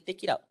actually we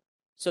take it out.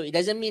 So it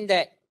doesn't mean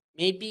that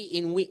maybe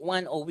in week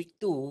 1 or week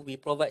 2 we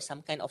provide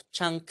some kind of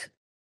chunk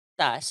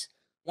task.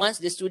 Once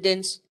the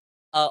students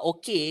are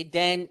okay,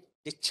 then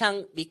the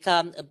chunk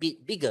become a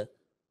bit bigger,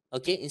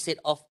 okay, instead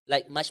of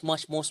like much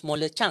more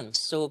smaller chunks.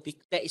 So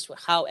that is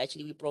how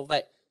actually we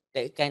provide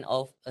that kind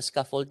of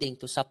scaffolding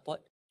to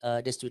support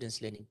the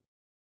students' learning.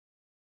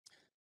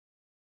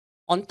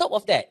 On top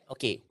of that,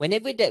 okay,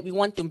 whenever that we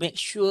want to make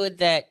sure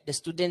that the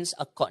students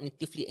are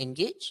cognitively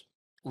engaged,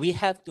 we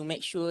have to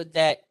make sure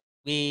that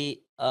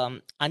we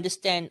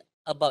understand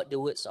about the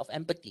words of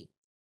empathy.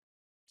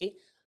 Okay,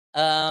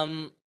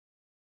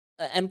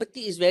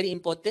 empathy is very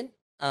important.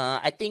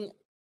 I think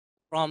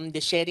from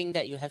the sharing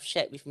that you have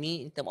shared with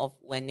me in terms of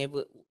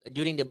whenever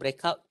during the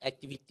breakout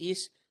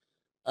activities,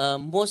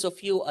 most of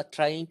you are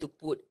trying to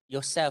put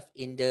yourself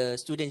in the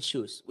student's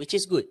shoes, which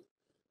is good,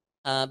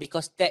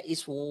 because that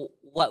is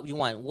what we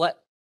want.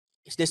 What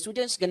is the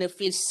students gonna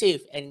feel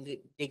safe and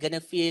they're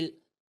gonna feel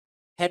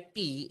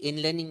happy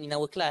in learning in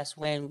our class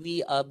when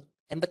we are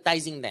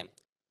empathizing them.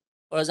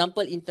 For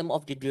example, in terms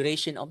of the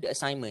duration of the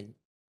assignment,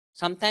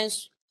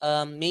 sometimes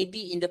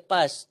maybe in the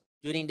past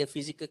during the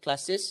physical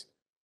classes,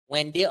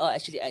 when they are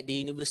actually at the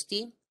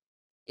university,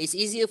 it's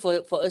easier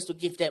for us to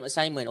give them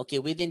assignment. Okay,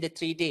 within the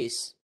 3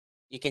 days,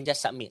 you can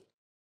just submit.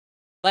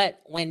 But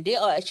when they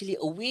are actually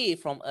away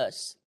from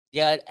us,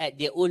 they are at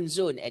their own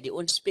zone, at their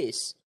own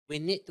space, we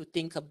need to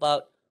think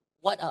about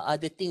what are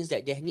other things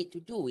that they need to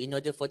do in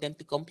order for them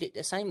to complete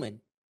the assignment.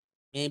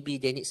 Maybe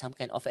they need some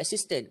kind of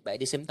assistant, but at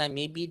the same time,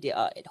 maybe they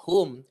are at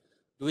home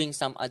doing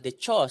some other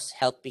chores,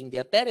 helping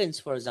their parents,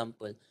 for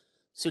example.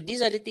 So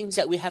these are the things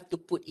that we have to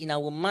put in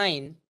our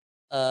mind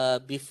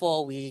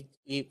before we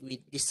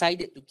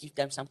decided to give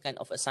them some kind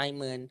of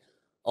assignment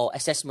or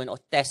assessment or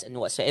test and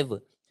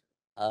whatsoever.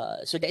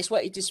 So that's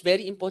why it is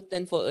very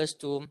important for us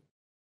to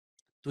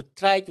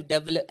try to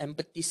develop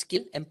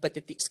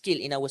empathetic skill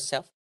in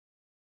ourselves,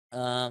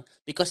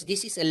 because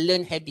this is a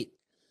learned habit.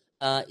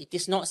 It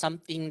is not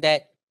something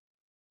that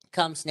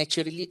comes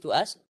naturally to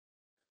us,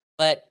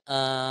 but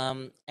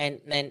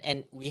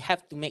and we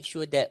have to make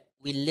sure that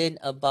we learn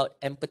about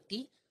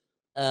empathy,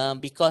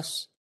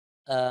 because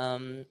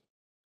by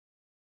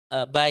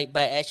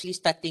actually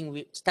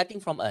starting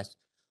from us,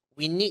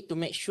 we need to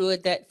make sure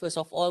that first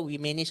of all we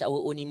manage our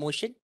own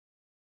emotion.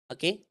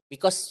 Okay,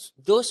 because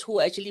those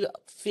who actually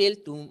fail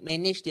to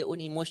manage their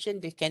own emotion,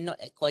 they cannot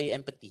acquire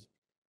empathy.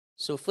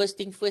 So first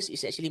thing first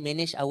is actually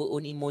manage our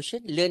own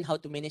emotion, learn how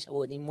to manage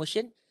our own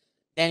emotion,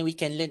 then we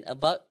can learn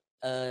about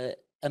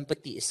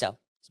empathy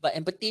itself. But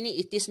empathy ni,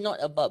 it is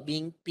not about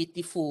being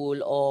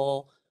pitiful,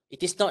 or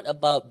it is not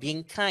about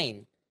being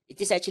kind.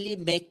 It is actually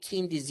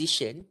making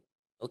decision.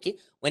 Okay,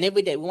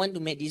 whenever that we want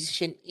to make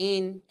decision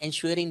in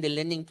ensuring the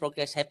learning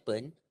progress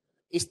happen,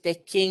 is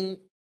taking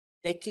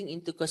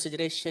into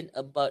consideration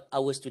about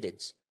our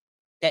students.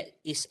 That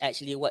is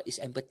actually what is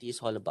empathy is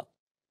all about.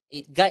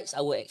 It guides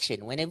our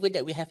action. Whenever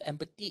that we have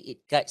empathy,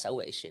 it guides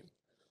our action.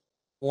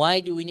 Why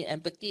do we need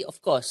empathy?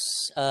 Of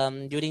course,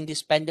 during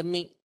this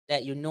pandemic,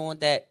 that you know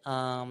that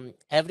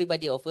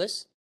everybody of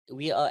us,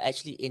 we are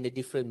actually in a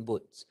different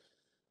boats.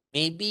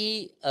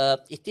 Maybe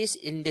it is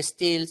in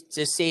still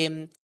the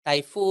same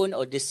typhoon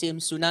or the same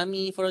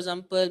tsunami, for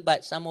example,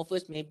 but some of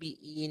us may be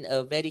in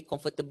a very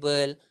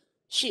comfortable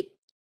ship.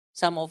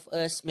 Some of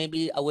us,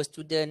 maybe our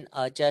students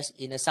are just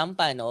in a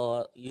sampan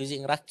or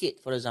using rakit,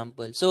 for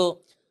example.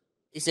 So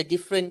it's a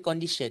different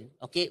condition.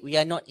 Okay, we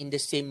are not in the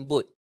same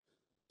boat.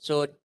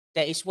 So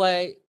that is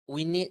why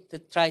we need to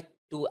try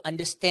to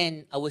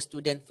understand our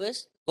student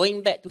first.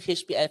 Going back to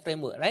HPL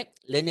framework, right?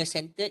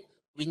 Learner-centered,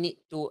 we need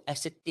to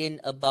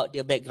ascertain about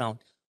their background.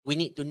 We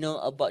need to know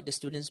about the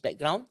student's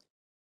background.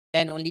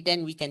 Then only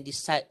then we can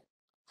decide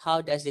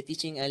how does the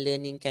teaching and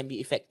learning can be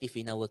effective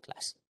in our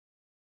class.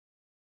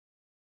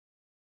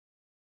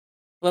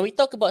 When we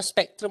talk about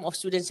spectrum of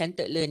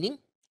student-centered learning,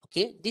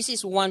 okay, this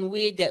is one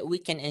way that we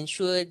can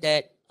ensure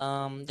that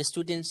the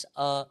students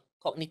are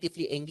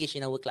cognitively engaged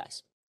in our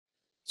class.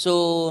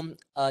 So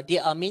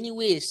there are many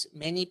ways,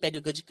 many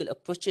pedagogical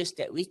approaches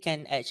that we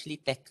can actually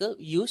tackle,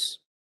 use,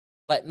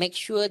 but make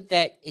sure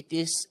that it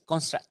is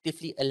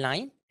constructively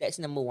aligned. That's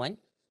number one.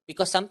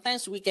 Because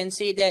sometimes we can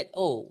say that,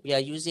 oh, we are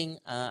using,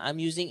 I'm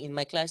using in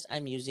my class,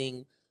 I'm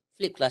using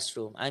flipped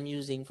classroom. I'm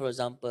using, for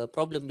example,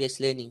 problem-based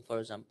learning, for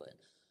example.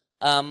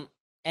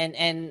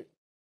 And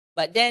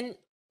but then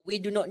we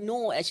do not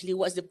know actually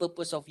what's the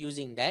purpose of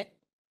using that.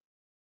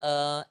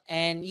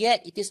 And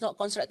yet it is not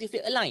constructively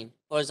aligned.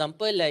 For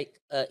example,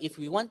 like if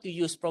we want to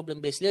use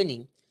problem-based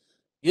learning,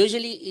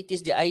 usually it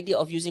is the idea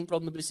of using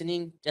problem-based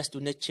learning just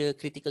to nurture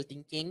critical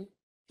thinking,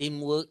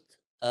 teamwork,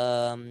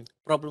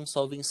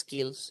 problem-solving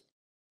skills,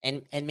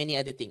 and many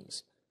other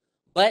things.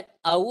 But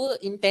our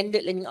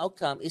intended learning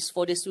outcome is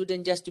for the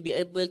student just to be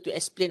able to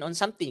explain on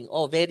something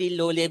or very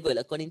low level.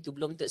 According to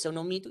Bloom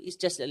taxonomy, it's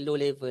just a low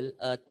level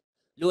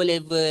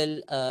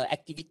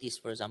activities,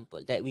 for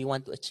example, that we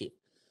want to achieve.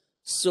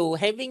 So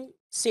having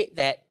said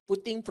that,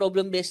 putting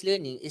problem-based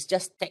learning is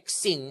just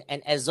taxing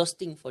and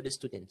exhausting for the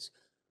students.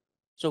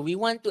 So we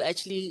want to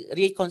actually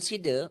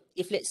reconsider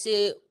if, let's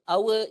say,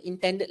 our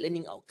intended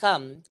learning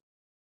outcome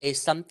is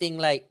something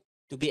like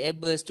to be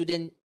able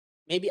student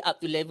maybe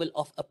up to level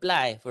of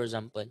apply, for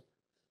example.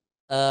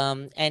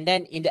 And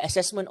then in the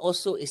assessment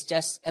also is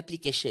just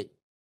application.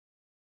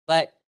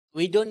 But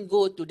we don't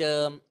go to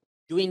the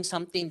doing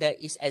something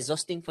that is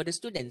exhausting for the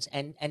students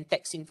and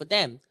taxing for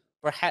them.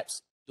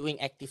 Perhaps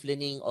doing active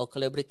learning or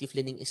collaborative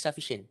learning is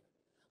sufficient.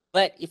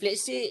 But if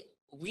let's say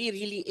we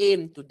really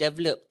aim to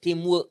develop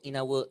teamwork in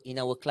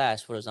our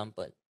class, for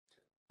example,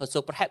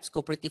 so perhaps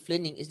cooperative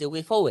learning is the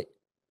way forward.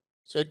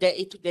 So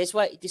that's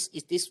why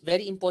it is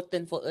very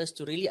important for us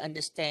to really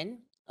understand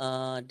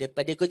the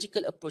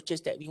pedagogical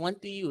approaches that we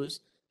want to use.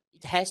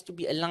 It has to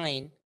be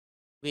aligned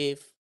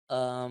with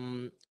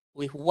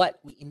what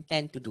we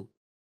intend to do,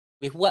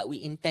 with what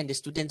we intend the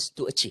students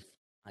to achieve.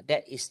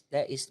 That is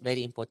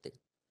very important.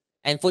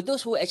 And for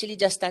those who actually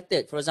just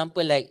started, for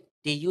example, like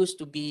they used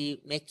to be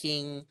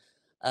making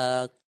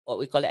what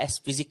we call it as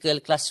physical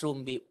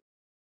classroom.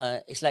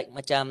 It's like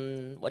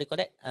macam what do you call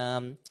that?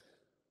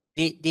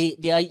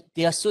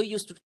 They are so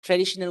used to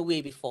traditional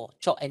way before,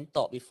 chalk and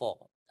talk before.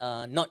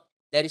 Not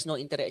there is no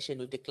interaction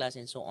with the class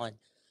and so on.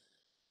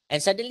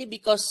 And suddenly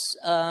because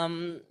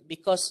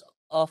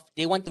of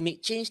they want to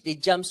make change, they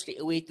jump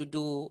straight away to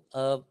do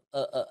a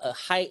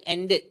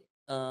high-ended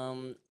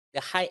the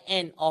high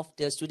end of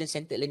the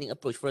student-centered learning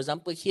approach. For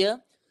example,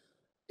 here,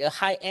 the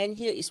high end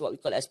here is what we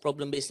call as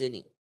problem-based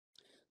learning.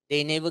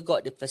 They never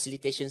got the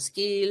facilitation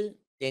skill.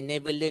 They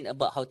never learned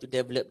about how to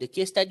develop the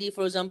case study,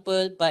 for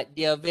example, but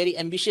they are very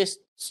ambitious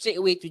straight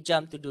away to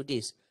jump to do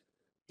this.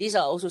 These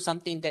are also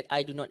something that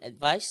I do not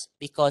advise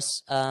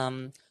because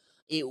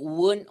it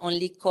won't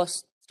only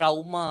cause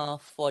trauma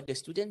for the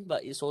student,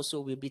 but it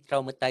also will be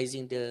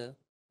traumatizing the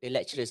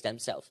lecturers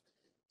themselves.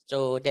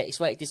 So that is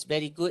why it is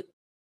very good.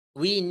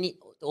 We need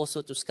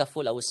also to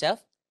scaffold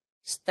ourselves,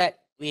 start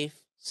with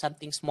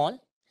something small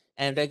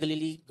and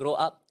regularly grow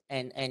up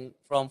and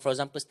from, for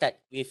example, start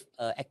with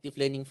active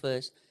learning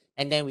first,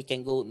 and then we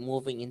can go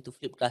moving into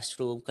flipped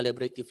classroom,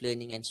 collaborative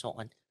learning, and so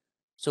on.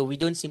 So we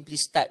don't simply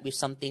start with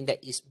something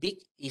that is big,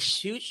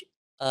 is huge,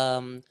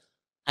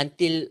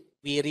 until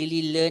we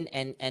really learn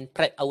and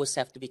prep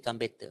ourselves to become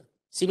better.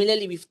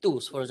 Similarly with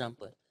tools, for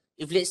example.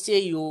 If let's say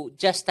you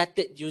just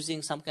started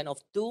using some kind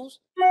of tools,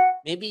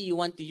 maybe you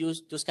want to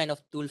use those kind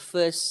of tool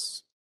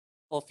first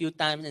for a few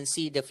times and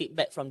see the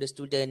feedback from the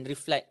student,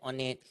 reflect on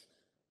it,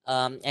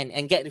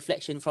 and get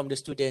reflection from the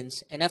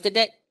students. And after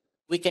that,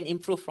 we can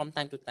improve from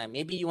time to time.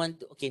 Maybe you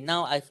want to, okay,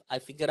 now I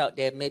figured out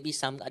there may be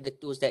some other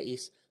tools that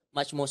is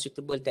much more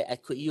suitable that I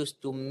could use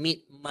to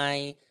meet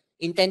my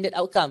intended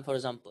outcome, for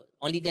example.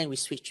 Only then we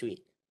switch to it.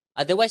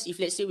 Otherwise, if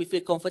let's say we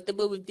feel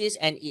comfortable with this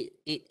and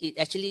it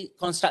actually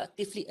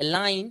constructively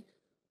align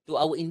to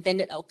our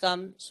intended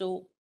outcome,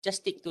 so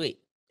just stick to it.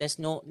 There's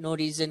no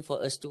reason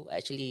for us to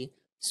actually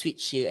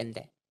switch here and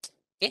there.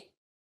 Okay.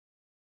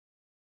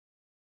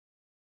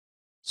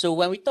 So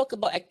when we talk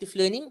about active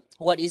learning,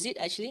 what is it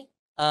actually?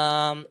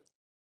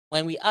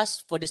 When we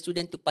ask for the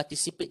student to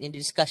participate in the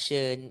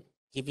discussion,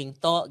 giving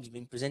talk,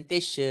 giving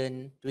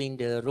presentation, doing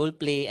the role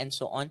play, and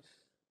so on,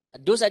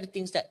 those are the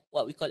things that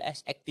what we call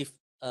as active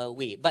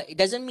way. But it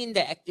doesn't mean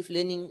that active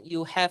learning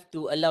you have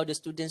to allow the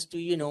students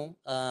to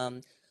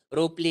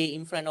role play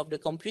in front of the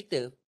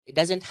computer. It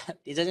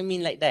doesn't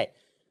mean like that.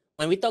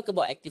 When we talk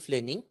about active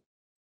learning,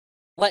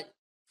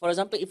 for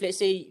example, if let's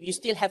say you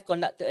still have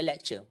conducted a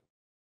lecture,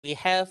 we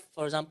have,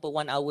 for example,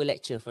 1 hour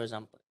lecture, for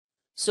example.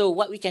 So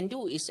what we can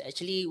do is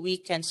actually we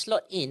can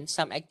slot in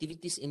some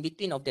activities in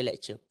between of the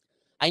lecture.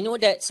 I know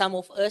that some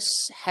of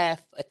us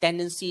have a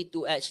tendency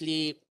to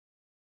actually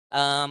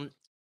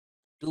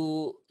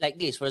do like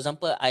this. For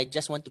example, I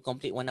just want to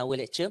complete 1 hour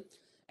lecture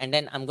and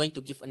then I'm going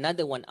to give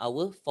another 1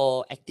 hour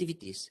for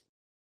activities.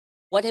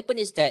 What happened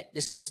is that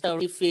the students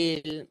already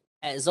feel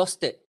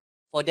exhausted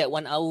for that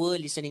 1 hour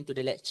listening to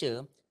the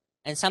lecture,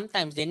 and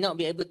sometimes they not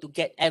be able to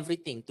get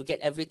everything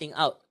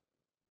out,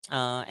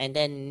 and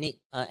then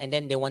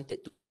they wanted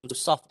to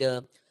solve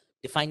the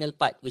final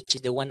part, which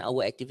is the 1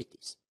 hour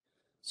activities.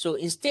 So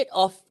instead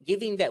of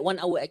giving that 1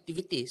 hour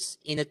activities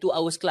in a 2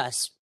 hours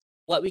class,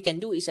 what we can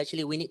do is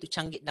actually we need to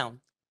chunk it down.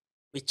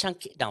 We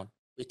chunk it down.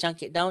 we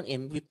chunk it down,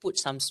 and we put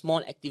some small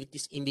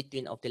activities in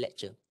between of the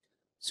lecture.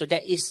 So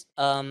that is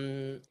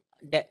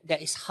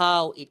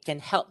how it can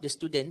help the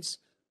students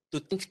to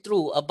think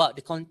through about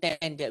the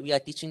content that we are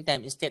teaching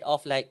them, instead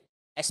of like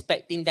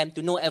expecting them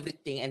to know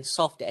everything and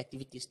solve the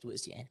activities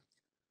towards the end.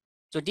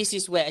 So this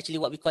is where actually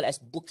what we call as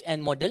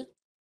bookend model.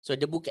 So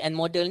the bookend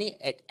model ni,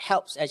 it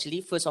helps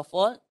actually, first of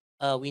all,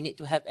 we need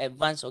to have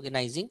advanced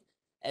organizing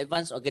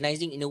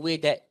in a way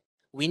that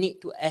we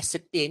need to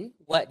ascertain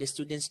what the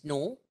students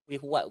know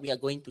with what we are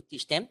going to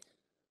teach them.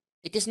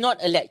 It is not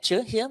a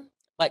lecture here,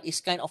 but it's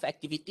kind of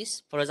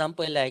activities. For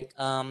example, like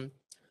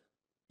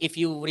if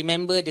you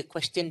remember the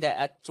question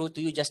that I threw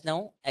to you just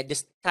now at the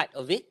start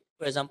of it,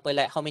 for example,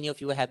 like how many of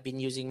you have been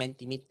using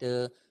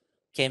Mentimeter,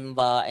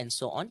 Canva, and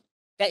so on?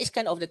 That is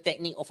kind of the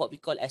technique of what we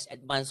call as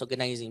advanced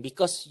organizing,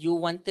 because you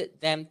wanted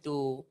them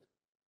to,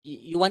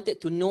 you wanted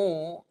to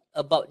know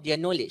about their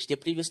knowledge, their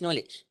previous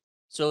knowledge.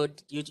 So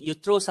you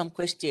throw some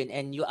question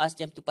and you ask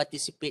them to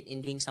participate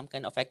in doing some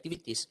kind of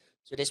activities.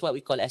 So that's what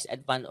we call as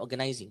advanced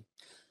organizing.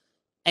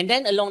 And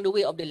then along the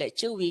way of the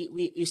lecture,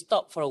 we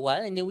stop for a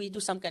while and then we do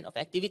some kind of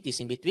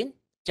activities in between,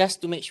 just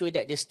to make sure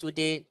that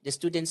the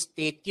students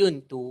stay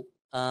tuned to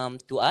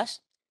us,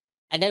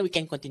 and then we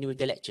can continue with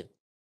the lecture.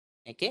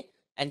 Okay,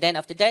 and then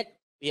after that,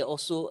 we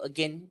also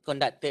again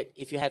conducted,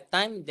 if you have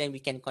time, then we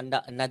can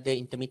conduct another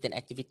intermittent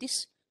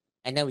activities,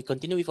 and then we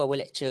continue with our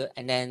lecture,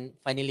 and then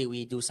finally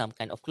we do some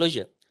kind of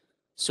closure.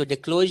 So the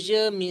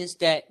closure means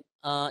that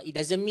it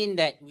doesn't mean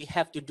that we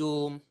have to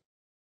do,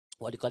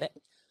 what do you call that?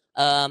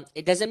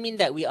 It doesn't mean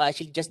that we are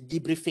actually just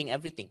debriefing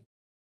everything.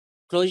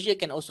 Closure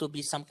can also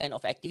be some kind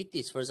of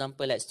activities. For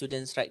example, like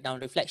students write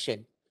down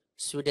reflection,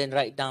 students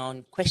write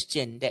down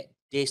question that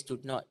they still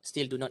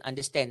do not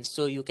understand,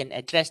 so you can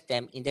address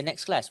them in the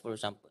next class, for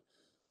example.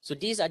 So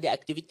these are the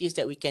activities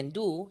that we can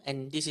do,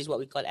 and this is what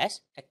we call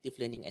as active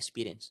learning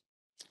experience.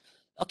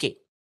 Okay,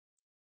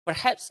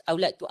 perhaps I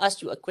would like to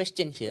ask you a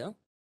question here.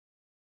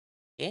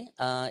 Okay,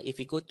 if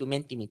we go to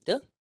Mentimeter,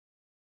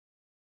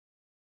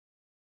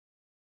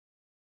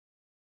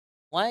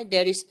 why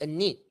there is a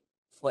need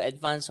for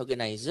advanced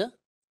organizer,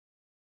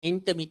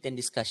 intermittent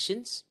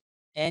discussions,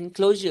 and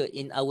closure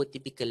in our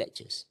typical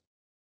lectures?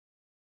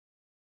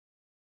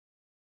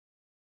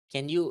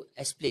 Can you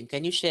explain?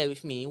 Can you share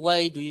with me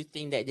why do you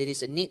think that there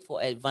is a need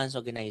for advanced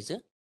organizer,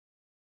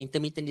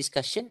 intermittent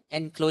discussion,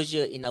 and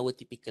closure in our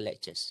typical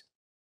lectures?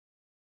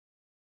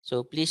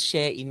 So please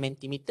share in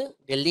Mentimeter.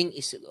 The link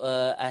is,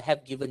 I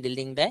have given the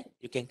link there.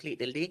 You can click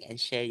the link and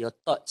share your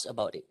thoughts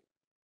about it.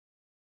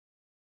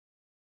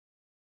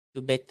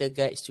 To better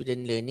guide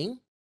student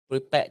learning,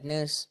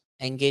 preparedness,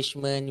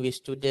 engagement with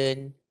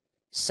student,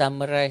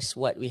 summarize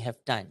what we have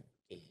done.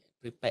 Okay.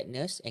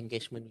 Preparedness,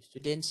 engagement with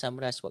students,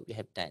 summarize what we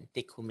have done.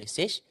 Take home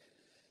message.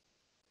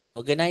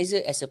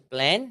 Organizer as a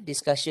plan,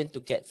 discussion to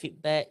get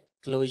feedback,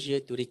 closure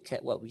to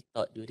recap what we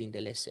taught during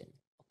the lesson.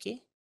 Okay,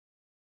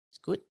 it's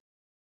good.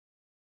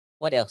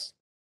 What else?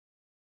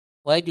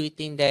 Why do you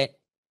think that,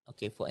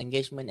 okay, for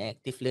engagement and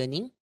active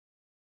learning,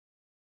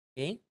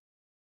 okay,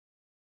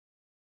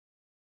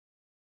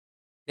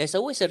 there's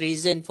always a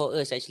reason for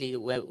us actually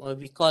when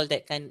we call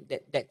that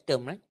that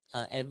term, right?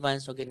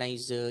 Advanced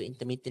organizer,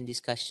 intermittent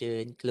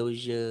discussion,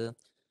 closure.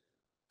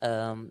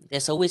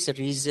 There's always a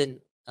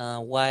reason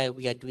why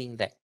we are doing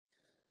that.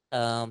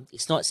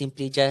 It's not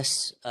simply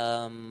just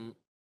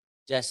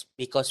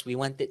because we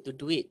wanted to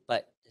do it,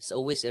 but there's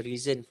always a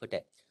reason for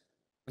that.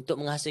 Untuk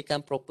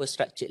menghasilkan proper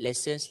structured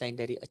lessons selain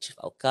dari achieve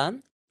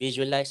outcome,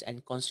 visualize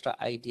and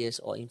construct ideas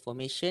or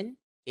information,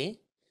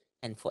 okay,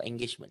 and for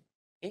engagement.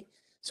 Okay,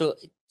 so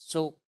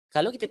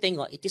kalau kita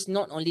tengok, it is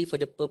not only for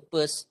the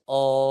purpose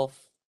of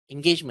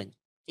engagement.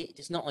 Okay?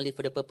 It is not only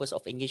for the purpose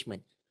of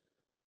engagement.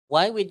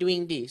 Why we're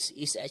doing this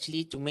is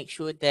actually to make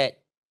sure that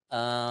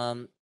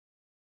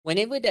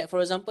whenever that,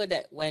 for example,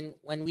 that when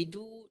we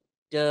do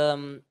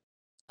the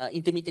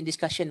intermittent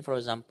discussion, for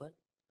example,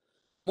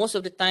 most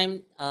of the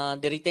time,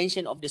 the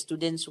retention of the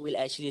students will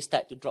actually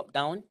start to drop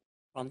down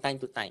from time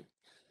to time.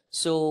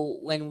 So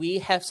when we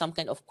have some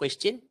kind of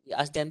question, we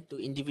ask them to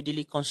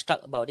individually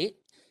construct about it.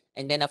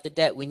 And then after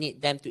that, we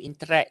need them to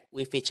interact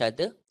with each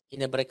other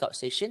in a breakout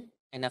session.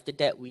 And after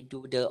that, we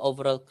do the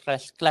overall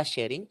class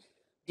sharing.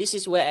 This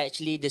is where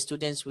actually the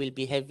students will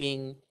be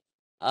having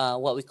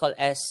what we call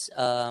as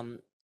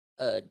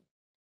the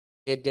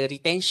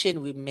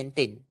retention we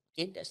maintain.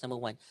 Okay, that's number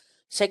one.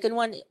 Second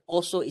one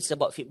also is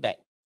about feedback.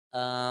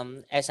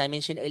 As I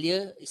mentioned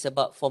earlier, it's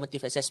about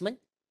formative assessment.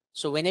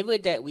 So whenever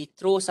that we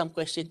throw some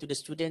question to the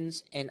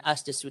students and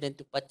ask the student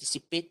to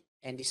participate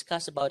and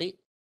discuss about it,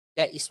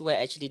 that is where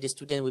actually the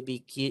student will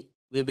be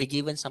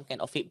given some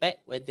kind of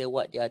feedback, whether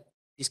what they are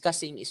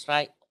discussing is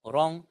right or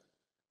wrong.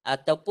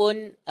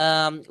 Ataupun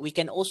we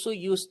can also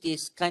use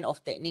this kind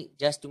of technique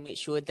just to make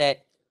sure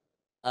that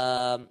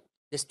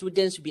the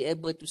students will be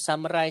able to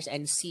summarize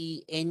and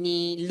see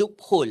any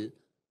loophole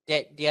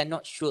that they are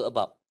not sure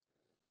about.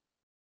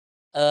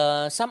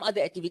 Some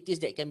other activities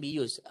that can be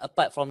used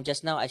apart from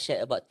just now I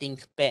shared about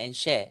think, pair, and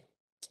share.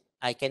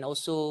 I can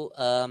also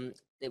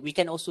we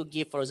can also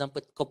give, for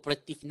example,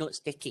 cooperative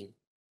notes taking.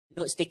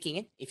 notes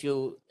taking, if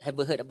you have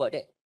heard about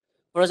that.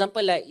 For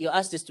example, like you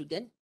ask the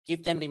student,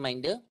 give them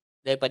reminder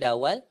daripada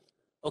awal.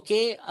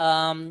 Okay,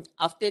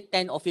 after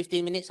 10 or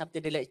 15 minutes after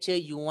the lecture,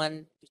 you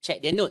want to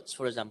check their notes,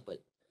 for example.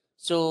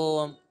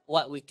 So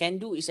what we can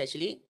do is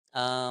actually,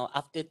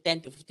 after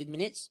 10 to 15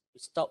 minutes, we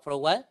stop for a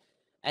while,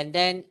 and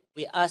then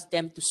we ask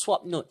them to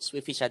swap notes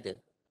with each other.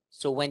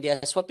 So when they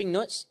are swapping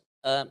notes,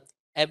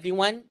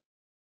 everyone,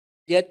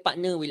 their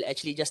partner will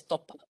actually just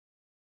top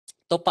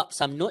up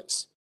some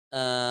notes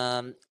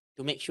to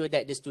make sure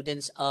that the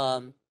students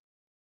and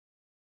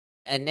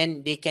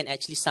then they can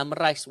actually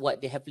summarize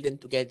what they have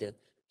learned together.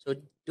 So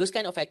those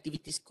kind of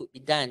activities could be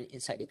done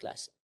inside the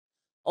class.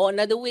 Or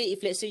another way,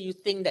 if let's say you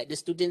think that the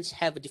students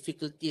have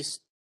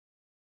difficulties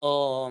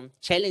or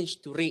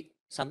challenge to read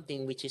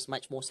something which is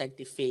much more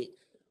scientific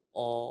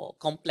or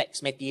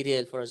complex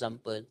material, for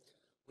example,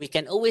 we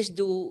can always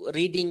do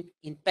reading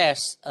in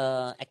pairs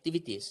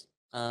activities.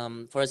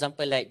 For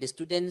example, like the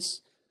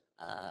students,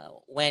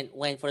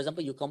 when for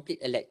example you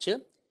complete a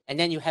lecture and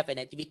then you have an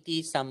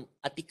activity, some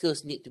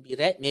articles need to be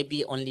read,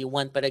 maybe only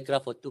one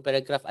paragraph or two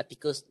paragraph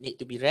articles need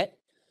to be read.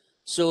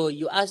 So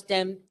you ask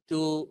them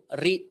to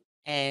read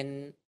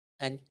and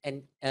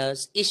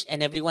each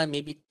and everyone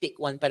maybe take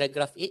one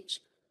paragraph each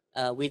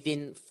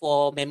within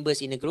 4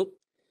 members in a group.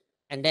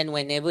 And then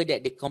whenever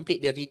that they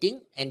complete the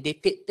reading and they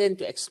take turn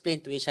to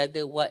explain to each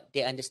other what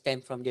they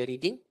understand from the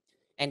reading,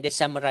 and they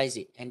summarize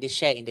it and they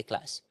share in the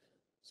class.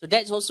 So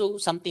that's also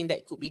something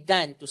that could be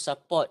done to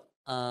support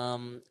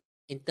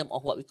in terms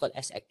of what we call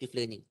as active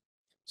learning.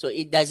 So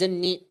it doesn't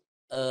need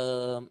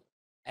an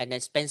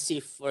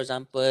expensive, for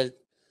example,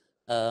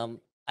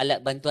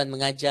 alat bantuan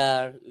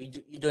mengajar.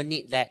 You don't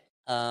need that.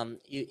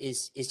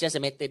 It's just a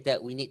method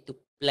that we need to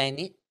plan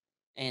it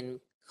and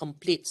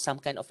complete some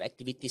kind of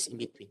activities in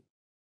between.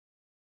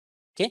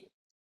 Okay.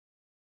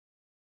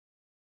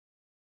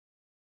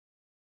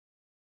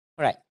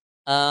 All right.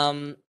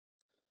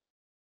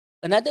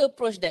 Another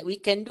approach that we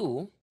can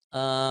do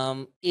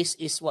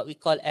is what we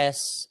call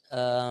as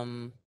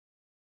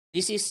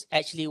this is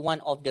actually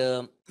one of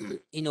the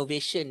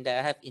innovation that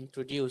I have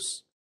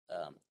introduced.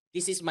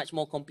 This is much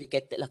more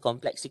complicated lah,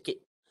 complex sikit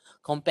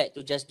compared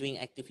to just doing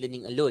active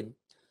learning alone.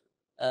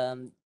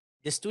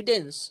 The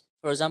students,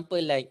 for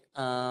example, like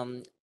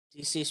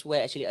this is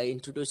where actually I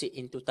introduced it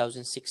in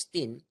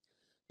 2016.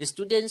 The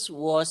students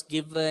was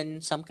given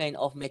some kind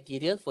of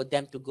material for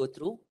them to go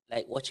through,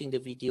 like watching the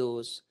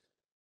videos,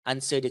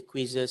 answer the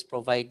quizzes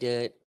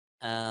provided,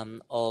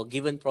 or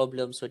given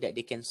problems so that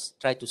they can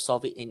try to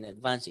solve it in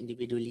advance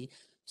individually.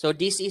 So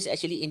this is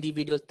actually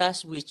individual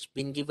task which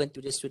been given to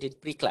the student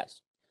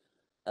pre-class.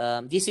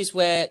 This is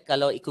where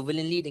kalau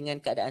equivalently dengan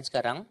keadaan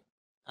sekarang,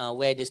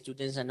 where the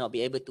students are not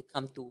be able to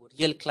come to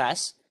real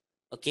class,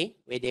 okay,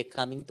 where they're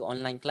coming to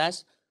online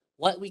class,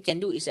 what we can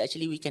do is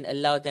actually we can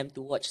allow them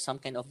to watch some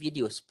kind of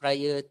videos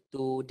prior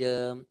to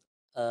the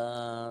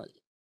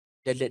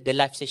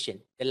live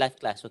session, the live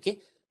class, okay,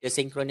 the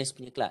synchronous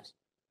punya class.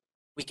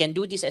 We can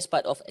do this as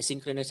part of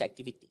asynchronous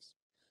activities.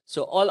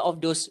 So all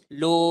of those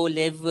low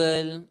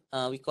level,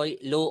 we call it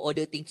low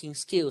order thinking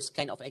skills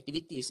kind of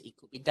activities, it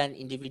could be done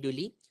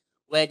individually,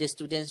 where the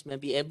students may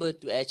be able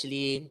to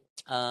actually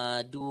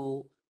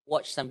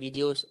watch some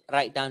videos,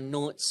 write down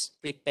notes,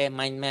 prepare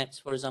mind maps,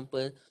 for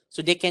example.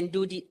 So they can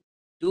do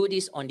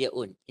this on their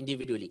own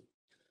individually.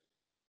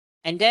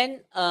 And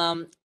then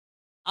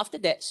after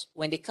that,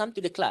 when they come to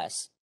the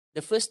class,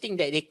 the first thing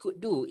that they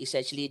could do is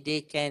actually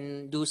we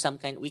can do some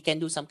kind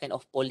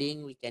of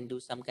polling, we can do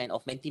some kind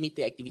of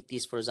Mentimeter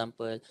activities, for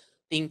example,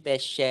 think, pair,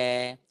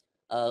 share,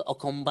 or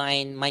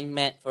combine mind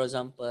map, for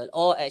example,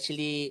 or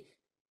actually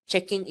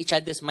checking each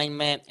other's mind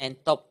map and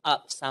top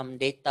up some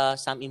data,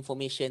 some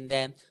information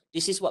there.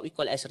 This is what we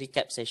call as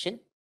recap session.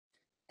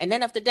 And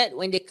then after that,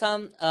 when they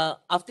come,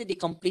 after they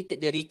completed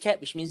the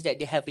recap, which means that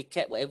they have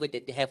recap whatever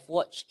that they have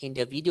watched in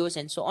their videos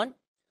and so on,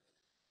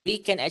 we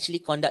can actually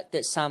conduct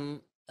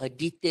some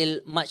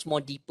detailed, much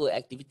more deeper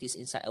activities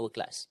inside our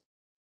class.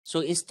 So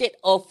instead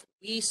of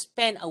we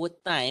spend our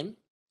time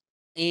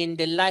in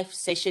the live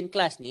session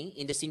class ni,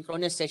 in the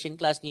synchronous session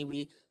class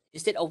ni,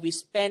 instead of we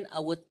spend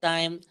our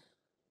time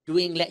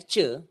doing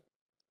lecture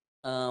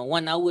 1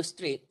 hour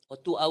straight or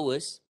 2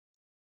 hours,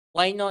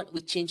 why not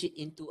we change it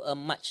into a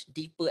much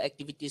deeper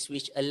activities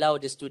which allow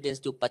the students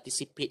to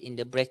participate in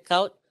the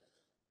breakout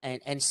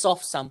and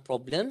solve some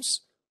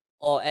problems,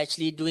 or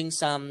actually doing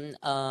some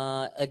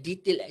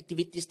detailed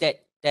activities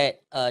that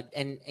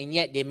and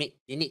yet they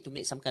need to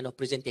make some kind of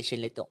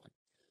presentation later on.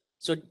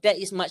 So that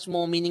is much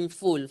more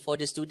meaningful for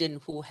the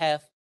student who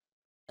have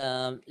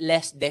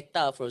less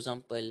data, for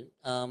example,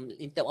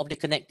 in terms of the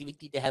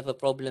connectivity, they have a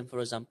problem, for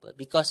example,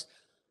 because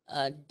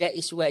that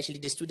is where actually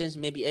the students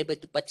may be able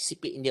to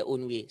participate in their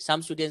own way.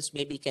 Some students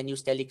maybe can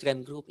use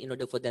Telegram group in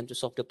order for them to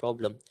solve the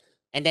problem.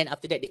 And then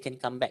after that, they can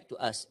come back to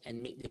us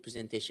and make the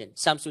presentation.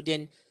 Some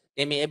students,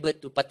 they may be able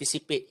to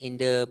participate in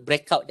the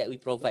breakout that we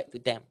provide to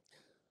them.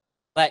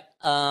 But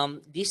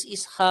this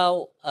is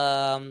how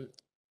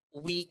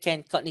we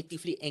can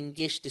cognitively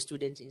engage the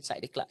students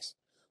inside the class,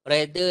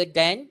 rather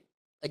than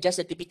just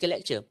a typical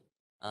lecture.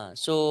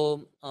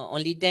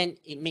 Only then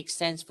it makes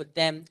sense for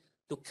them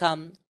to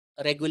come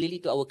regularly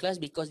to our class,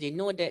 because they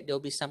know that there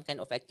will be some kind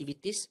of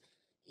activities.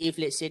 If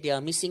let's say they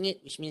are missing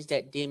it, which means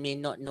that they may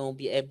not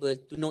be able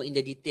to know in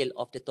the detail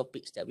of the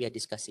topics that we are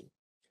discussing.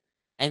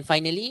 And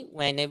finally,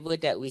 whenever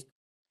that we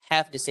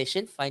have the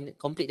session,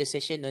 complete the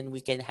session, then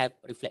we can have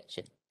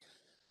reflection.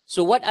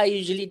 So what I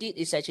usually did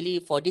is actually,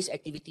 for this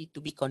activity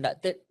to be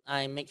conducted,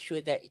 I make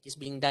sure that it is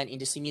being done in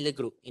the similar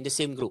group, in the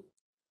same group,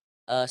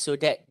 so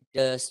that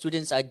the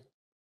students are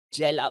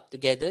gel up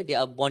together, they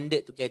are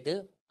bonded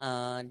together,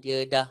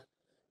 they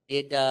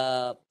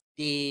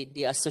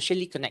are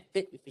socially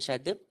connected with each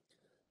other.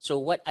 So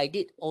what I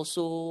did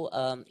also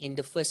in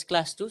the first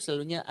class too,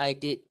 selalunya I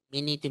did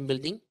mini team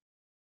building,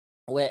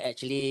 where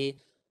actually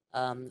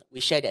we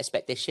share the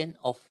expectation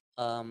of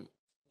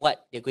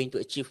what they're going to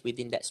achieve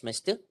within that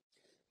semester.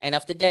 And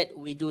after that,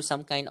 we do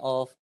some kind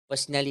of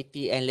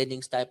personality and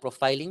learning style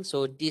profiling.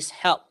 So this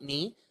helped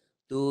me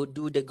to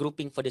do the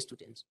grouping for the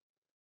students.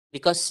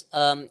 Because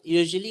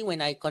usually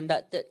when I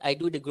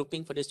do the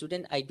grouping for the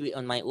student, I do it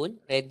on my own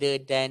rather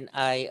than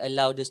I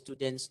allow the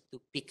students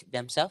to pick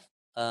themselves,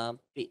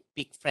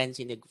 pick friends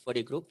for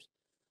the groups.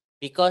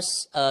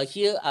 Because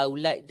here I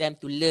would like them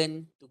to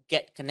learn to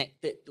get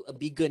connected to a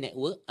bigger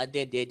network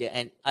other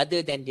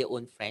than their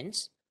own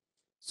friends.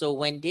 So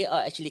when they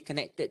are actually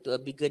connected to a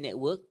bigger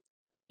network,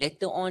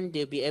 later on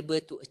they'll be able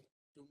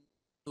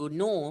to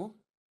know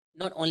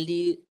not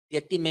only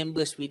their team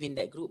members within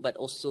that group, but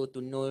also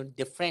to know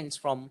the friends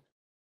from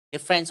the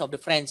friends of the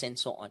friends and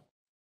so on.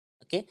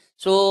 Okay,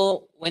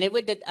 so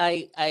whenever that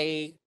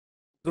I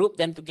group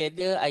them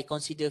together, I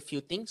consider a few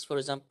things. For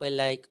example,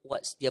 like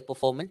what's their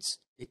performance,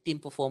 the team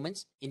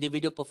performance,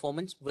 individual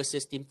performance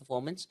versus team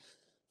performance.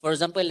 For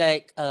example,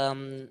 like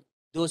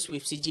those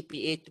with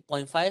CGPA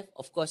 2.5,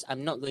 of course,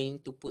 I'm not going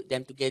to put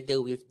them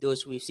together with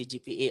those with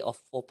CGPA of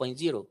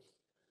 4.0.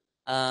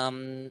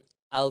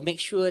 I'll make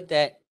sure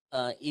that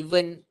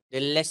even the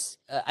less,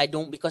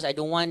 because I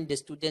don't want the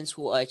students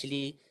who are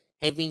actually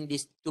having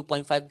this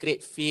 2.5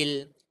 grade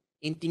feel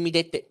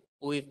intimidated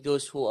with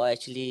those who are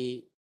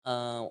actually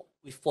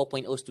with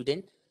 4.0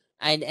 student.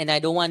 And I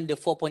don't want the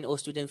 4.0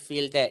 student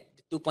feel that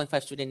the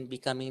 2.5 student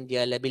becoming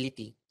their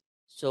liability.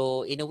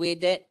 So in a way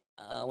that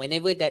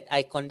whenever that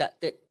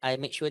I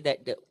make sure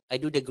that I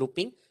do the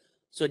grouping.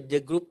 So the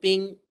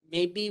grouping,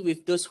 maybe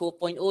with those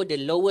 4.0, the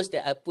lowest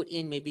that I put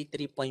in maybe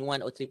 3.1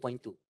 or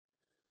 3.2.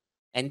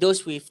 And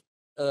those with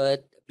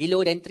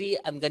below than 3,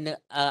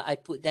 I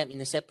put them in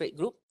a separate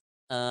group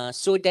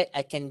so that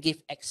I can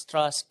give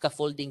extra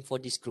scaffolding for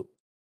this group.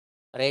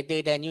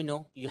 Rather than,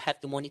 you have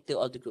to monitor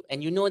all the group.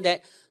 And you know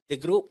that the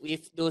group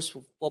with those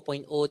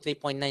 4.0,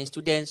 3.9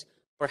 students,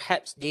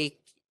 perhaps they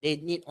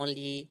need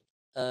only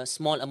a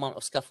small amount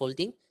of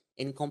scaffolding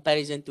in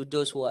comparison to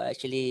those who are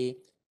actually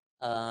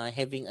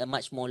having a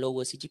much more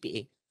lower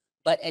CGPA.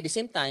 But at the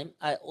same time,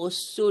 I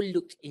also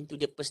looked into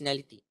the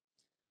personality.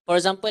 For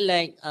example,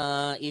 like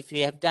if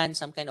you have done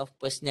some kind of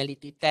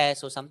personality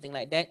test or something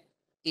like that,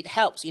 it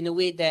helps in a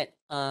way that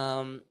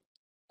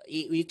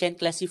we can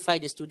classify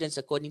the students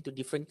according to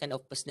different kind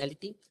of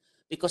personality,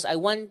 because I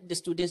want the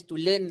students to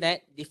learn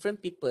that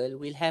different people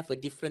will have a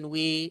different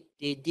way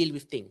they deal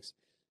with things.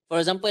 For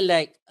example,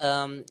 like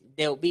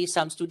there will be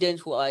some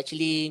students who are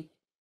actually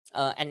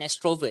an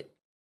extrovert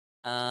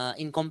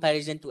in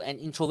comparison to an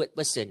introvert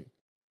person.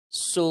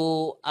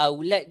 So I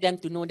would like them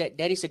to know that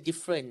there is a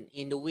difference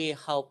in the way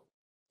how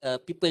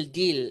people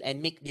deal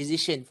and make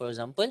decision, for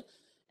example,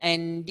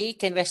 and they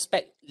can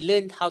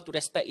learn how to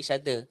respect each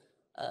other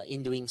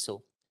in doing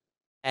so.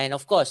 And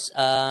of course,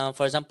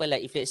 for example,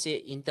 like if let's say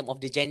in terms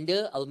of the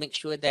gender, I'll make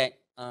sure that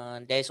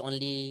there's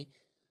only,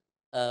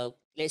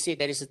 let's say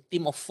there is a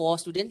team of 4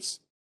 students.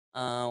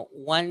 I'll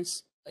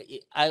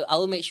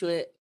make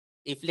sure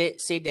if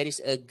let's say there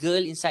is a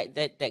girl inside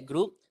that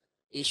group,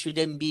 it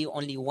shouldn't be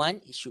only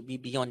one, it should be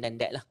beyond than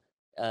that lah.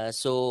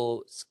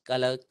 So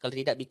kalau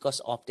tidak,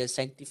 because of the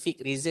scientific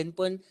reason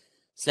pun,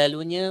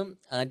 selalunya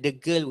the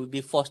girl will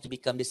be forced to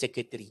become the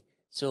secretary.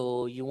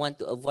 So you want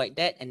to avoid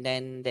that, and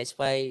then that's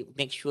why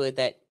make sure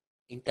that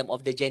in terms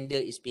of the gender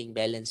is being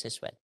balanced as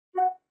well.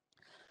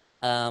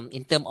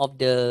 In terms of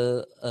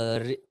the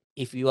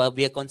if we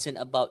are concerned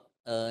about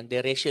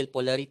the racial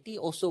polarity,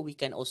 also we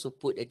can also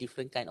put a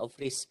different kind of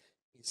race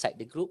inside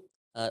the group,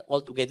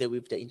 all together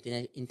with the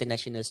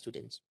international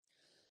students.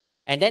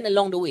 And then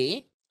along the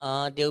way,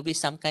 there will be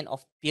some kind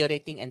of peer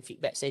rating and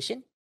feedback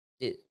session,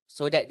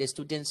 so that the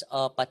students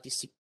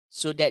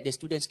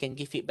can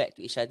give feedback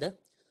to each other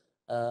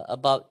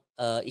about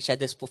each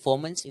other's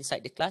performance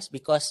inside the class.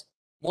 Because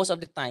most of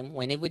the time,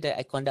 whenever that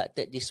I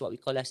conducted this, what we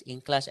call as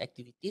in-class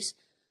activities,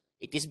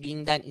 it is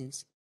being done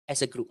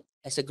as a group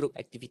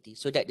activity,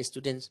 so that the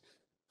students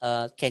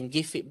can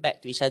give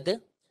feedback to each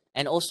other,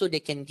 and also they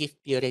can give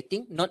peer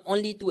rating, not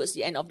only towards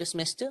the end of the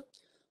semester,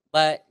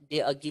 but they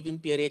are giving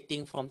peer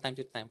rating from time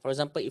to time. For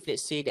example, if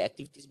let's say the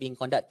activity is being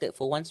conducted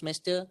for one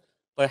semester,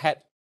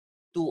 perhaps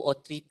 2 or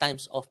 3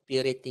 times of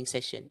peer rating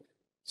session,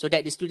 so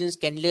that the students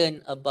can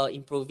learn about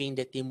improving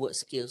the teamwork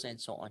skills and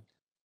so on.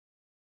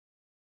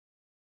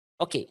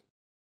 Okay,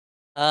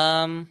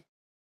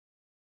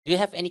 Do you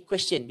have any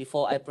question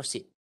before I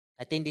proceed?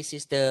 I think this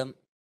is the,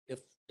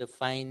 the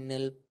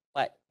final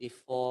part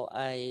before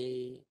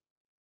I,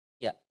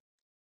 yeah.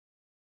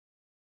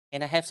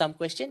 Can I have some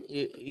question?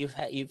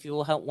 If you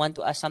want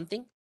to ask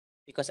something,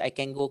 because I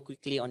can go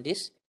quickly on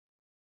this.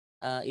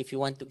 If you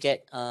want to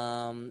get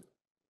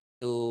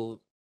to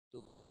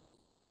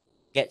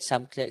get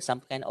some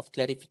kind of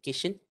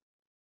clarification.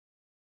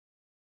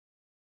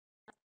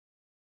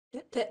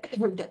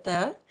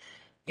 Doctor,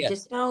 Yeah.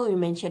 just now you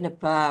mentioned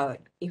about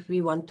if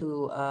we want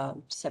to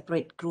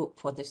separate group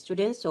for the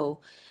students,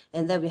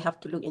 and then we have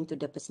to look into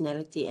the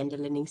personality and the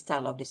learning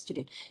style of the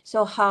student.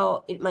 So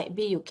how it might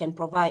be, you can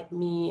provide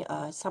me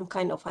some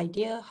kind of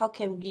idea, how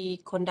can we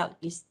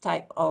conduct this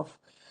type of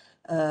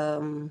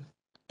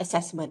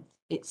assessment?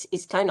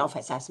 It's kind of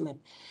assessment.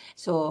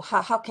 So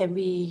how can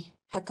we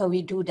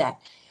do that?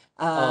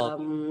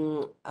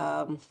 Oh,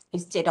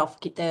 Instead of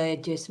kita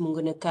just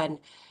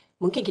menggunakan,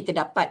 mungkin kita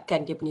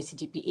dapatkan dia punya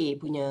CGPA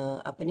punya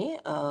apa ni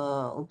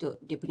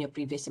untuk dia punya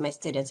previous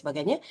semester dan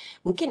sebagainya.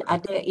 Mungkin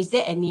is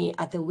there any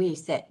other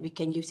ways that we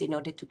can use in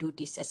order to do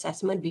this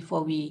assessment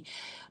before we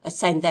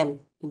assign them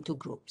into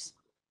groups?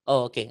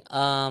 Oh, okay.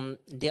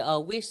 There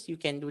are ways you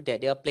can do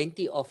that. There are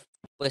plenty of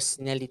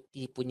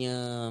personality punya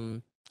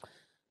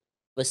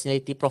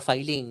personality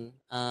profiling.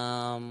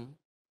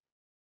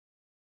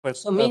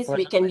 So means For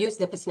we can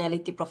use the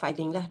personality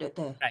profiling lah,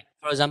 Doctor. right.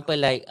 For example,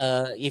 like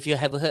if you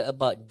have heard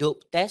about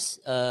dope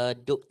test,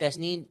 dope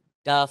test ni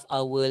dove,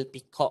 owl,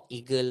 peacock,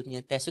 eagle punya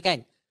test tu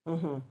kan.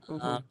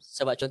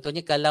 Sebab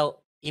contohnya kalau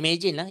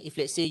imagine lah, if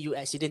let's say you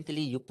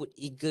accidentally you put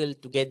eagle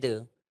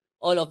together,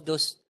 all of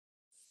those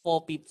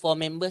four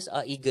members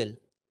are eagle.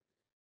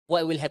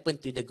 What will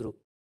happen to the group?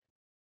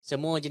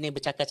 Semua jenis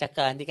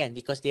bercakar-cakar nanti kan,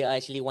 because they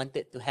actually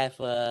wanted to have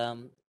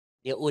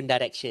their own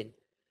direction.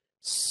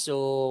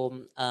 So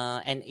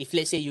and if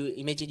let's say you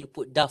imagine you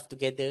put dove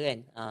together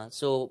kan,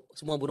 so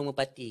semua burung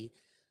merpati,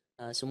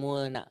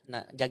 semua nak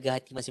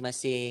jaga hati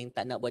masing-masing,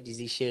 tak nak buat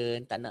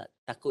decision,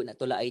 takut nak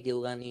tolak idea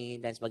orang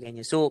ni dan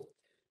sebagainya. So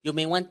you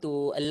may want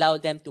to allow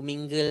them to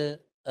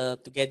mingle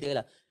together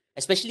lah.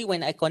 Especially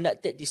when I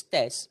conducted this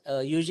test,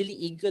 usually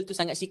eagle tu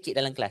sangat sikit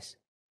dalam kelas.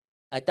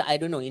 I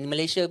don't know, in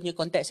Malaysia punya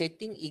context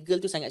setting,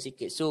 eagle tu sangat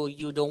sikit. So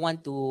you don't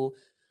want to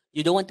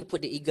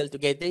put the eagle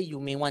together.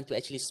 You may want to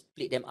actually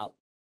split them out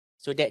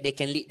so that they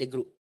can lead the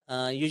group.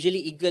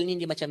 Usually eagle ni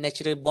dia macam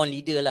natural born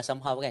leader lah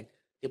somehow kan.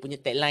 Dia punya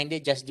tagline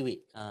dia just do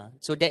it.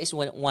 So that is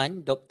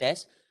one dog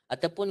test.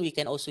 Ataupun we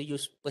can also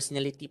use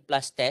personality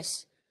plus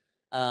test.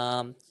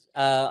 I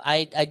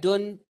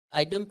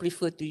don't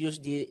prefer to use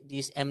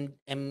this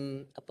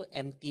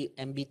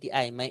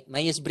MBTI,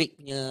 Myers-Briggs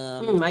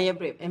punya.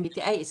 Myers-Briggs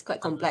MBTI is quite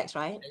complex,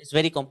 right? It's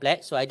very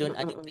complex, so I don't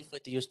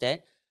prefer to use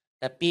that.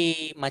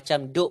 Tapi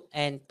macam dope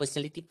and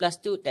personality plus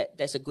tu,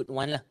 that's a good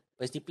one lah.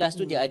 Personality plus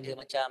tu dia ada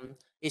macam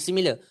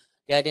similar.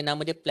 Dia ada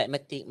nama dia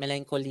phlegmatic,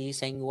 melancholy,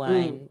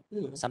 sanguine,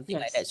 something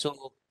like that. So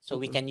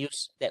we can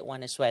use that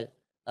one as well.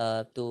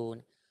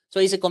 So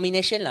it's a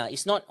combination lah.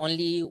 It's not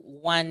only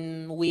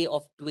one way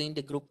of doing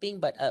the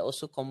grouping, but I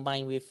also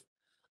combine with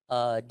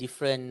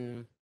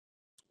different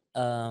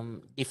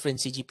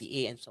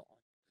CGPA and so on.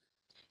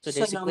 So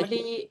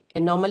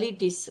normally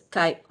this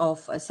type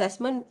of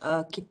assessment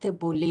kita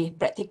boleh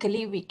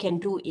practically we can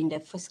do in the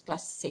first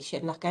class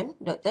session lah kan,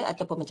 Doktor,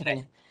 ataupun macam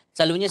mana?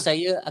 Selalunya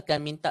saya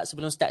akan minta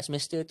sebelum start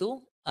semester tu,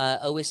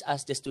 always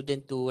ask the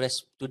student to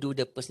do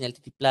the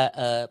personality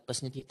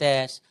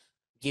test,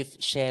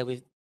 share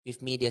with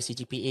me their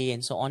CGPA and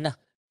so on lah.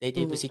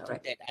 Dari situ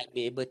that I'll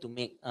be able to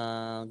make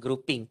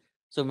grouping.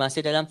 So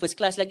masa dalam first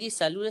class lagi,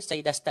 selalu saya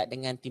dah start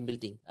dengan team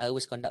building. I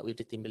always conduct with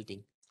the team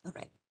building.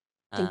 Alright.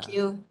 Thank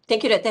you,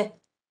 Doctor.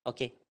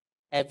 Okay.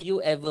 Have you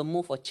ever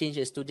moved or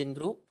changed a student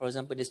group? For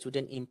example, the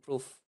student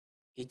improve,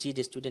 e.g.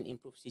 the student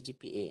improve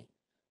CGPA.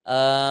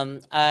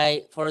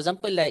 For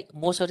example, like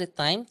most of the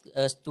time,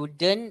 a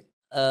student,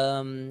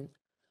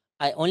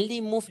 I only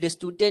move the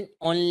student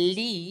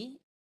only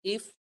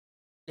if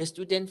the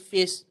student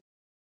face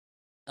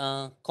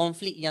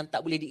konflik yang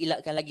tak boleh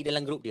dielakkan lagi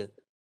dalam grup dia.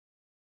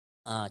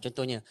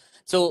 Contohnya.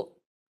 So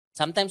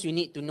sometimes you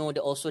need to know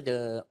also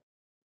the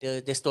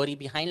story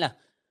behind lah.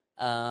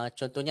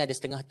 Contohnya ada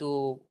setengah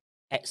tu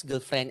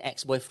ex-girlfriend,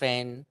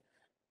 ex-boyfriend.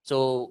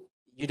 So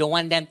you don't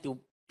want them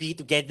to be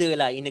together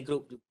lah in a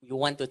group. You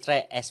want to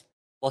try as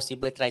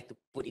possible, try to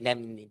put them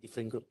in a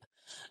different group.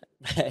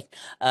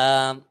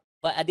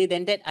 But other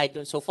than that,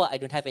 so far I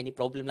don't have any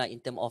problem lah in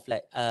terms of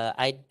like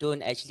I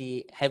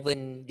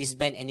haven't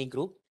disband any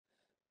group.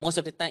 Most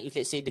of the time, if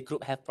let's say the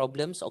group have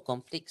problems or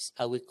conflicts,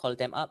 I will call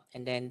them up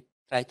and then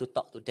try to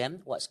talk to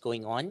them what's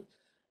going on,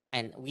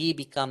 and we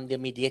become the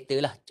mediator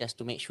lah, just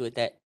to make sure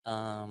that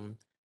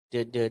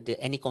the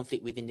any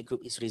conflict within the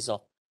group is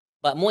resolved.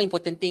 But one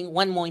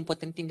more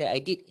important thing that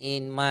I did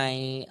in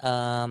my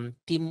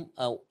team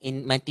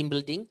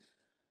building,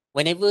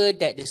 whenever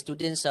that the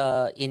students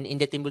are in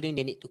the team building,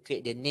 they need to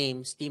create their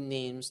names, team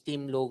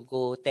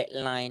logo,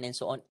 tagline, and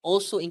so on.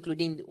 Also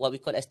including what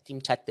we call as team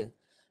charter.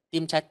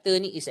 Team charter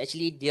ni is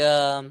actually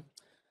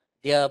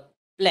their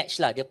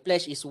pledge lah. The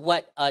pledge is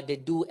what are the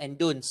do and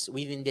don'ts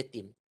within the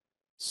team.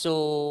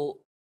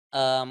 So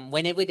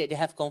whenever that they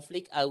have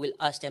conflict, I will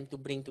ask them to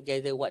bring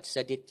together what's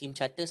the team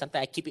charter.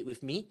 Sometimes I keep it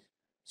with me,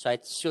 so I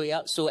show it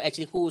out. So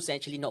actually, who's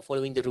actually not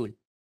following the rule?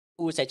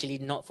 Who's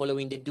actually not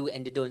following the do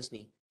and the don'ts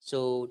ni?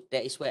 So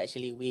that is where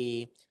actually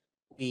we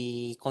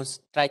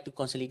try to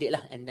consolidate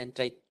lah, and then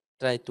try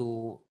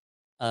to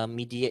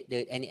mediate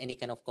any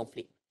kind of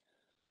conflict.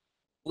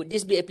 Would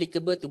this be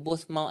applicable to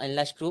both small and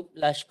large group?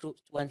 Large group,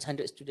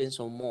 100 students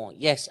or more.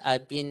 Yes,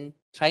 I've been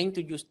trying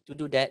to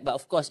do that, but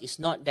of course, it's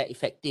not that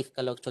effective.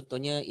 Kalau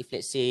contohnya, if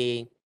let's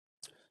say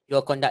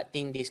you're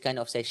conducting this kind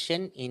of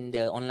session in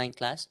the online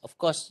class, of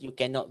course, you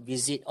cannot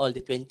visit all the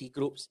 20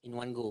 groups in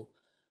one go.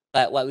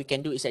 But what we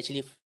can do is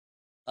actually,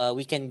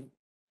 we can,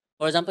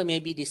 for example,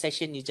 maybe this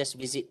session you just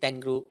visit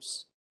 10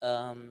 groups,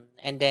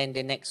 and then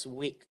the next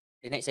week,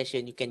 the next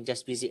session, you can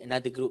just visit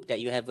another group that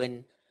you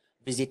haven't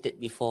visited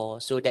before,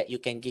 so that you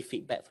can give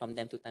feedback from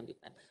them to time.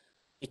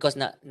 Because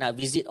nak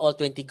visit all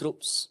 20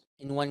 groups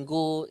in one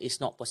go is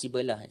not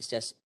possible lah. It's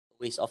just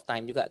waste of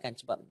time juga kan,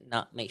 sebab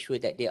nak make sure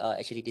that they are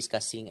actually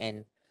discussing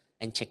and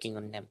checking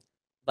on them.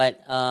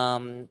 But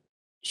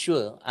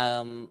sure,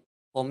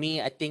 for me,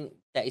 I think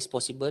that is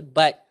possible.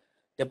 But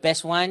the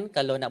best one,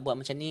 kalau nak buat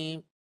macam ni,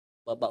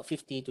 about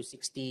 50 to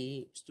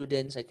 60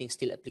 students, I think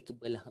still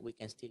applicable lah. We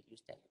can still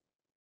use that.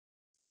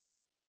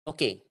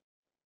 Okay.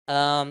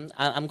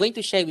 I'm going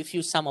to share with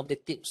you some of the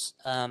tips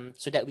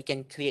so that we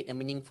can create a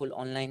meaningful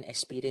online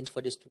experience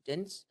for the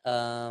students.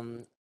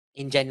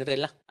 In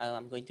general lah,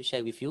 I'm going to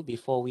share with you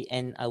before we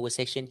end our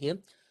session here.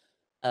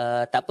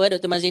 Tak apa,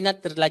 Dr. Mazlina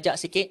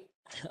terlajak sikit.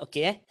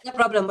 Okay No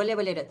problem, boleh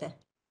Doktor.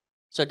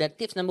 So the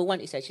tips number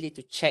 1 is actually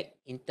to check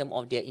in terms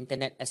of their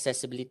internet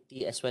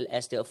accessibility as well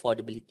as the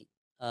affordability.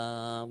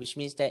 Which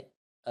means that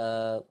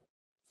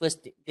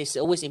first, this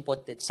is always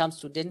important. Some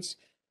students,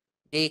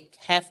 they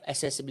have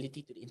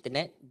accessibility to the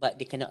internet, but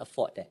they cannot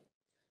afford that.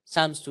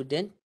 Some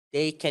students,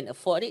 they can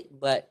afford it,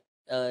 but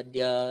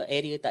their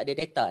area tak ada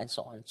data and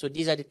so on. So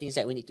these are the things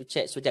that we need to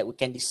check so that we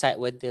can decide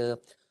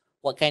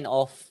what kind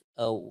of,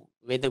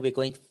 whether we're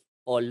going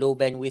for low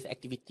bandwidth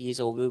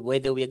activities or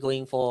whether we're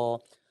going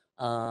for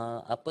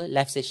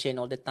live session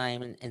all the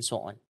time and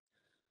so on.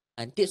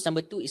 And tips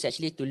number 2 is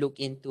actually to look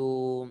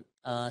into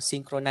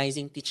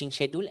synchronizing teaching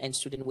schedule and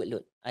student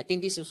workload. I think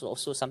this is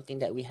also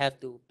something that we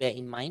have to bear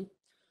in mind.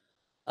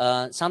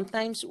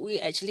 Sometimes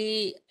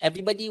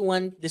everybody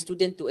want the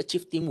student to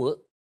achieve teamwork,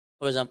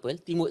 for example,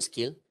 teamwork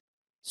skill.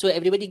 So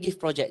everybody give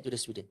project to the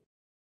student.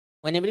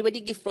 When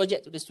everybody give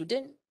project to the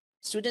student,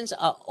 students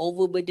are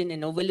overburdened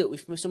and overloaded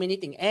with so many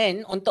things.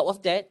 And on top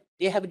of that,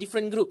 they have a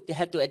different group they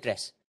have to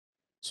address.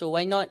 So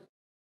why not?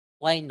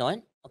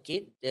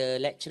 Okay, the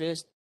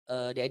lecturers,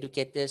 the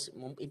educators,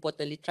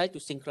 importantly, try to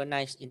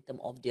synchronize in terms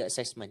of their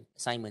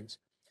assignments,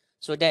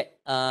 so that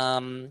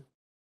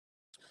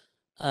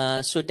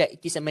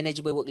it is a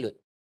manageable workload.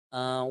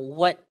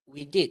 What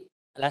we did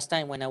last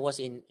time when I was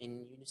in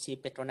Universiti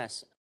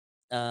Petronas,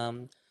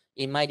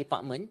 in my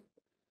department,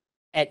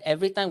 at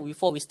every time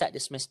before we start the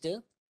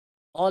semester,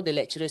 all the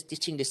lecturers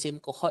teaching the same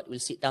cohort will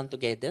sit down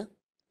together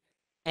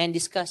and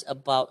discuss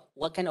about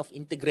what kind of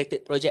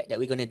integrated project that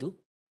we're going to do.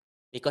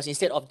 Because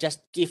instead of just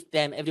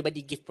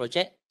everybody give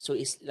project, so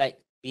it's like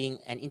being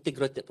an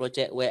integrated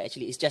project where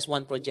actually it's just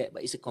one project,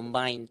 but it's a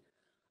combined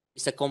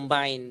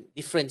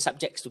different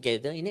subjects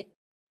together in it.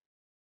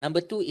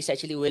 Number 2 is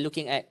actually we're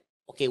looking at,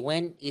 okay,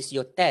 when is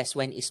your test?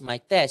 When is my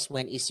test?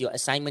 When is your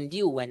assignment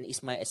due? When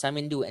is my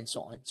assignment due? And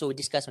so on. So we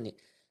discuss on it.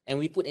 And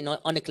we put it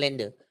on the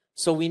calendar.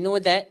 So we know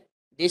that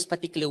this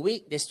particular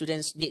week, the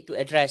students need to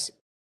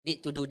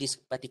do this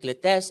particular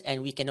test,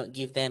 and we cannot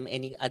give them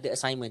any other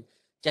assignment,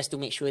 just to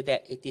make sure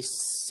that it is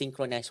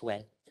synchronized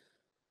well.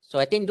 So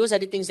I think those are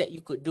the things that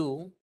you could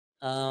do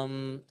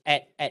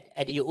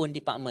at your own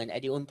department,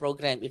 at your own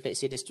program. If let's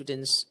say the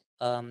students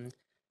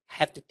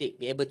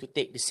be able to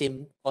take the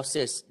same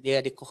courses, they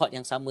are the cohort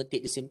yang sama,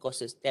 take the same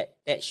courses,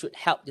 that should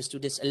help the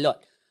students a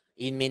lot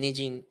in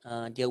managing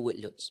their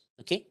workloads.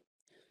 Okay,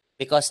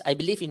 because I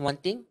believe in one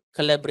thing: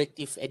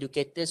 collaborative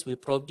educators will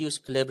produce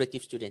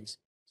collaborative students.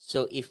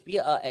 So if we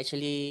are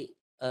actually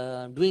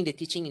doing the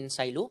teaching in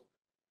silo,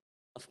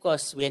 of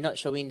course we are not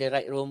showing the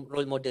right role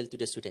model to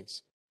the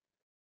students.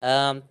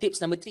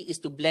 Tips number 3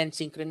 is to blend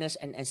synchronous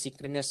and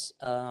asynchronous.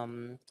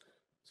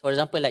 For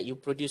example, like you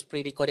produce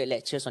pre-recorded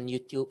lectures on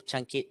YouTube,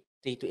 chunk it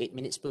 3 to 8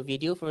 minutes per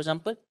video, for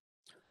example.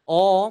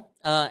 Or,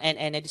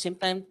 and at the same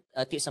time,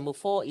 tips number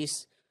 4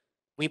 is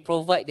we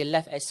provide the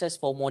live access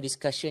for more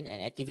discussion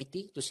and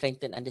activity to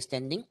strengthen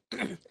understanding.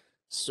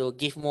 So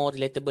give more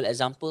relatable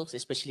examples,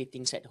 especially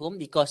things at home.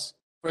 Because,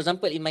 for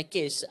example, in my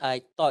case,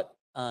 I taught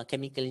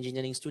chemical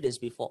engineering students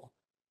before.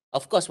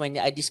 Of course, when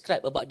I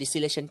describe about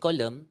distillation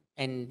column,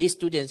 and these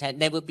students had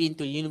never been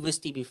to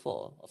university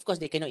before, of course,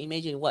 they cannot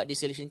imagine what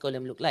distillation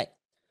column look like.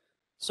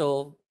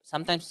 So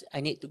sometimes I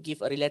need to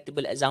give a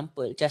relatable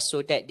example just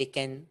so that they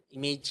can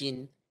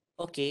imagine,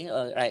 okay,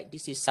 right,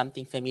 this is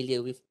something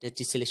familiar with the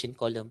distillation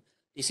column.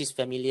 This is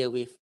familiar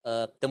with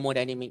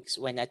thermodynamics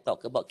when I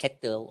talk about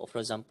kettle, or for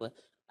example.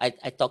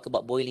 I talk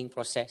about boiling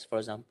process, for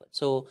example.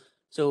 So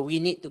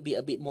we need to be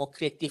a bit more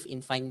creative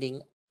in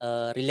finding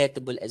a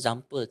relatable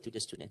example to the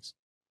students.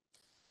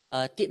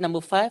 Tip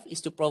number 5 is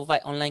to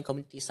provide online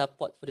community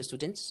support for the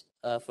students.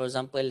 For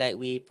example, like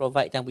we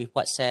provide them with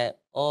WhatsApp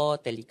or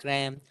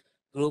Telegram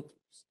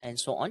groups and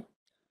so on.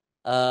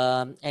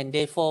 And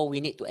therefore, we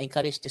need to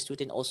encourage the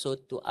student also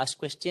to ask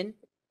questions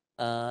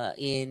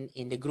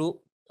in the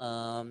group.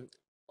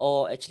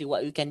 Or actually,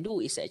 what we can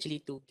do is actually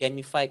to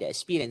gamify the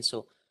experience.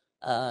 So,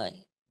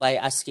 by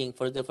asking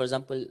for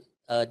example,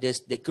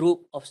 there's the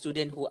group of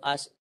students who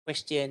ask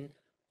question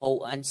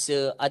or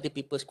answer other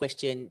people's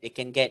question, they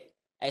can get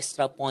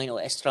extra point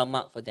or extra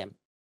mark for them.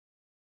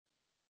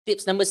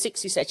 Tips number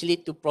 6 is actually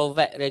to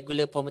provide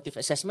regular formative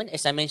assessment.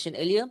 As I mentioned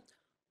earlier,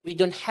 we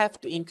don't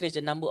have to increase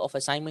the number of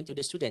assignment to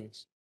the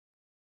students,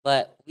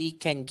 but we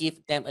can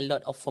give them a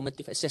lot of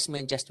formative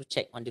assessment just to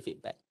check on the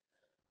feedback.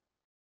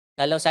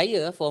 Kalau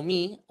saya, for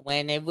me,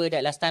 whenever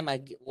that last time I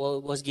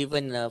was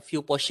given a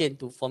few portion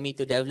for me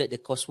to develop the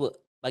coursework,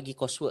 bagi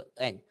coursework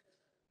kan,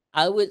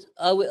 I would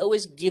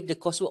always give the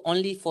coursework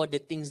only for the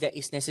things that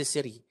is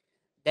necessary,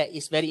 that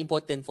is very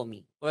important for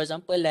me. For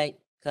example, like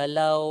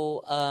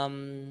kalau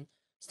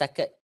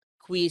setakat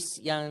quiz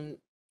yang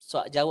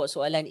jawab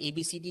soalan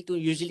ABCD tu,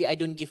 usually I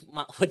don't give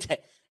mark for that.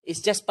 It's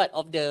just part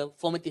of the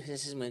formative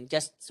assessment,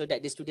 just so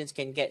that the students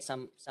can get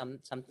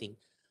something.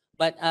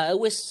 But I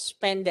always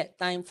spend that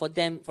time for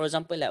them. For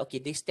example, like, okay,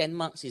 this 10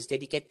 marks is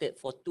dedicated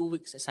for 2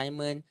 weeks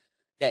assignment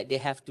that they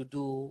have to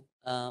do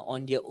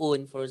on their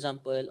own, for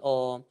example,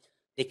 or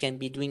they can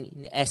be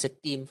doing as a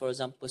team, for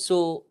example.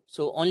 So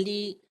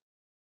only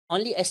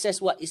assess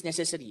what is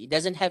necessary. It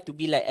doesn't have to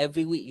be like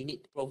every week you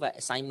need to provide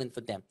assignment for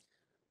them.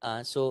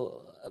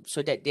 So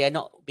that they are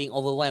not being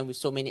overwhelmed with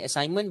so many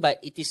assignment, but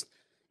it is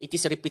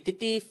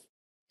repetitive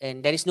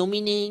and there is no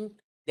meaning.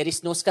 There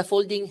is no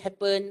scaffolding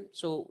happen,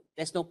 so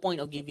there's no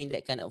point of giving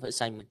that kind of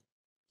assignment.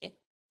 Okay.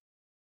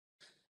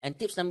 And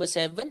tips number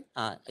 7,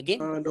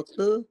 again.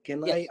 Doctor,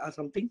 can Yes. I ask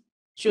something?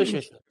 Sure.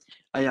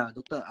 Yeah,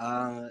 doctor.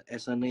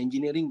 As an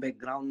engineering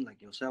background like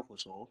yourself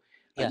also,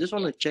 I Yeah. just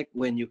want to check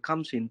when you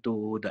comes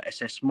into the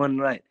assessment,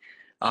 right?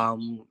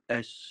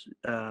 As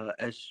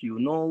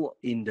you know,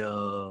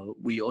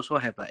 we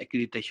also have an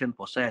accreditation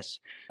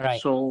process.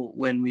 Right. So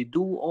when we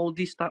do all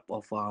this type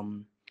of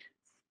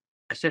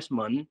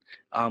assessment,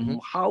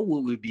 how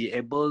will we be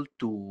able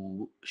to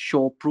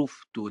show proof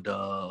to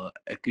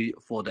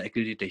for the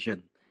accreditation?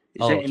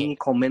 Is there Okay. any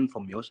comment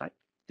from your side?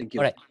 Thank you.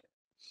 All right.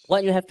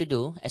 What you have to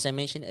do, as I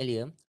mentioned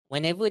earlier,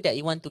 whenever that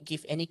you want to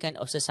give any kind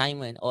of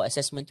assignment or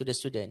assessment to the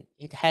student,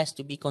 it has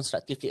to be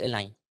constructively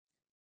aligned.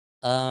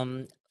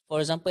 For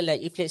example,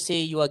 like if let's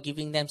say you are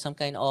giving them some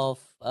kind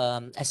of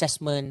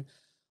assessment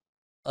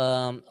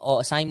or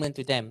assignment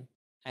to them,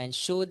 and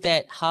show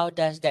that how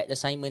does that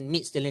assignment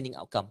meets the learning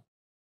outcome,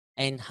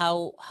 and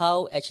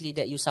how actually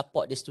that you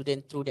support the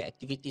student through the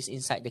activities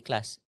inside the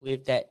class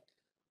with that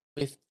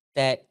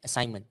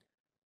assignment.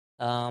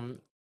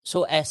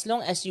 So as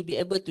long as you be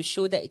able to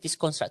show that it is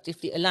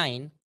constructively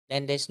aligned,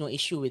 then there's no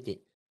issue with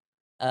it.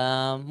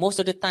 Most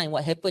of the time,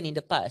 what happened in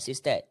the past is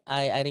that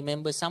I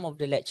remember some of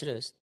the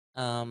lecturers,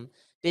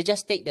 they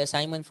just take the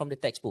assignment from the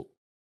textbook.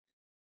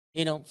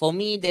 You know, for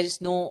me, there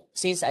is no,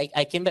 since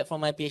I came back from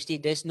my PhD,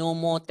 there's no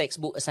more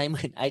textbook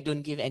assignment. I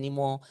don't give any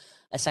more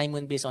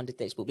assignment based on the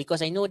textbook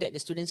because I know that the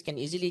students can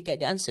easily get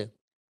the answer.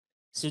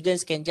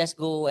 Students can just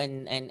go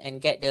and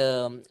get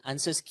the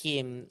answer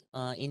scheme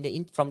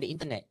from the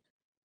internet.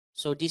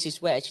 So this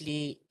is where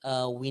actually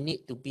we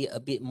need to be a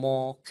bit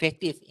more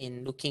creative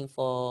in looking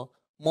for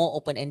more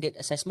open-ended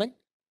assessment.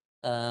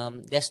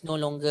 There's no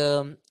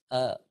longer,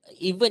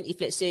 even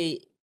if let's say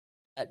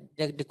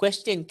the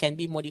question can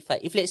be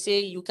modified. If let's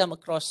say you come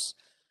across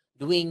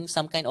doing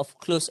some kind of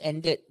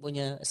close-ended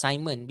punya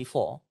assignment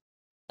before,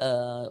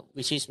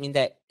 which is mean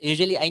that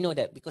usually I know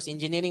that because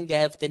engineering they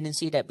have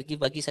tendency that bagi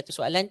satu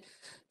soalan,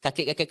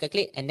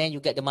 calculate, and then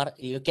you get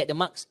the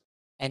marks,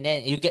 and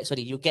then you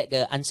get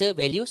the answer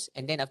values,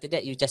 and then after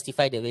that you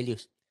justify the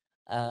values,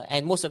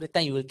 and most of the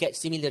time you will get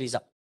similar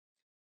result.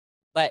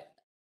 But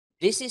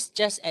this is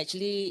just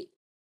actually,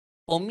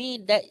 for me,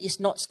 that is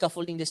not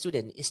scaffolding the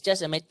student. It's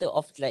just a matter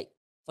of like,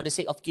 for the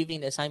sake of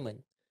giving the assignment,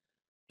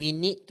 we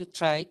need to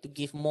try to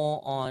give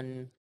more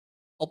on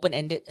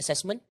open-ended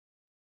assessment,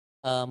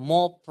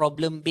 more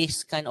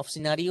problem-based kind of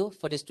scenario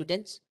for the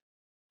students.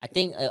 I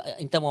think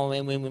in terms of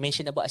when we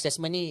mentioned about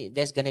assessment,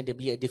 there's going to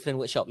be a different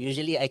workshop.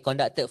 Usually I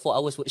conducted 4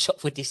 hours workshop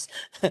for this,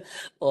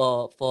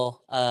 for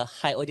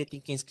high order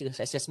thinking skills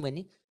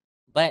assessment.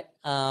 But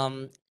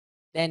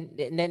then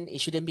it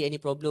shouldn't be any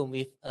problem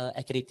with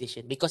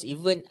accreditation, because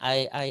even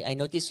I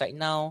notice right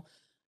now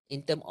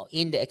in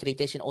the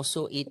accreditation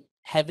also, it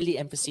heavily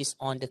emphasis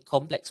on the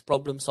complex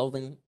problem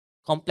solving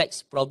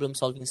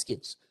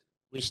skills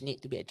which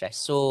need to be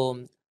addressed.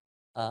 So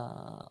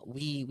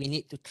we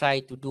need to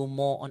try to do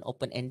more on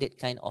open-ended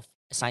kind of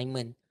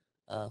assignment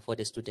for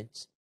the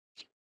students.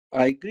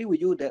 I agree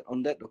with you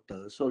on that,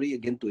 doctor. Sorry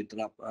again to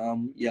interrupt.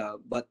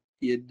 But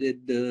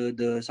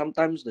the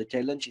sometimes the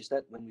challenge is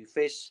that when we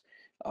face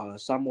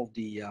some of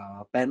the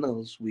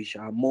panels which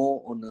are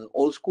more on the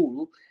old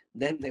school,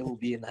 then there will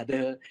be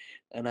another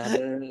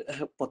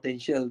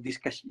potential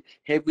discussion,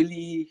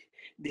 heavily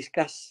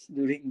discussed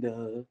during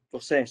the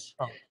process.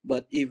 Oh.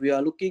 But if we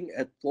are looking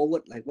at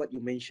forward, like what you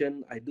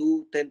mentioned, I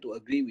do tend to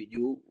agree with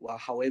you.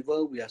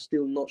 However, we are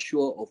still not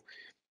sure of,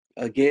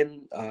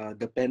 again,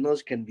 the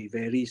panels can be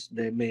varies.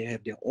 They may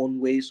have their own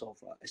ways of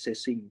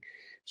assessing.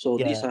 So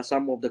these Yeah. are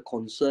some of the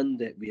concern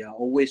that we are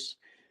always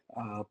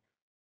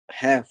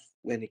have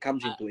when it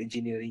comes into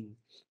engineering.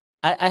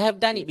 I have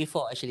done it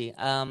before actually.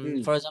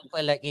 Mm. For example,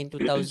 like in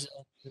 2000,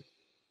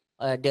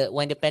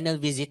 when the panel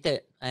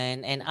visited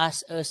and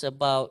asked us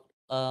about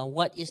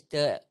what is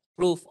the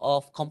proof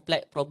of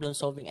complex problem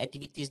solving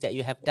activities that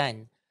you have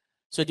done.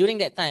 So during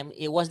that time,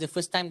 it was the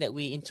first time that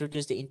we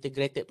introduced the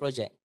integrated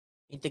project.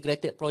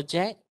 Integrated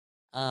project,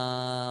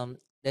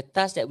 the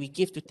task that we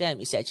give to them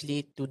is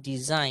actually to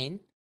design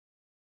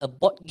a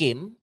board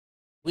game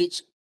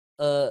which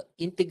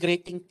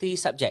integrating three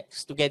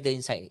subjects together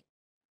inside it.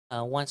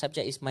 One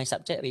subject is my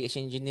subject,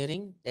 reaction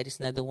engineering. There is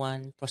another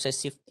one, process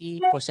safety,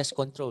 process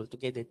control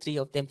together, three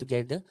of them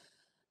together.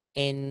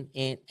 And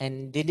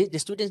the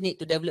students need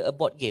to develop a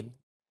board game.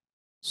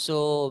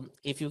 So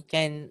if you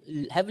can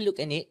have a look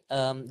at it,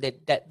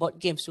 that board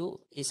game too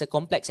is a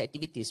complex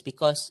activities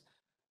because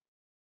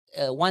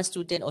one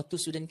student or two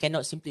students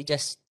cannot simply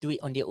just do it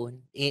on their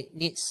own. It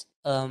needs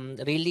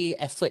really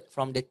effort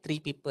from the three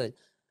people.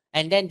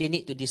 And then they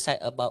need to decide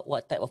about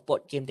what type of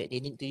board game that they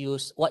need to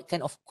use, what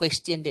kind of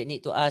question they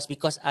need to ask.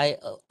 Because I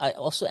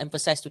also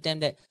emphasize to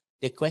them that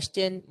the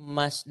question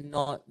must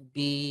not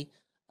be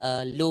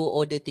low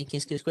order thinking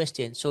skills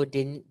question. So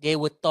they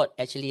were taught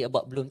actually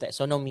about Bloom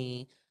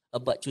taxonomy,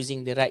 about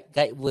choosing the right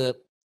guide verb,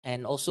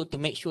 and also to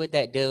make sure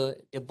that the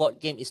board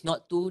game is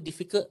not too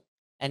difficult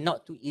and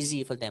not too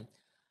easy for them.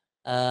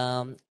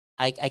 Um,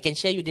 I can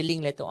share you the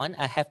link later on.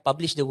 I have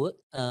published the work.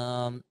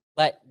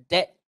 But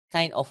that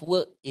kind of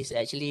work is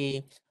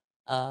actually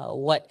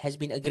what has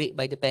been agreed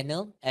by the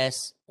panel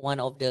as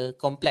one of the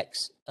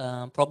complex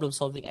problem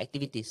solving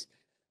activities.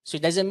 So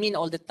it doesn't mean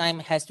all the time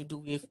has to do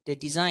with the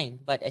design,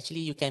 but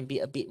actually you can be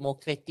a bit more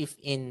creative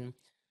in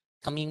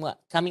coming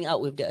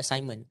out with the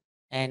assignment.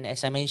 And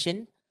as I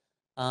mentioned,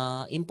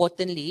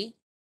 importantly,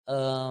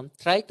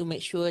 try to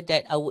make sure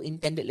that our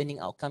intended learning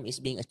outcome is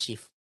being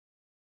achieved.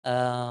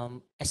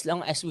 As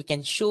long as we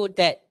can show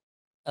that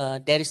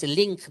there is a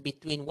link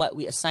between what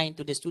we assign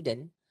to the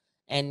student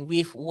and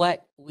with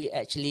what we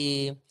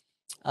actually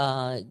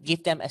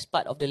give them as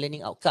part of the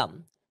learning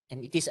outcome,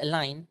 and it is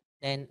aligned,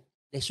 then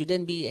there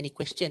shouldn't be any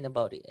question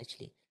about it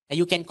actually. And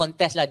you can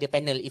contest lah the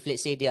panel if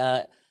let's say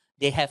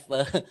they have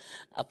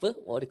apa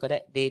what do you call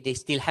that, they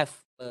still have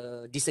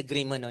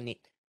disagreement on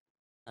it.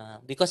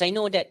 Because I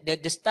know that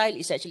the style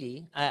is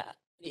actually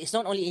it's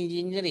not only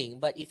engineering,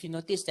 but if you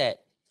notice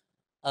that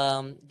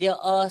there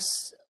are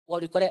what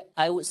do you call it?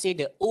 I would say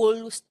the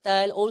old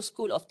style, old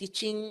school of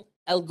teaching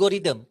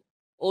algorithm,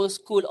 old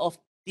school of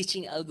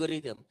teaching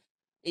algorithm.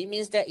 It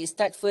means that it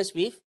starts first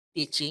with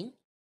teaching,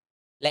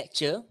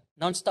 lecture,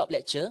 non-stop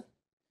lecture,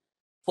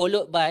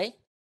 followed by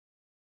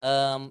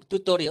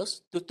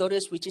tutorials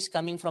which is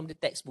coming from the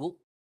textbook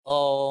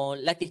or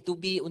latih to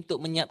be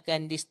untuk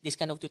menyiapkan this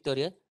kind of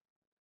tutorial,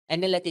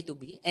 and then latih to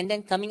be, and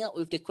then coming up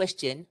with the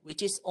question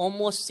which is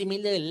almost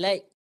similar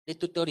like the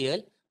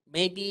tutorial,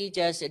 maybe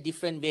just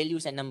different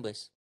values and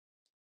numbers.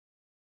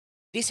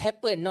 This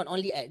happened not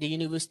only at the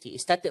university,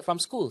 it started from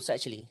schools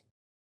actually.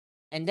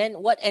 And then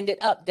what ended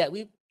up that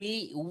we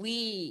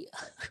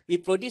we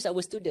produce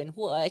our students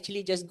who are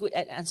actually just good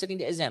at answering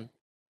the exam.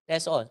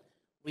 That's all.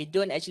 We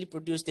don't actually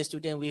produce the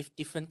student with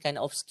different kind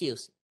of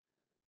skills.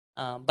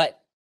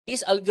 But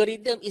this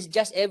algorithm is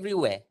just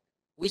everywhere,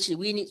 which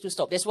we need to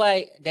stop. That's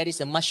why there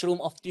is a mushroom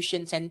of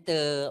tuition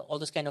center, all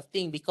those kind of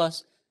thing,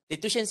 because the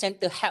tuition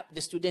center help the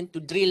student to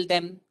drill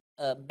them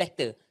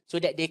better so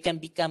that they can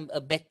become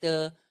a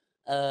better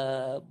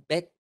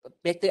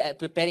better at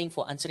preparing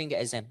for answering the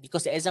exam,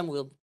 because the exam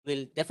will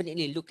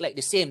definitely look like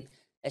the same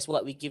as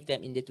what we give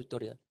them in the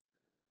tutorial.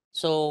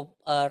 So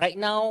right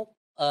now,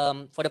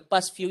 for the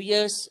past few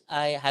years,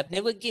 I've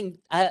never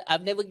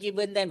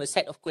given them a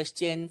set of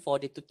questions for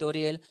the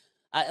tutorial.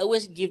 I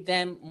always give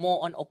them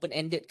more on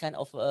open-ended kind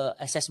of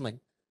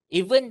assessment.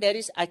 Even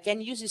I can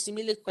use a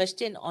similar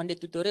question on the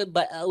tutorial,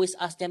 but I always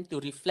ask them to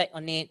reflect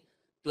on it,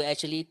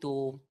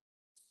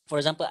 for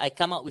example, I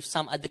come up with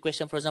some other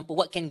question. For example,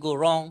 what can go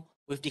wrong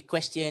with the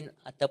question,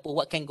 ataupun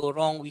what can go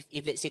wrong with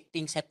if let's say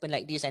things happen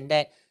like this and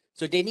that.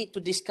 So they need to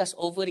discuss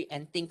over it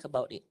and think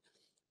about it.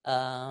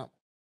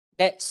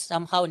 That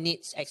somehow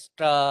needs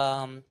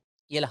extra.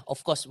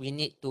 Of course, we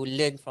need to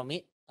learn from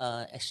it.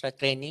 Extra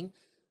training,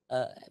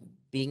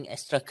 being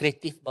extra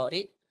creative about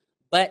it.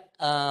 But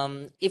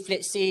if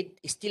let's say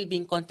it's still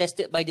being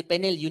contested by the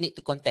panel, you need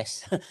to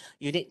contest.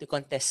 You need to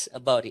contest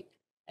about it.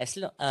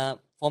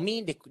 For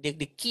me,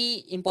 the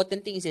key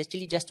important thing is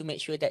actually just to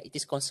make sure that it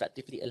is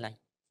constructively aligned.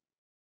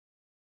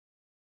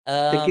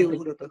 Thank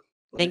you, Doctor.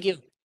 Thank you.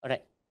 All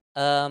right.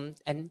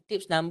 And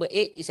tips number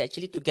 8 is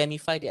actually to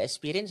gamify the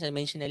experience I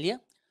mentioned earlier.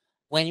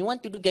 When you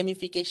want to do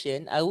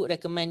gamification, I would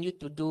recommend you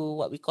to do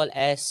what we call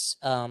as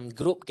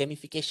group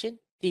gamification,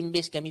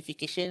 team-based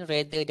gamification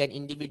rather than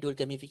individual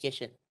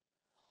gamification.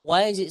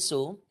 Why is it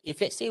so?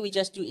 If let's say we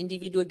just do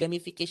individual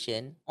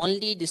gamification,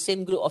 only the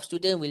same group of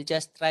students will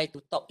just try to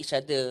top each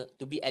other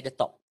to be at the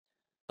top.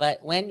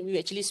 But when we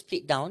actually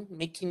split down,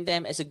 making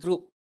them as a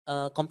group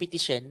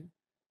competition,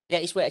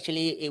 that is where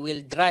actually it will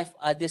drive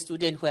other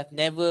students who have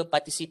never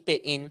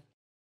participated in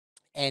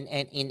and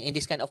in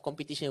this kind of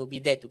competition will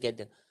be there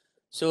together.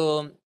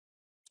 So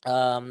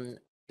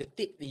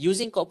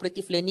using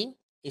cooperative learning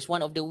is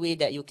one of the way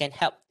that you can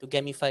help to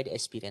gamify the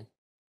experience.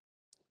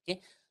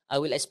 Okay, I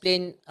will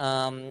explain.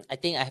 I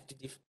think I have to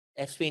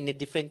explain the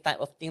different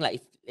type of thing.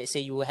 Like if let's say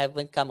you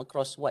haven't come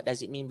across what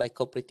does it mean by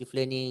cooperative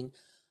learning,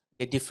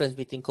 the difference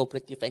between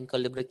cooperative and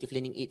collaborative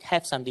learning, it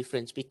have some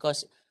difference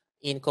because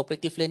in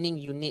cooperative learning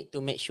you need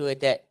to make sure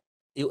that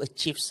you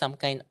achieve some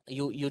kind.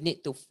 You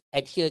need to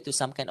adhere to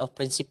some kind of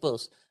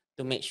principles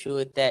to make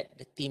sure that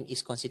the team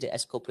is considered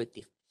as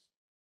cooperative.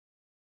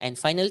 And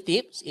final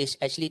tips is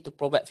actually to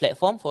provide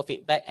platform for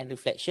feedback and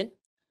reflection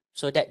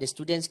so that the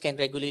students can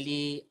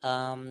regularly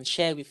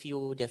share with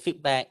you their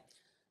feedback.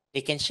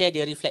 They can share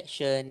their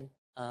reflection.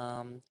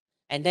 And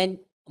then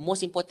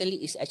most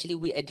importantly is actually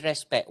we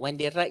address back. When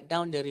they write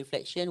down the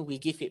reflection, we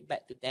give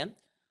feedback to them.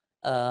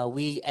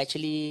 We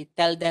actually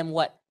tell them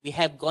what we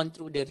have gone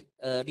through,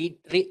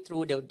 read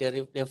through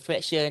the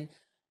reflection.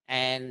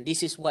 And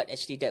this is what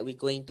actually that we're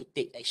going to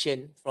take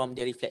action from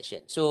the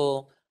reflection.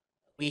 So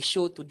we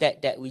show to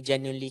that we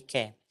genuinely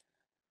care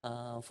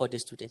for the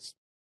students.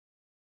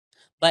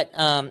 But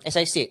as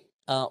I said,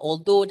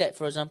 although that,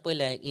 for example,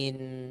 like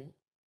in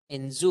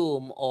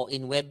Zoom or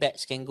in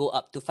WebEx can go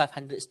up to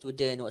 500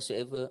 students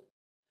whatsoever,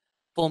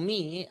 for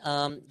me,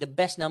 the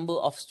best number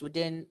of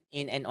students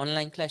in an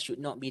online class should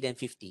not be than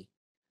 50.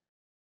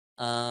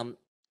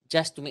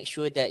 Just to make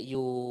sure that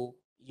you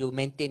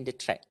maintain the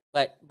track.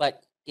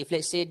 But if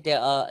let's say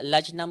there are a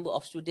large number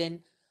of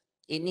students,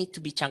 it needs to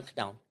be chunked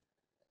down.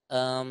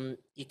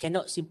 You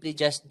cannot simply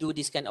just do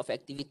this kind of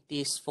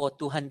activities for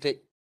 200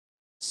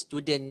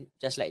 students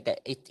just like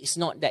that. It's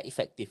not that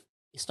effective.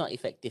 It's not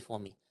effective for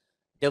me.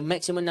 The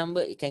maximum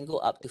number, it can go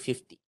up to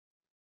 50.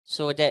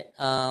 So that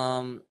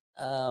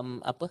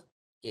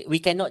we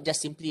cannot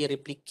just simply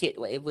replicate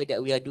whatever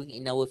that we are doing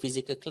in our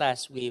physical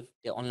class with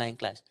the online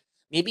class.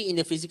 Maybe in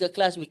the physical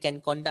class we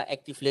can conduct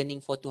active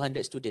learning for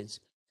 200 students,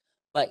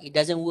 but it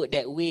doesn't work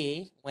that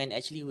way when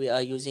actually we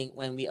are using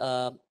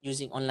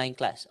online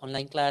class.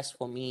 Online class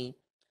for me,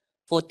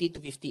 40 to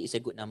 50 is a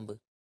good number.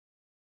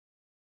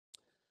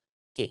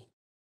 Okay,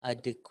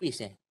 ada quiz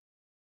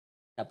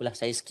Tak apalah,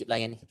 saya skip lah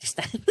yang ni. This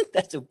time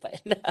tak sempat.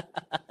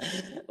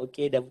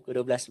 Okay, dah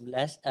pukul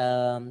 12.11.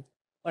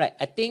 Alright,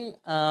 I think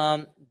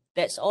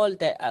that's all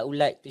that I would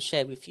like to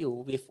share with you.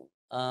 With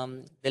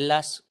the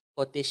last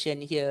quotation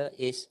here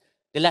is,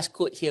 the last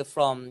quote here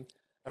from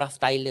Ralph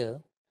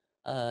Tyler.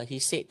 He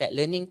said that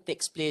learning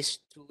takes place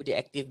through the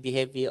active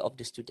behavior of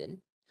the student.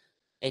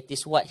 It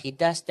is what he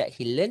does that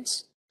he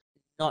learns,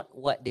 not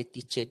what the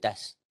teacher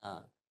does.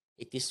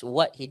 It is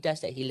what he does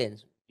that he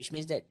learns, which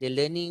means that the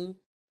learning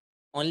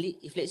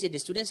only, if let's say the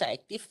students are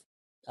active,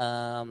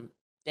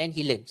 then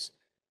he learns.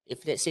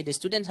 If let's say the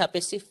students are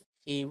passive,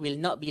 he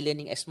will not be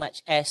learning as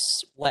much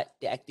as what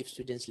the active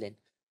students learn.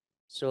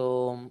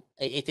 So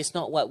it is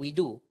not what we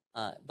do,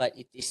 but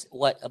it is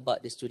what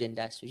about the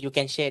student does. So you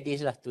can share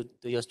this lah to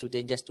your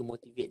student just to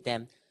motivate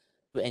them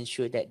to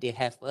ensure that they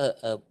have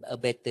a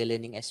better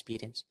learning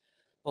experience.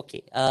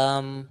 Okay,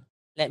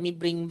 let me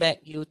bring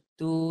back you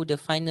to the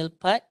final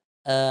part.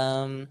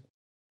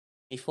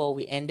 Before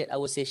we ended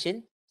our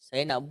session,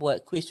 saya nak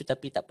buat quiz tu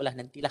tapi tak apalah,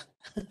 nantilah.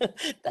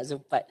 Tak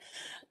sempat.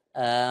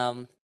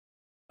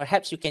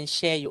 Perhaps you can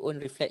share your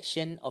own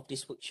reflection of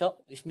this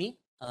workshop with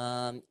me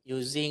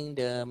using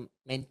the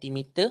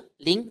Mentimeter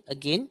link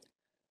again.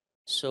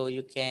 So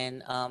you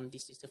can,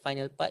 this is the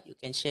final part, you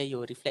can share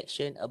your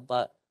reflection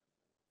about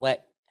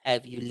what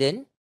have you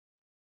learned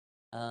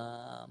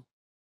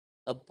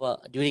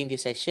about during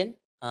this session,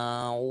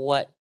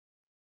 what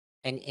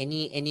and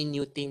any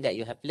new thing that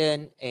you have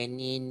learned,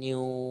 any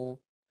new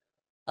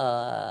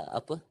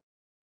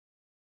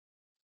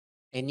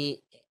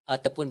any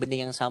ataupun benda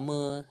yang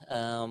sama,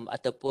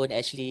 ataupun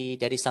actually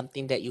there is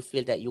something that you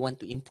feel that you want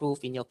to improve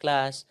in your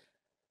class.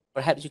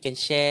 Perhaps you can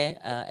share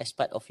as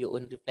part of your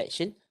own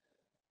reflection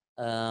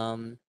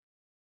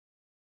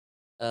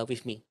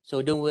with me.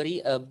 So don't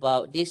worry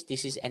about this.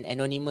 This is an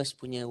anonymous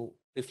punya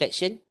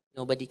reflection.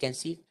 Nobody can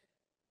see.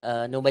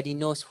 Nobody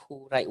knows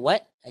who write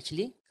what.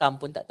 Actually, kamu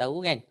pun tak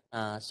tahu kan.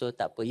 So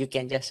tak apa. You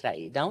can just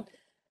write it down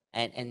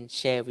and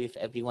share with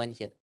everyone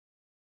here.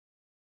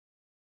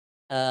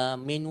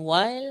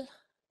 Meanwhile,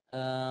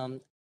 on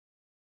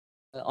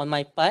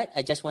my part,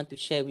 I just want to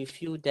share with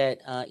you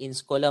that in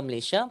Skolar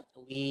Malaysia,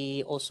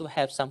 we also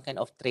have some kind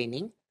of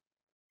training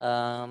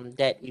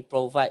that we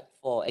provide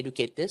for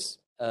educators.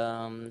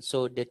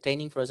 So the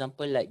training, for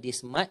example, like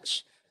this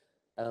March,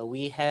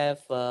 we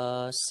have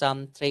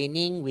some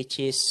training which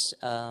is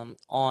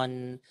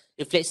on,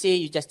 if let's say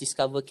you just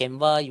discover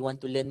Canva, you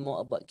want to learn more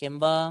about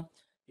Canva,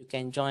 you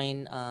can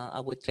join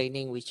our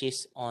training, which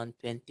is on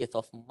 20th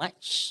of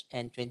March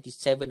and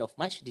 27th of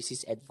March. This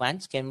is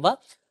advanced Canva.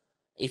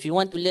 If you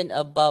want to learn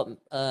about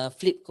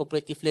flipped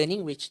cooperative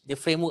learning, which the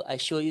framework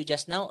I show you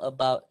just now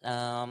about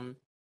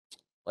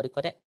what do you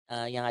call that?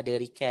 Yang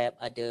ada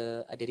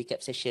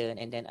recap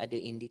session and then ada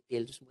in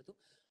detail tu semua tu.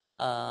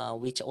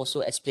 Which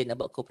also explain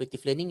about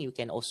cooperative learning, you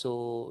can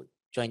also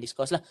join this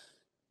course lah.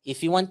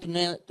 If you want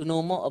to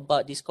know more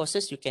about these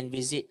courses, you can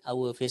visit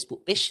our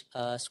Facebook page,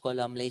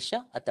 Skolar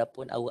Malaysia,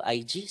 ataupun our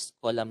IG,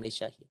 Skolar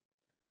Malaysia here.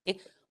 Okay.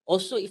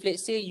 Also, if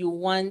let's say you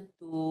want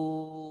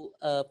to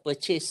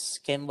purchase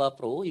Canva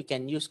Pro, you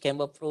can use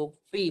Canva Pro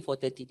free for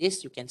 30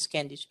 days. You can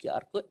scan this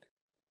QR code.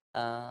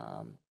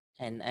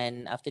 And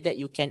after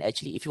that, you can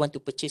actually, if you want to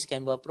purchase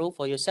Canva Pro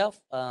for yourself,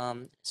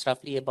 it's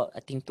roughly about,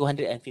 I think,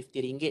 250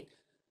 ringgit,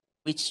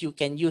 which you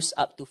can use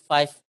up to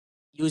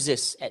 5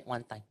 users at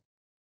one time.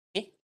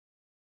 Okay.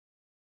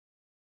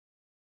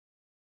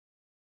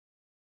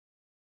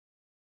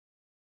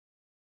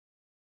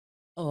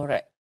 All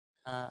right.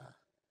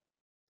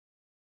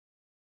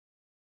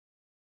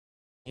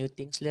 New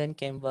things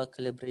learned, Canva,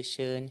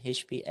 collaboration,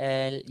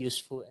 HPL,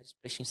 useful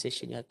expression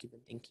session you have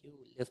given. Thank you.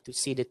 Love to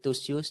see the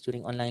tools used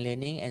during online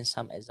learning and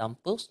some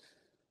examples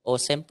or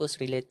samples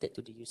related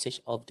to the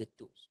usage of the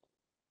tools.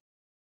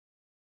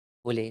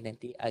 Boleh,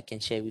 nanti I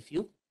can share with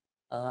you.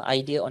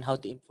 Idea on how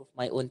to improve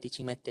my own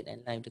teaching method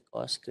and live the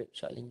course, script,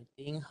 short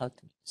limiting, how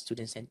to make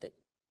student-centered.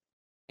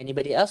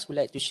 Anybody else would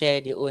like to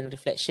share their own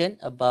reflection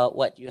about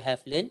what you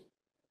have learned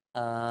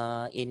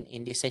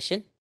in this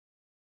session?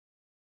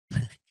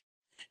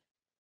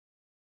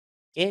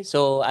 Okay,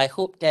 so I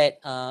hope that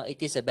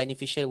it is a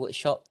beneficial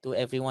workshop to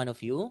every one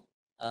of you.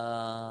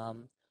 I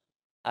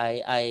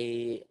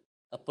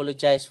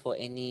apologize for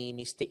any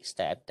mistakes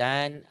that I've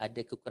done.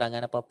 Ada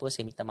kekurangan apa-apa,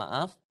 saya minta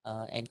maaf.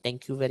 And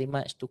thank you very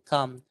much to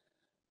come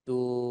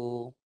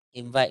to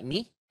invite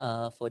me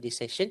for this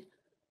session.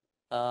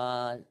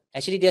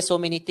 Actually, there are so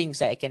many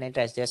things that I can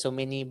address. There are so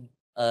many,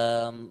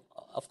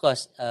 of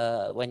course,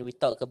 when we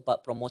talk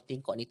about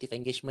promoting cognitive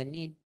engagement,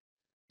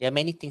 there are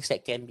many things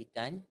that can be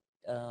done.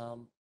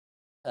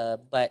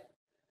 But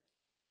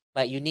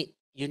you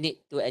need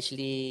to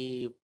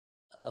actually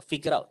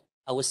figure out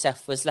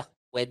ourselves first lah,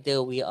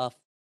 whether we are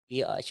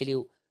actually,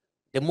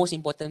 the most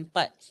important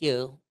part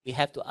here, we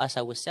have to ask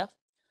ourselves,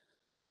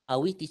 are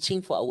we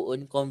teaching for our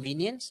own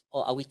convenience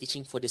or are we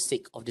teaching for the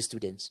sake of the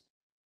students?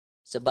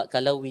 Sebab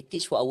kalau we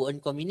teach for our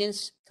own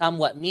convenience, come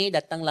what may,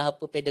 datanglah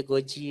apa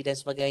pedagogi dan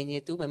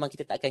sebagainya tu, memang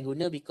kita tak akan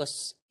guna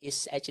because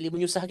it's actually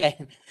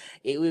menyusahkan.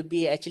 It will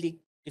be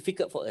actually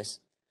difficult for us.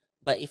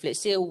 But if let's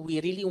say we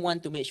really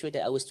want to make sure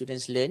that our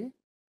students learn,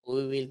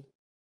 we will,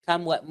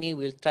 come what may,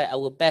 we'll try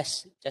our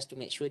best just to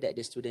make sure that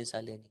the students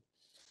are learning.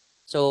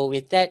 So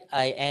with that,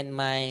 I end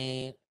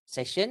my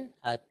session.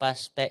 I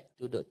pass back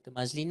to Dr.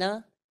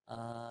 Mazlina.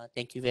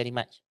 Thank you very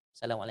much.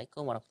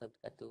 Assalamualaikum warahmatullahi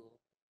wabarakatuh.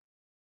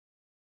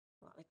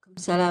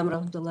 Waalaikumsalam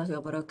warahmatullahi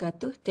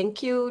wabarakatuh.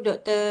 Thank you,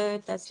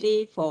 Dr.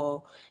 Tazli,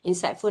 for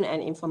insightful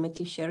and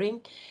informative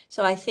sharing.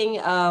 So I think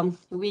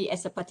we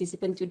as a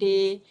participant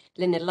today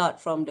learn a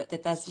lot from Dr.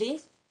 Tazli.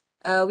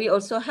 We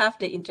also have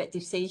the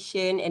interactive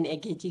session and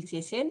engaging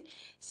session.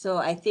 So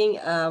I think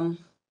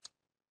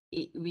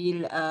it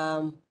will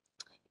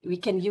we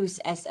can use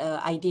as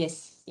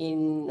ideas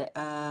in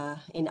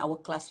our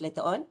class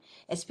later on,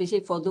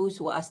 especially for those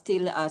who are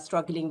still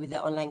struggling with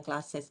the online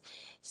classes.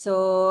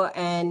 So,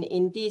 and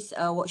in this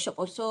workshop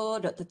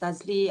also, Dr.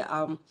 Tazli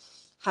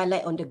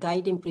highlight on the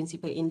guiding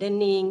principle in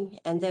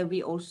learning, and then we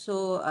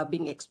also are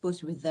being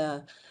exposed with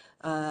the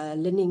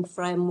learning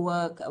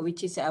framework,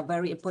 which is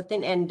very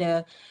important, and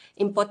the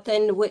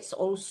important words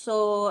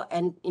also,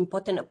 and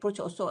important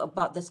approach also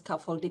about the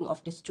scaffolding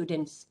of the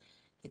students.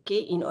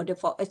 Okay, in order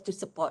for us to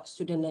support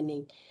student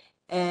learning.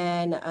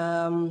 And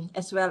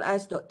as well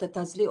as Dr.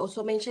 Tazli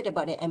also mentioned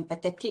about the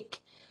empathetic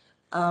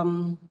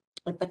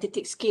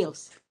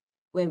skills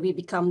when we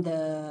become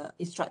the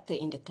instructor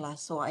in the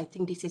class. So I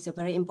think this is a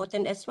very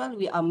important as well.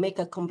 We make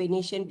a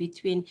combination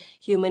between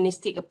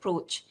humanistic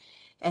approach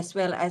as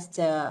well as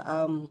the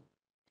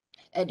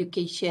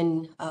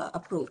education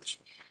approach.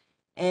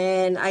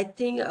 And I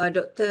think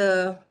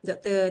Dr.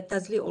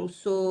 Tazli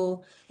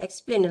also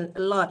explained a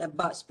lot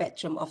about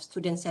spectrum of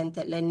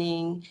student-centered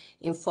learning,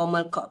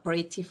 informal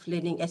cooperative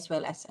learning, as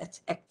well as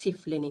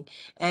active learning.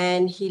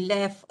 And he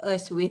left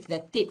us with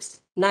the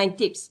 9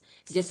 tips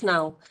just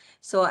now.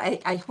 So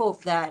I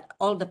hope that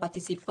all the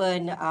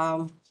participants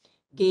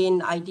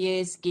gain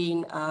ideas,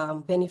 gain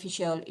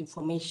beneficial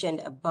information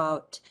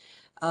about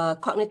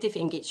cognitive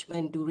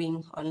engagement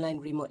during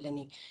online remote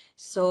learning.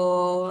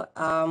 So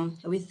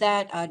with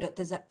that,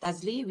 Dr.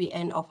 Tazli, we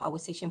end off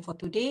our session for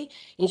today.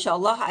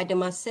 InsyaAllah ada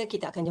masa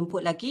kita akan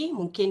jemput lagi,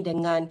 mungkin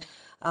dengan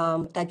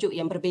tajuk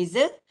yang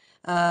berbeza.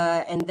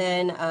 And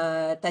then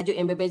tajuk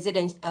yang berbeza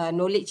dan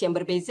knowledge yang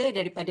berbeza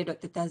daripada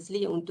Dr.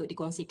 Tazli untuk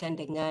dikongsikan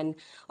dengan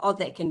all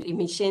the academic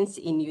missions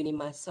in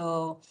UNIMAS.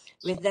 So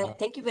with that,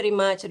 thank you very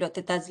much,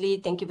 Dr.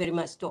 Tazli. Thank you very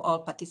much to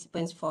all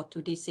participants for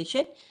today's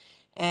session.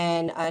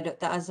 And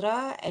Dr.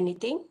 Azra,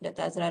 anything?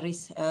 Dr. Azra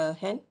raised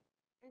hand.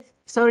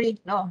 Sorry,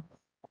 no.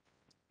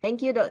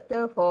 Thank you,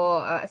 Doctor,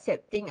 for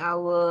accepting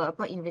our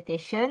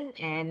invitation,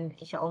 and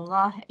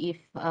insyaAllah,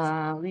 if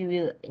we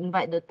will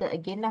invite Doctor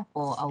again lah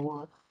for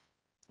our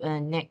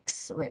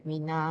next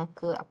webinar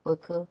ke apa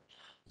ke.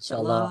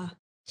 InsyaAllah.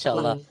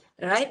 InsyaAllah.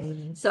 Right?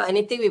 So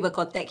anything we will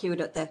contact you,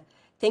 Doctor.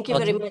 Thank you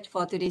very Okay. much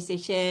for today's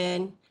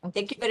session.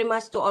 Thank you very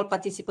much to all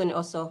participants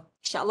also.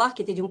 InsyaAllah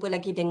kita jumpa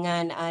lagi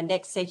dengan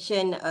next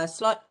session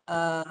slot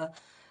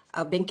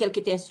bengkel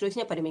kita yang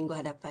seterusnya pada minggu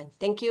hadapan.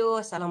 Thank you.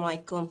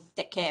 Assalamualaikum.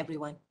 Take care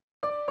everyone.